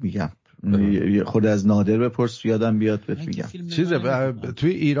بهت میگم. خود از نادر بپرس یادم بیاد بهت میگم.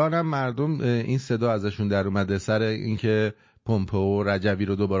 توی ایران هم مردم این صدا ازشون در اومده سر اینکه پومپئو و رجوی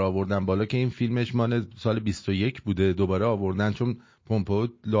رو دوباره آوردن بالا، که این فیلمش مال سال 21 بوده، دوباره آوردن چون پومپئو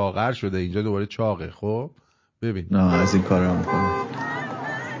لاغر شده، اینجا دوباره چاقه. خب ببین نه از این کارا میکنه.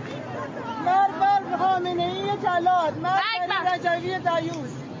 مرد خامنه‌ای جلاد، مرد رجوی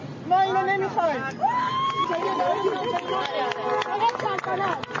دیوس، ما اینو نمیخوایم.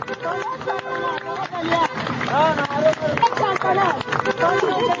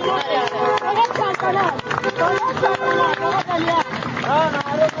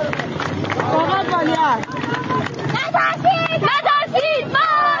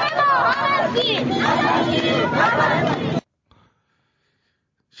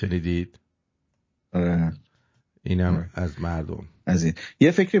 شنیدید؟ اینم از مردم. از این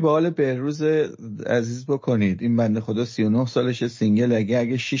یه فکری به حال بهروز عزیز بکنید. این بنده خدا 39 سالشه، سینگل.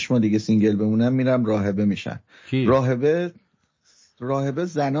 اگه 6 ماه دیگه سینگل بمونم میرم راهبه میشن. راهبه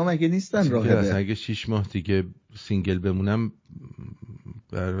زنا مگه نیستن راهبه؟ اگه 6 ماه دیگه سینگل بمونم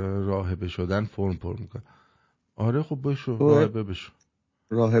برای راهبه شدن فرم پر میکنم. آره خب بشو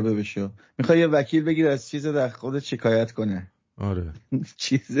راهبه بشو. میخوای یه وکیل بگیر از چیز در خودت شکایت کنه. آره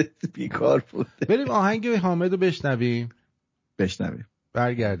چیز بیکار بود. بریم آهنگ حامد رو بشنویم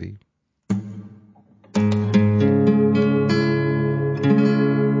برگردیم.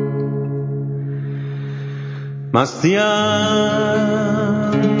 مستیم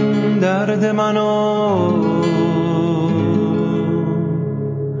درد منو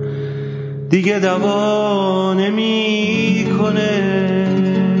دیگه دوا نمی کنه،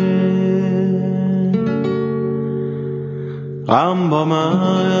 غم با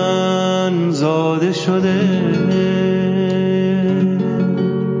من زاده شده،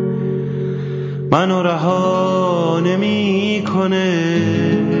 منو رها نمی کنه،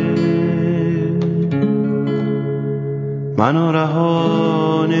 منو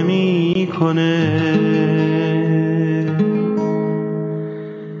رها نمی کنه،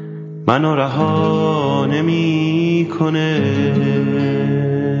 منو رها نمی کنه.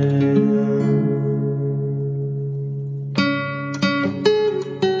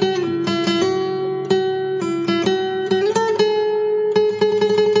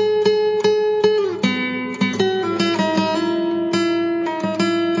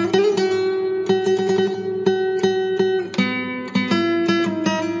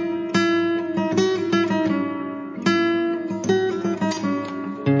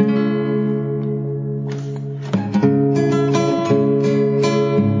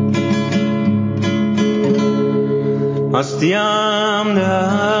 هستیم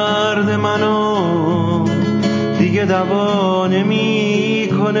درد منو دیگه دوا نمی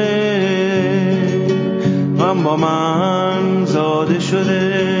کنه، غم با من زاده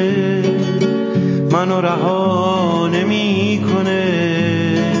شده، منو رها نمی کنه،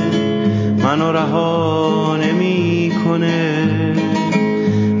 منو رها نمی کنه،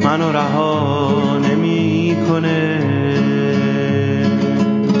 منو رها نمی کنه.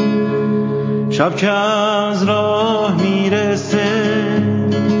 شب که از راه میرسه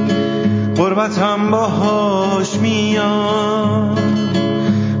غربتم باهاش میاد،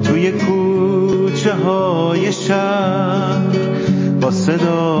 توی کوچه های شهر با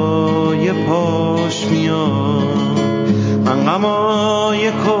صدای پاش میاد. من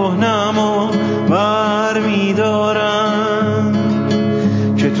غمای کهنمو بر میدارم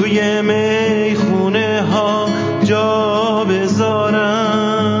که توی میخونه ها جا بذارم.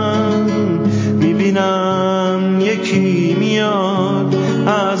 میبینم یکی میاد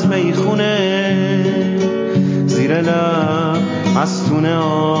از میخونه، زیر لب مستونه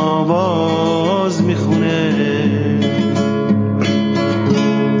آواز میخونه.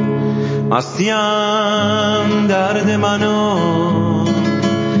 مستیم درد منو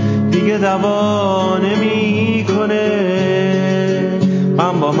دیگه دوا نمی کنه،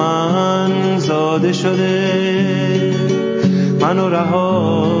 غم با من زاده شده، منو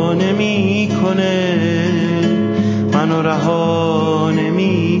رها نمی کنه، منو رها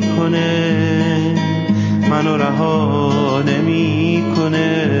نمی کنه، منو رها نمی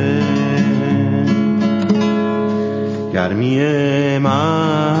کنه. گرمی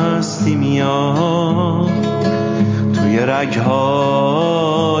مستی میاد توی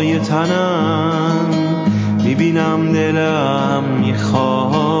رگهای تنم، میبینم دلم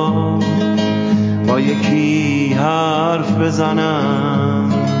میخواد با یکی حرف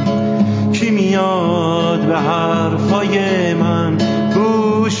بزنم. کی میاد به حرفای من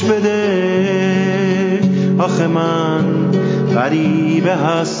گوش بده؟ آخه من غریبه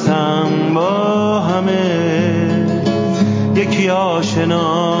هستم با همه. یکی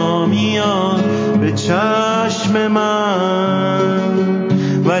آشنا میاد به چشم من،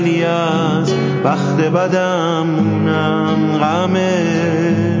 ولی از بخت بدم اونم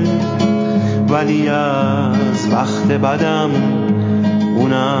غمه، ولی از بخت بدم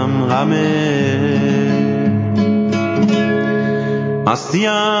اونم غمه.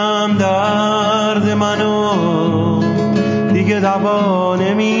 مستیم درد منو دیگه دوا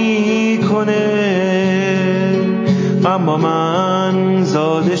نمی کنه، غم با من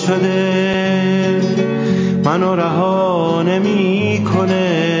زاده شده، منو رها نمی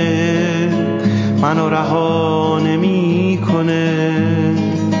کنه، منو رها نمی کنه،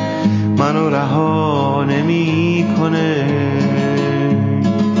 منو رها نمی کنه.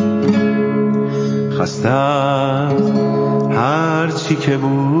 خسته از هر چی که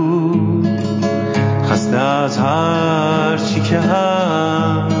بود، خسته از هر چی که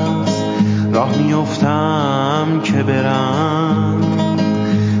هست، راه میافتم که برم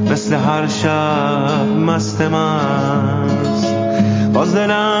مثل هر شب مست مست. باز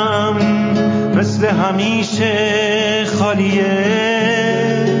دلم مثل همیشه خالیه،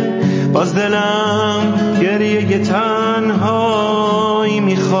 باز دلم گریه تنهایی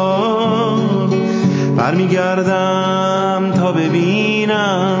میخواد. برمیگردم تا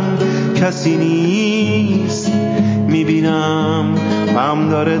ببینم کسی نیست، میبینم غم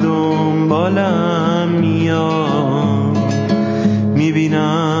داره دنبالم میاد،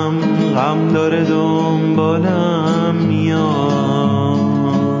 میبینم غم داره دنبالم میاد.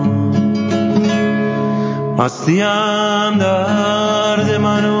 هستیم درد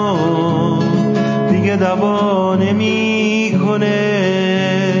منو دیگه دوا نمی کنه،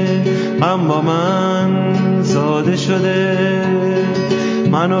 غم با من زاده شده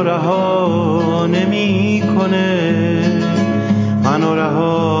منو رها نمی کنه، منو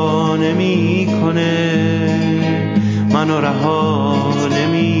رها نمی کنه، منو رها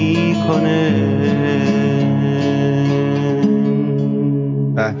نمی کنه.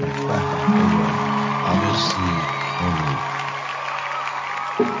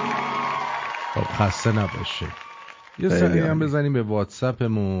 خسته نباشه. یه سری هم بزنیم به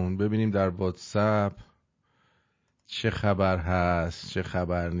واتساپمون ببینیم در واتساپ چه خبر هست چه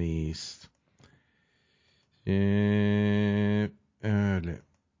خبر نیست.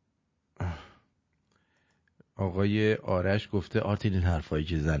 آقای آرش گفته آرتین این حرفایی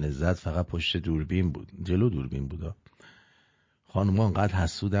که زنه زد فقط پشت دوربین بود، جلو دوربین بودا. خانوما انقدر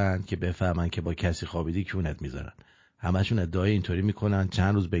حسودن که بفهمن که با کسی خوابیدی کونت میذارن، همشون ادعای اینطوری میکنن،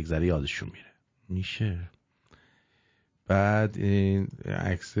 چند روز بگذره یادشون میشه. بعد این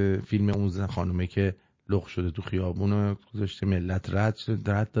عکس فیلم اون خانومه که لخ شده تو خیابون گذاشته، ملت رد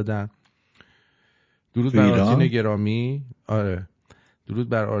دادن. درود بر آرتین گرامی. آره درود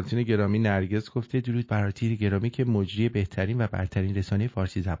بر آرتین گرامی. نرگس گفته درود بر آرتین گرامی که مجری بهترین و برترین رسانه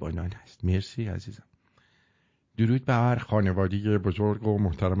فارسی زبانان هست. مرسی عزیزم. درود بر خانوادگی بزرگ و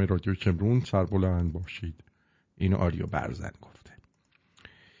محترم رادیو شمرون، سربلند باشید. اینو آریو برزن گفته.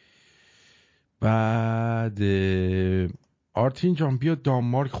 بعد آرتین جان بیا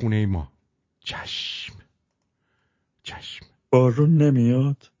دانمارک خونه ما. چشم بارون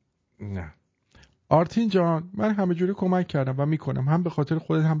نمیاد؟ نه آرتین جان من همه جوری کمک کردم و میکنم، هم به خاطر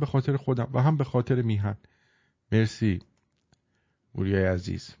خودت هم به خاطر خودم و هم به خاطر میهن. مرسی موریای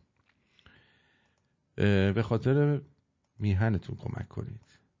عزیز. به خاطر میهنتون کمک کنید.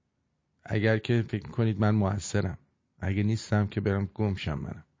 اگر که فکر کنید من مؤثرم، اگه نیستم که برم گمشم.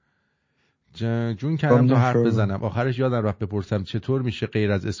 منم جون کردم تا حرف بزنم، آخرش یادم رفت بپرسم چطور میشه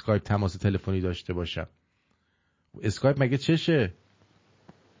غیر از اسکایپ تماس تلفنی داشته باشم. اسکایپ مگه چشه؟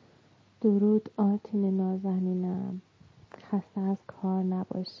 درود آرتین نازنینم، خسته از کار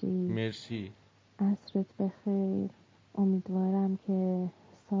نباشی. مرسی. عصرت بخیر. امیدوارم که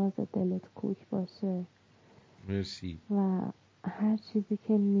ساز دلت کوک باشه. مرسی. و هر چیزی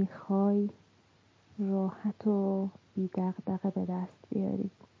که میخوای راحت و بی دغدغه به دست بیاری.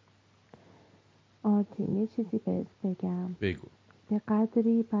 آرتین یه چیزی بهت بگم. بگو. به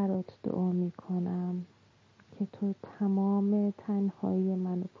قدری برات دعا میکنم که تو تمام تنهایی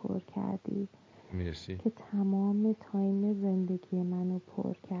منو پر کردی. مرسی. که تمام تایم زندگی منو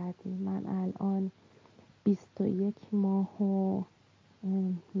پر کردی. من الان 21 ماه و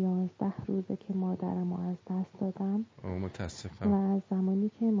 11 روزه که مادرمو از دست دادم. متاسفم. و از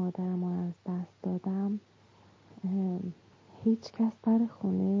زمانی که مادرمو از دست دادم هیچ کس در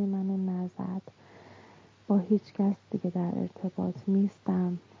خونه منو نزد، با هیچ کس دیگه در ارتباط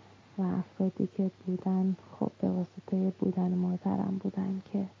نیستم و افرادی که بودن خب به واسطه بودن مادرم بودن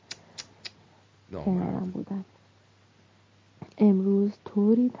که کنارم بودن. امروز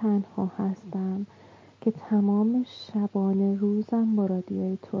طوری تنها هستم که تمام شبانه روزم با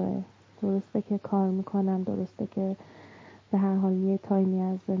رادیوی توه. درسته که کار میکنم، درسته که به هر حال یه تایمی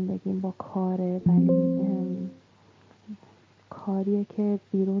از زندگیم با کاره، ولی کاریه که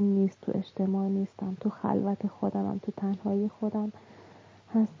بیرون نیست، تو اجتماع نیستم، تو خلوت خودمم، تو تنهایی خودم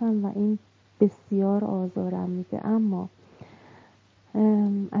هستم و این بسیار آزارم میده. اما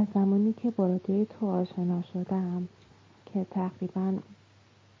از زمانی که با رادیوی تو آشنا شدم که تقریبا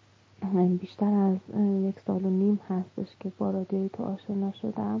بیشتر از 1.5 سال هستش که با رادیوی تو آشنا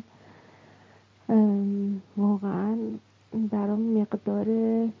شدم، واقعا برام مقدار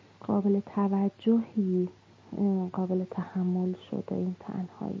قابل توجهی قابل تحمل شده این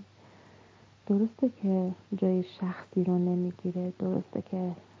تنهایی. درسته که جای شخصی رو نمیگیره، درسته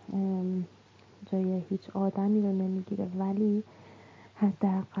که جای هیچ آدمی رو نمیگیره، ولی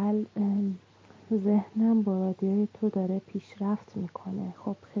حداقل ذهنم با رادیوی تو داره پیشرفت میکنه.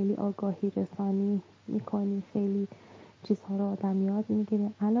 خب خیلی آگاهی رسانی میکنی، خیلی چیزها رو آدم یاد میگیره.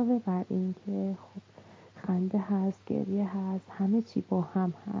 علاوه بر این که خب خنده هست، گریه هست، همه چی با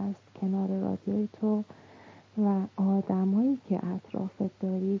هم هست کنار رادیوی تو و آدمایی که اطرافت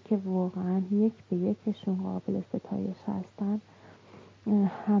داری که واقعا یک به یکشون قابل ستایش هستن.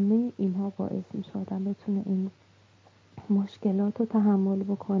 همه اینها باعث میشه آدم بتونه این مشکلات رو تحمل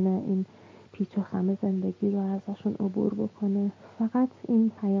بکنه، این پیچ و خم زندگی رو ازشون عبور بکنه. فقط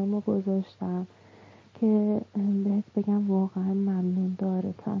این پیام رو گذاشتم که بهت بگم واقعا ممنون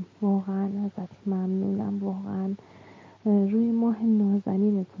دارتم، واقعا ازت ممنونم، واقعا روی ماه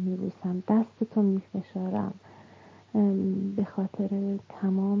نازنینتو میبوسم، دستتو میفشارم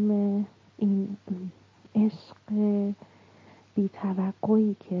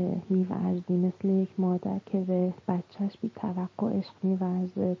می‌ورزی، مثل یک مادر که به بچهش بی توقع عشق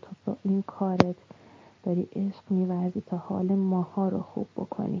می‌ورزه. تو با این کارت داری عشق می‌ورزی تا حال ماها رو خوب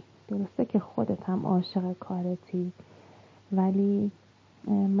بکنی. درسته که خودت هم عاشق کارتی، ولی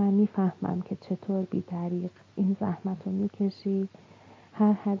من میفهمم که چطور بی دریغ این زحمت رو میکشی،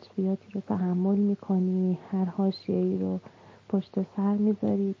 هر حجبیاتی رو تحمل میکنی، هر حاشیه‌ای رو پشت سر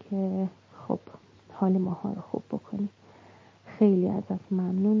میذاری که خب حال ماها رو خوب بکنی. خیلی ازت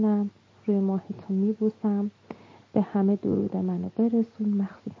ممنونم. روی ماهتون میبوسم. به همه درود منو برسون،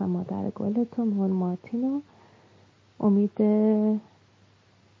 مخصوصا مادر گلتون مول مارتینو. امید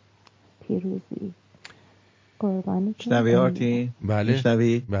پیروزی. میشنوی آرتین؟ بله.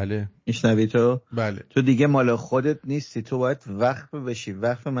 میشنوی؟ بله. میشنوی تو؟ بله. تو دیگه مال خودت نیستی، تو باید وقف بشی،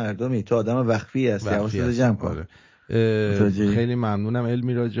 وقف مردمی، تو آدم وقفی هستی. حواست جمع کن. خیلی ممنونم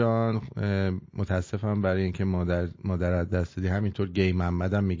المیرا جان. متاسفم برای اینکه مادر از دست دادی. همینطور گی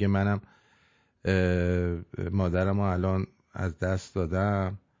محمدم میگه منم مادرمو الان از دست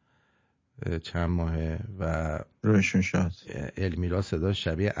دادم چند ماهه و روشون شد. المیرا صدا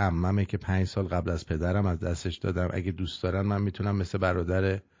شبیه عممه که 5 سال قبل از پدرم از دستش دادم. اگه دوست دارن من میتونم مثل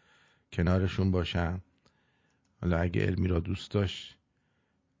برادر کنارشون باشم. حالا اگه المیرا دوست داشت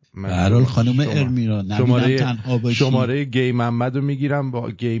به هر حال خانم المیرا شماره گی محمد رو میگیرم،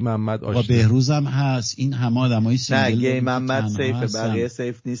 با گی محمد آشنا. با بهروزم هست. این همه آدمای سینگل. نه گی محمد سیفه، بقیه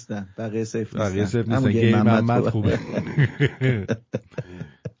سیف نیستن. بقیه سیف نیستن. گی محمد خوبه.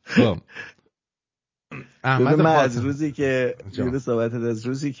 خب من از روزی که از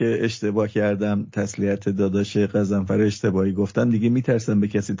روزی که اشتباه کردم تسلیت داداش غضنفر اشتباهی گفتم، دیگه میترسم به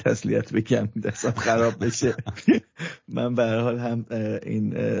کسی تسلیت بگم، دستم خراب بشه. من به هر حال هم این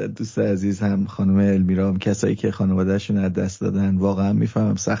دوست عزیز هم خانم المیرا هم کسایی که خانوادهشون از دست دادن واقعا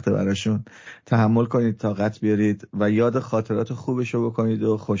میفهمم سخته براشون. تحمل کنید، طاقت بیارید و یاد خاطرات خوبشو بکنید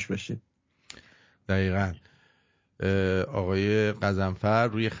و خوش بشید. دقیقاً. آقای غضنفر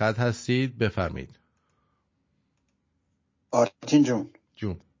روی خط هستید، بفرمایید. آرتین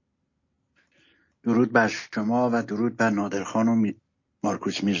جون درود بر شما و درود بر نادر خان و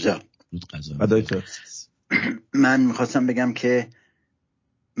مارکوس میرزا. من میخواستم بگم که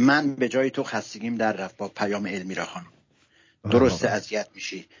من به جای تو خستگیم در رفت با پیام المیرا خانم. درسته اذیت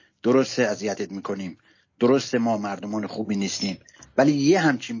میشی، درسته اذیتت میکنیم، درسته ما مردمان خوبی نیستیم، ولی یه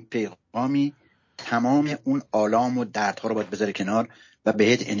همچین پیغامی تمام اون آلام و دردها رو باید بذاره کنار و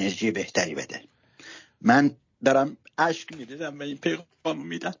بهت انرژی بهتری بده. من دارم اشک میریزم و این پیغامو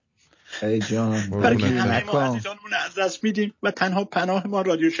میدم. ای جان، برای همه ما عزیزانمون از دست میدیم و تنها پناه ما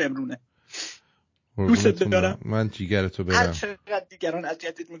رادیو شمرونه. دوست دارم. من جیگرتو برم. هر چقدر دیگران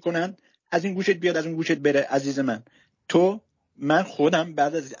اذیتت میکنن، از این گوشت بیاد از اون گوشت بره. عزیز من خودم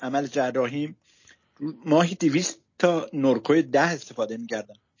بعد از عمل جراحیم ماهی 200 تا نورکوی 10 استفاده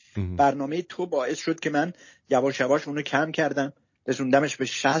میکردم. برنامه تو باعث شد که من یواش یواش اونو کم کردم، رسوندمش به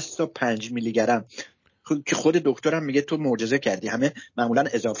 60 تا 5 میلی گرم که خود دکترم میگه تو معجزه کردی. همه معمولا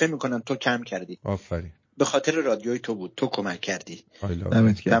اضافه میکنن، تو کم کردی. آفرین. به خاطر رادیوی تو بود، تو کمک کردی.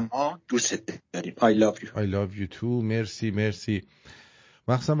 ما دوست داریم. I love you too. مرسی.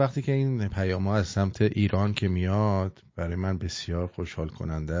 مخصوصا وقتی که این پیام‌ها از سمت ایران که میاد برای من بسیار خوشحال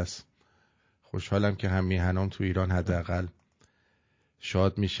کننده است. خوشحالم که هم میهنام تو ایران حداقل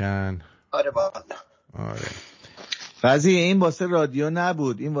شاد میشن. آره قضیه این واسه رادیو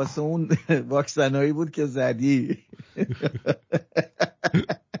نبود، این واسه اون واکسنایی بود که زدی.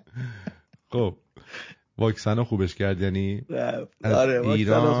 خب واکسنا خوبش کرد یعنی؟ آره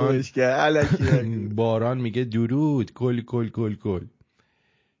واکسنا خوبش کرد. باران میگه درود گل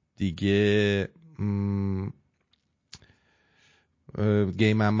دیگه.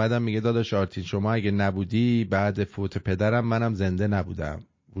 گی محمد هم میگه داداش آرتین شما اگه نبودی بعد فوت پدرم منم زنده نبودم.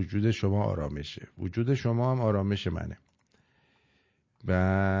 وجود شما آرامشه، وجود شما هم آرامش منه.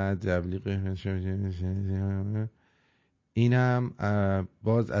 بعد تبلیغ اینم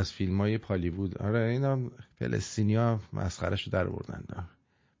باز از فیلم‌های پالیوود. آره اینم فلسطینیا مسخرهشو در آوردن،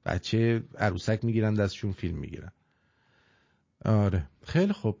 بچه عروسک میگیرن دستشون فیلم میگیرن. آره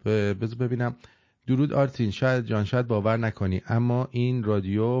خیلی خوب. بذار ببینم. درود آرتین، شاید باور نکنی اما این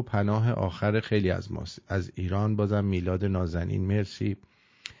رادیو پناه آخر خیلی از ماست. از ایران بازم میلاد نازنین مرسی.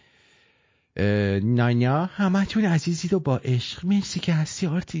 نانا همتون عزیزید و با عشق مرسی که هستی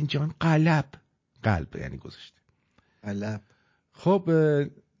آرتین جان. قلب یعنی گذاشته قلب. خب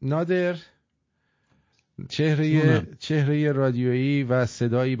نادر، چهره رادیویی و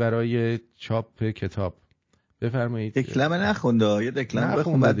صدایی برای چاپ کتاب بفرمایید. دکلمه نخونده، یه دکلمه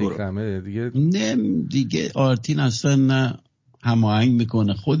بخون بعد برو. دیگه آرتین اصلا نه هماهنگ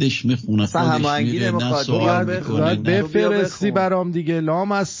میکنه، خودش میخونه، خودش میره، نه سوال میکنه. بفرستی برام دیگه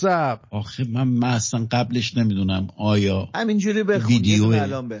لامصب. آخه من اصلا قبلش نمیدونم آیا همینجوری بخون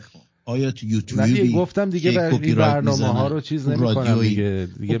الان بخون. آیا تو یوتیوبی گفتم دیگه این برنامه ها رو چیز نمی‌کنم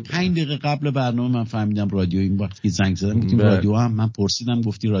دیگه 5 دقیقه قبل برنامه من فهمیدم رادیو. این وقتی که زنگ زدم گفتیم رادیو، هم من پرسیدم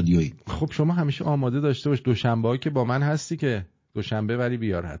گفتی رادیویی. خب شما همیشه آماده داشته باش، دوشنبه‌ها که با من هستی که دوشنبه ولی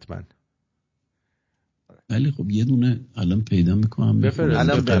بیار حتما. ولی خب یه دونه الان پیدا میکنم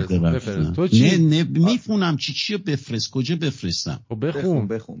بفرست. تو نه میفونم چیو بفرست، کجا بفرستم؟ خب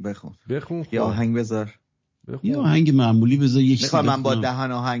بخون. یا آهنگ بذار. یه آهنگ معمولی بذار. میخوام من با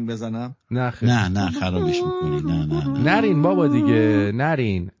دهن آهنگ بزنم؟ نه خرابش میکنی. نه نرین بابا دیگه،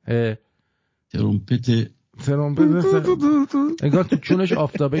 نرین. ترومپت انگار تو چونش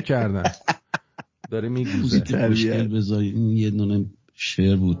آفتابه کردن داره میگوزه. مشکل بذار. این یه دونه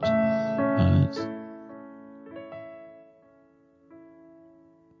شعر بود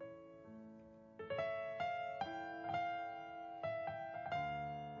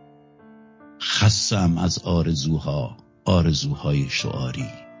خستم از آرزوهای شعاری،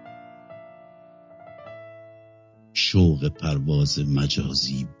 شوق پرواز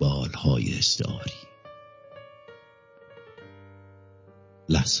مجازی، بالهای استعاری،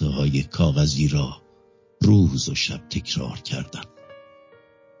 لحظه های کاغذی را روز و شب تکرار کردم،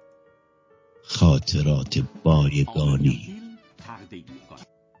 خاطرات بایگانی.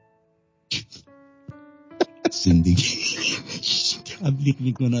 زندگی تبلیغ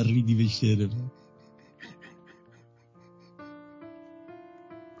میکنه ریدی به شعر من.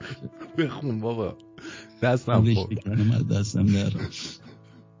 بخون بابا، دستم در.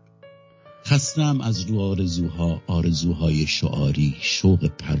 خستم از رو آرزوهای شعاری، شوق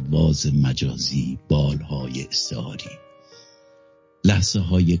پرواز مجازی، بالهای استعاری، لحظه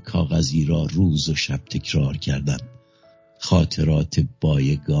های کاغذی را روز و شب تکرار کردم، خاطرات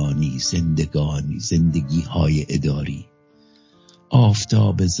بایگانی، زندگی های اداری،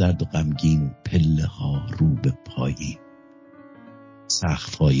 آفتاب زرد و غمگین، پله ها رو به پایین،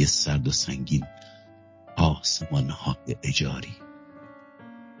 سقف های سرد و سنگین، آسمان های اجاری،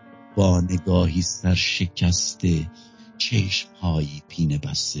 با نگاهی سر شکسته، چشم های پینه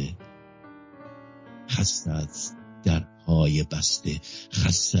بسته، خسته از درهای بسته،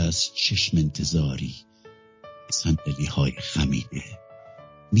 خسته از چشم انتظاری، صندلی های خمیده،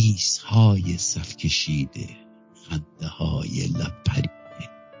 میز های صف کشیده، خنده های لب پریده،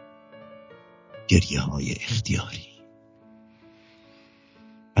 گریه های اختیاری،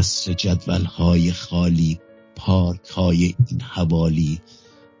 عصر جدول های خالی، پارک های این حوالی،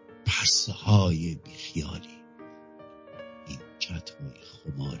 پرسه های بیخیالی، این چت های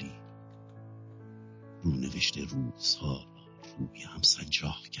خماری، رونوشت روزها را روی هم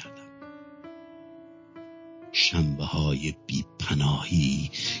سنجاق کردم، شنبه های بی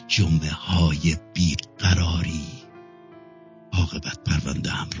پناهی، جمعه های بی قراری، عاقبت پرونده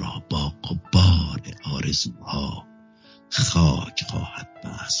هم را با غبار آرزوها خاک خواهد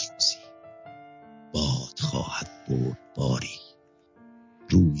بست روزی، باد خواهد برد باری،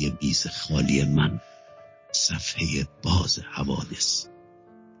 روی میز خالی من صفحه باز حوادث،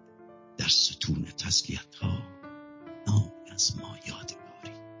 در ستون تسلیت ها نام از ما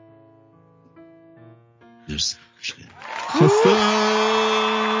یادگاری. مرسی.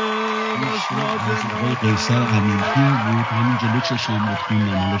 آقای قیصر امینپور بود، همین جلو چشم بود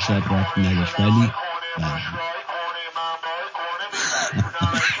خوندم، حالا شاید رفت نداشت ولی بله.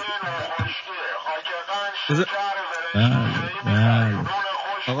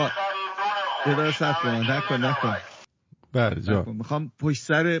 آقا اداره صرف کنم نکن. بله جا میخوام پشت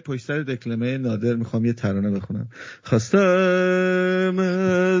سر دکلمه نادر میخوام یه ترانه بخونم. خواستم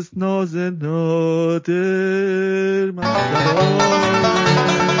از ناز نادر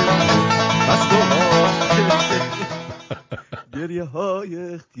گریه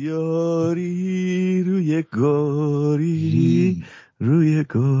های اختیاری روی گاری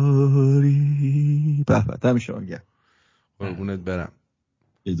به دم شما گرم. قربونت برم.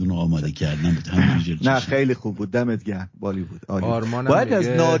 بدون آماده کردن بود همینجوری. نه خیلی خوب بود، دمت گرم، بالی بود، عالی. باید از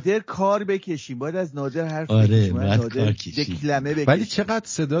نادر کار بکشیم، باید از نادر حرف بکشیم، نادر دکلمه بکشیم. ولی چقدر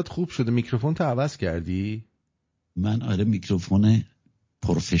صدات خوب شده. میکروفون تو عوض کردی؟ من میکروفون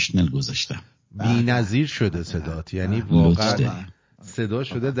پروفشنل گذاشتم. بی‌نظیر شده صدات، یعنی واقعا صدا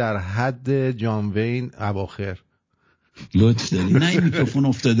شده در حد جان وین اواخر. لطف داری. نه این میکروفون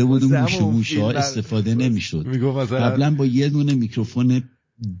افتاده بود اون موشه ها استفاده نمیشد. قبلا با یه دونه میکروفون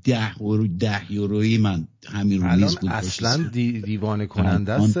 10 یورویی من همین رو میز بود. اصلا دیوانه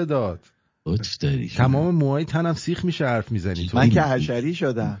کننده است صدات. لطف داری. تمام موهای تنم سیخ میشه حرف میزنی تو. من که حشری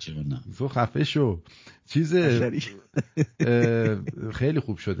شدم. تو خفه شو. خیلی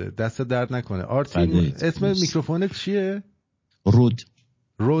خوب شده، دست درد نکنه. آرتین اسم میکروفونت چیه؟ رود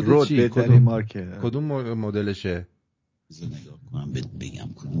چی؟ کدوم مدلشه؟ نگاه کنم بگم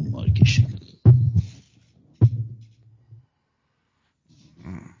کدوم مارکشه.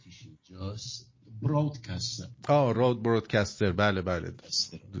 برودکستر. رود برودکستر. بله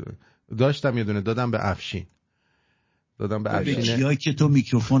داشتم یه دونه دادم به افشین. چیایی که تو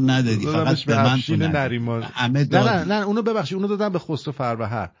میکروفون ندادی فقط به افشین نریمان. نه اونو ببخشید، اونو دادم به خسرو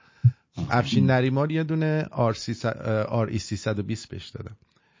فروهر. افشین نریمان یه دونه RE320 بهش دادم.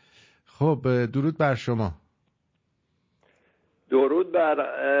 خب درود بر شما. درود بر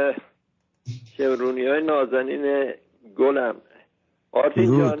شمرونی‌های نازنین گلم.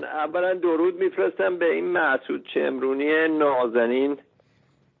 آرتین جان، اولا درود میفرستم به این مسعود شمرونی نازنین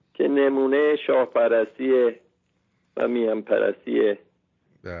که نمونه شاه پرستیه و میان پرستیه.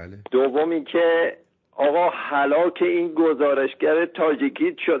 بله. دومی که آقا هلاک این گزارشگر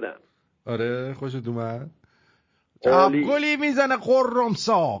تاجیکیت شدن. آره خوشت اومد؟ گلی میزنه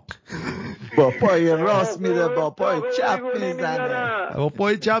قرمساق. با پای راست میره، با پای چپ میزنه. با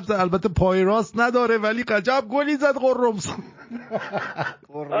پای چپ البته پای راست نداره ولی عجب گلی زد قرمساق.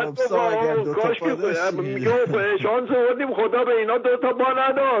 قرمساق اگر دوتا پا داشت میگه شانس آوردیم خدا به اینا دوتا پا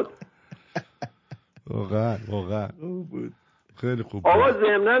نداد. واقعا بود. خیلی خوب. آقا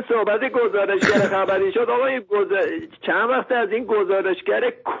ضمناً صحبت گزارشگر خبری شد. آقا چند وقت از این گزارشگر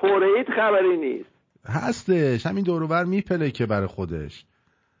کره‌ای خبری نیست. هستش، همین دور و بر میپله که برای خودش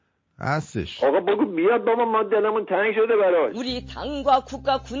هستش. آقا بگو بیاد بابا، ما دلمون تنگ شده براش. 우리 당과 국가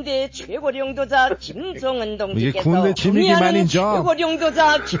군대 최고령도자 김정은 동지께서 군대 چی میگی؟ من اینجا 최고령도자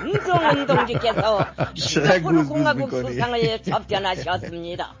김정은 동지께서 싱가포르 공화국 수상을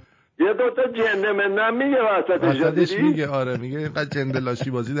접견하셨습니다. یه دوتا جنده من میگه وسطش میگه. آره میگه اینقدر جنده لاشی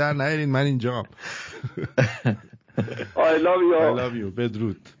بازی در نیارین، من اینجام. I love you.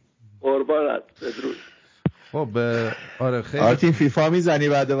 بدرود. قربانت. بدرود. خب آره خیلی. آرتین فیفا میزنی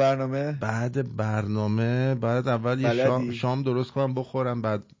بعد برنامه؟ بعد اول یه شام درست کنم بخورم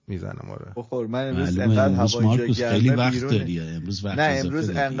بعد میزنم. آره بخور. من امروز انقدر هوا گرمه امروز وقت امروز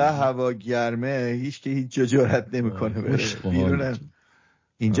انقدر هوا گرمه هیچ جرئت نمیکنه بره بیرون.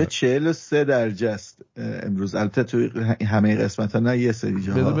 اینجا 43 درجه است امروز. البته تو همه قسمت‌ها نه، یه سری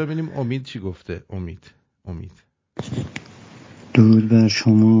جاها. بذار ببینیم امید چی گفته. امید. درود بر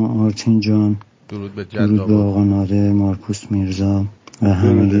شما آرتین جان. درود به درود به آقا نادر، مارکوس میرزا و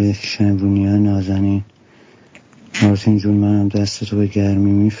همه شمرونیان نازنین. آرتین جون منم دستتو به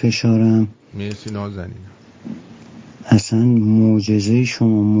گرمی میفشارم. مرسی نازنین. اصلا معجزه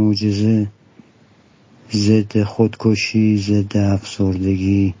شما، معجزه. ضد خودکشی، ضد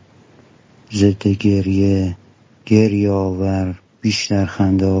افسردگی، ضد گریه آور، بیشتر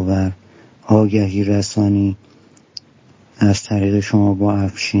خنده آور، آگهی رسانی از طریق شما با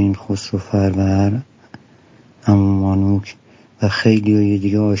افشین، خسرو فروهر، عمو مانوک و خیلی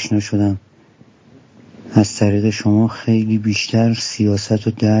دیگه آشنا شدم. از طریق شما خیلی بیشتر سیاست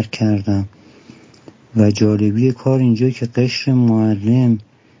رو درک کردم و جالبی کار اینجا که قشر معلم،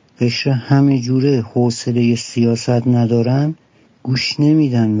 قشر همه جوره حوصله سیاست ندارن، گوش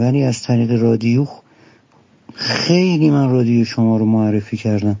نمیدن، ولی از طریق رادیو خیلی من رادیو شما رو معرفی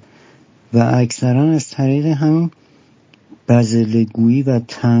کردم و اکثرا از طریق همین بزلگویی و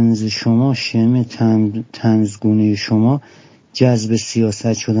طنز شما، شم طنزگونه شما جذب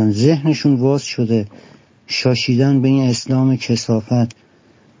سیاست شدن. ذهنشون واز شده، شاشیدن به این اسلام کثافت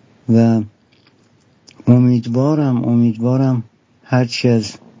و امیدوارم هرچی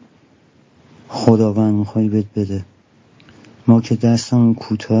از خداوند میخوایی بده. ما که دستمون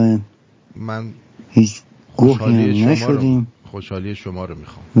کوتاه، من هیچ گوهی نشدیم. خوشحالی شما رو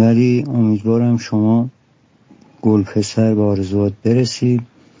میخوام، ولی امیدوارم شما گل پسر به آرزوات برسید.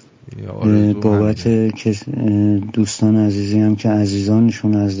 بابت دوستان عزیزی هم که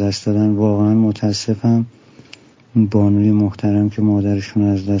عزیزانشون از دست دادن واقعا متاسفم. بانوی محترم که مادرشون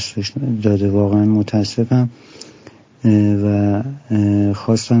از دست داده واقعا متاسفم و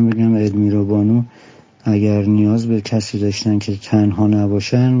خواستم بگم ادمیرا بانو اگر نیاز به کسی داشتن که تنها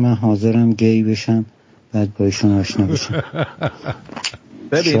نباشن، من حاضرم گی بشم بعد با ایشون آشنا بشم.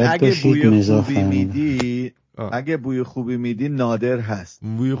 ببین اگه بوی خوبی میدی نادر هست.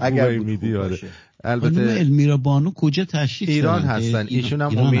 بوی خوبی میدی آره. البته ادمیرا بانو کجا تشریف ایران هستن ایشون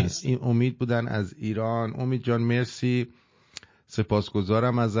هم امید بودن از ایران. امید جان مرسی،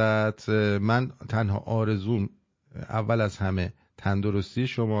 سپاسگزارم ازت. من تنها آرزوم اول از همه تندرستی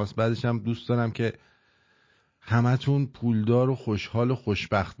شماست، بعدش هم دوست دارم که همتون پولدار و خوشحال و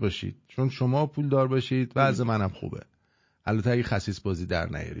خوشبخت باشید، چون شما پولدار باشید وضع منم خوبه. البته اگه خسیس بازی در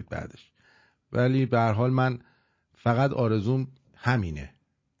نیارید بعدش، ولی به هر حال من فقط آرزوم همینه،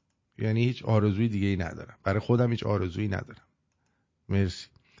 یعنی هیچ آرزوی دیگه ای ندارم، برای خودم هیچ آرزویی ندارم. مرسی.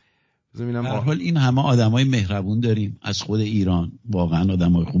 به هر حال این همه آدمای مهربون داریم از خود ایران، واقعا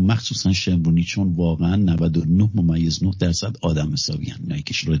آدمای خوب، مخصوصا شمرونی، چون واقعا 99.9% آدم حسابی ان. اینایی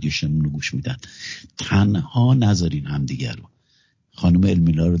که رادیو شمرون رو گوش میدن، تنها نذارین همدیگر رو. خانم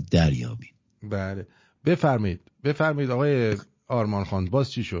المیلا رو دریابین. بله بفرمایید آقای آرمان خان،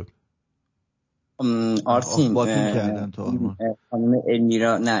 باز چی شد؟ آرتین باتون کردن تو آرمان. خانم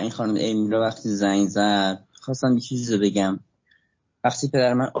المیرا، نه این خانم المیرا وقتی زنگ زد خواستم یه چیزی رو بگم. وقتی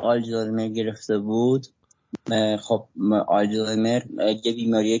پدر من آلزایمر گرفته بود، خب آلزایمر یه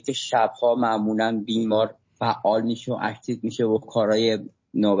بیماریه که شبها معمولا بیمار فعال میشه و اکتیو میشه و کارهای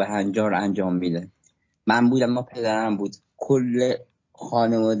نابهنجار انجام میده. من بودم، ما پدرم بود، کل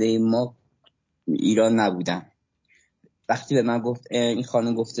خانواده ما ایران نبودن. وقتی به من گفت این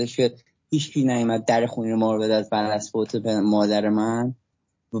خانم گفتش که هیچکی نیومد در خونه ما رو بده بعد از فوت مادر من،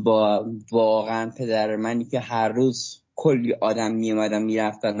 با واقعا پدر منی که هر روز کلی آدم میومدن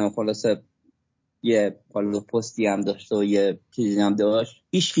میرفتن و خلاصه یه پستی هم داشت و یه چیزی هم داشت،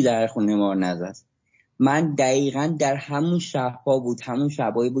 هیچکی در خونه ما رو نزد. من دقیقاً در همون شب‌ها بود، همون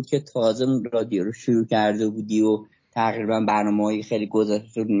شبایی بود که تازه رادیو رو شروع کرده بودی و تقریبا برنامه‌های خیلی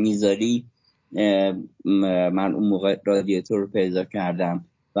گذشته رو میذاری. من اون موقع رادیاتور رو پیدا کردم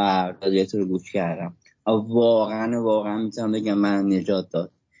و رادیاتور رو گوش کردم. واقعا میتونم بگم من نجات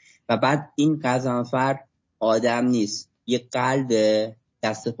داد. و بعد این قزنفر آدم نیست، یه قلب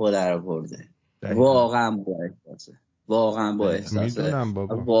دست پا در آورده. واقعا با احساسه. میدونم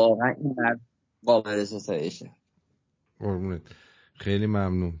بابا، واقعا این مرد قابل ستایشه. قربونت، خیلی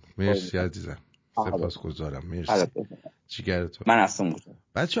ممنون، مرسی عزیزم، سپاسگزارم، مرسی. چیکار تو؟ من اصلا بودم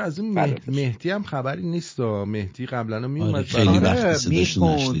بچه از این مهدی هم خبری نیست. مهدی قبلا میومد خیلی وقت صداش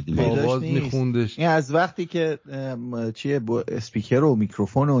نشنیدیم، آواز میخوندش. این از وقتی که چیه اسپیکر و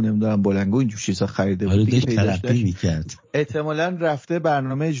میکروفون و نمیدونم بلنگو اینجور چیزا خریده بود دیگه ترقی میکرد. احتمالاً رفته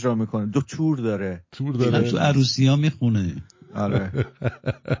برنامه اجرا میکنه، 2 تور داره تو عروسی‌ها میخونه. آره.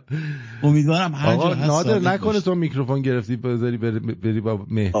 امیدوارم هر جا هست. نادر نکنه تو میکروفون گرفتی بذاری بری با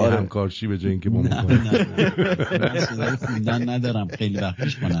مهدی همکارشی به جای اینکه با من صدای خوندن ندارم، خیلی وقت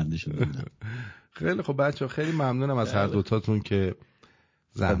پیش خواننده شدم. خیلی خب بچه‌ها، خیلی ممنونم از هر دوتاتون که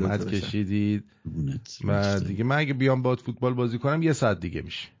زحمت کشیدید. و دیگه من اگه بیام باهات فوتبال بازی کنم 1 ساعت دیگه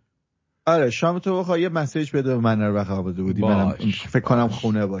میشه. آره شام تو بخواه یه مسیج بده به من رو بخوابده بودی، منم فکر کنم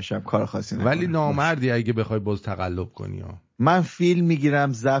خونه باشم، کار خاصی نکنم. ولی نامردی اگه بخوای باز تقلب کنی ها. من فیلم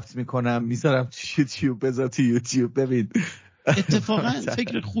میگیرم، ضبط میکنم، میذارم تو یوتیوب، بذار تو یوتیوب ببین. اتفاقا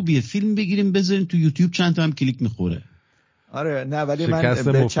فکر خوبیه، فیلم بگیریم بذاریم تو یوتیوب، چند تا هم کلیک میخوره. آره نه ولی من شکست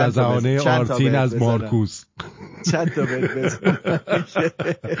مفتزهانه آرتین از مارکوس. چند تا بزنم.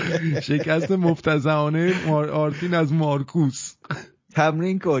 شکست مفتزهانه آرتین از مارکوس.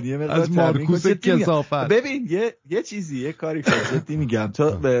 تمرین کن یه مقدار، از مارکوس کثافت. ببین یه چیزی، یه کاری کن، جدی میگم،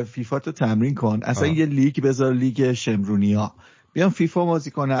 تو به فیفا تو تمرین کن، اصلا یه لیگ بذار، لیگ شمرونیا، بیان فیفا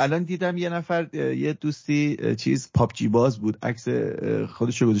بازی کنه. الان دیدم یه نفر، یه دوستی پابجی باز بود، عکس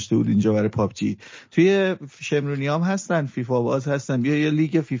خودشو گذاشته بود اینجا برای پابجی. توی شمرونیا هم هستن، فیفا باز هستن، بیا یه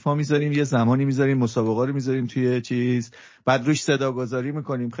لیگ فیفا میذاریم، یه زمانی میذاریم، مسابقه رو میذاریم توی بعد روش صدا گذاری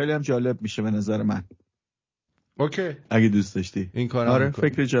میکنیم، خیلی هم جالب میشه به نظر من. اوکی اگه دوست داشتی این کارو. آره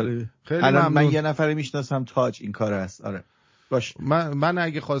فکر جالبه. الان من یه نفر میشناسم تاج این کار هست. آره باش. من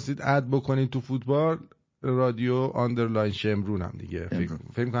اگه خواستید اد بکنید تو فوتبال، رادیو آندرلاین شمرون هم دیگه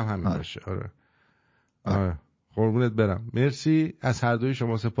فکر کنم همین باشه. آره قربونت برم، مرسی از هر دوی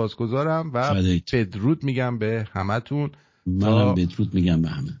شما، سپاسگزارم و بدرود میگم به همتون. منم بدرود میگم به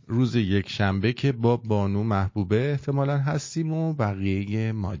همه. روز یک شنبه که با بانو محبوبه احتمالاً هستیم و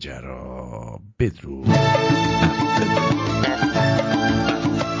بقیه ماجرا. بدرود.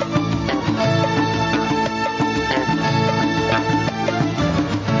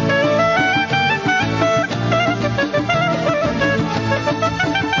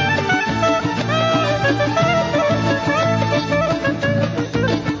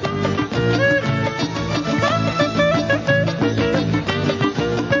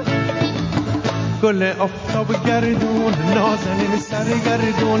 گل آفتاب گردون نازنین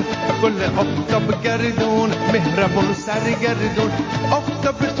سرگردون، گل آفتاب گردون مهربون سرگردون،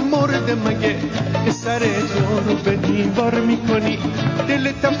 آفتابت مرده مگه که سر تو رو به دیوار میکنی،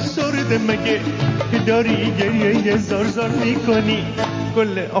 دلت افسرده مگه که داری گریه زار زار میکنی،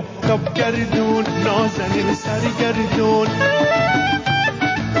 گل آفتاب گردون نازنین سرگردون.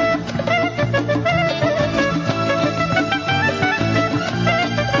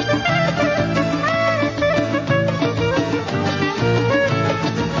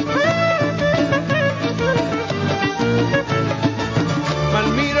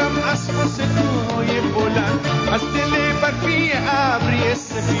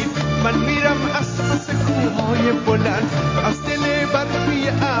 بلند از دل برفی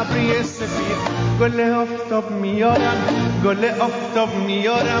ابری سفید گل آفتاب میارم گل آفتاب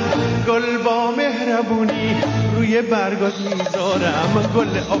میارم گل با مهربونی روی برگات میذارم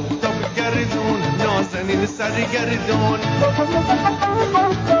گل آفتاب گردون نازنین سرگردون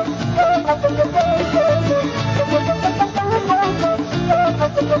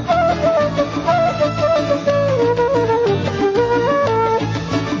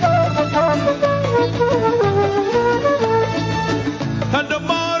تا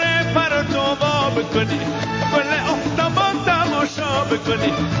دوباره پرتوها بکنی گل آفتابا تماشا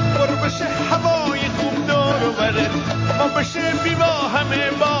بکنی پر بشه هوای خوب دور و برت ما بشه بیوا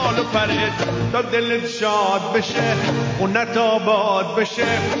همه بال و پرت تا دلت شاد بشه خونت آباد بشه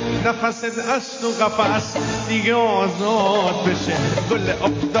نفست از تو قفس دیگه آزاد بشه گل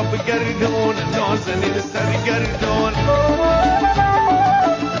آفتاب گردون نازنین سرگردون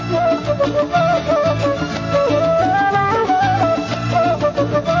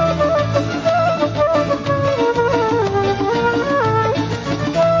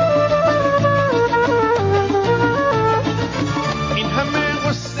این همه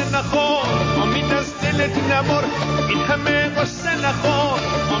قصه نخور امید از دلت نبر این همه قصه نخور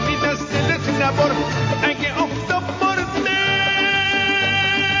امید از دلت نبر اگه آفتاب مرده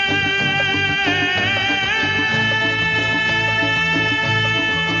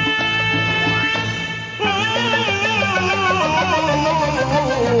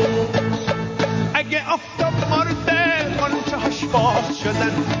اگه آفتاب مرده قنچه‌هاش باز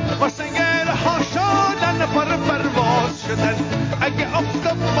شدن واسه گل‌ها شدن پر پرواز شدن اگه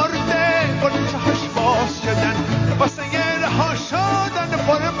آفتاب مرده قنچه‌هاش باز شدن واسه گل‌ها شدن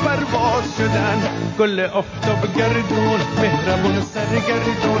پر پرواز شدن گل آفتاب گردون مهربون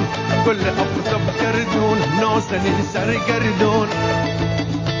سرگردون گل آفتاب گردون نازنین سرگردون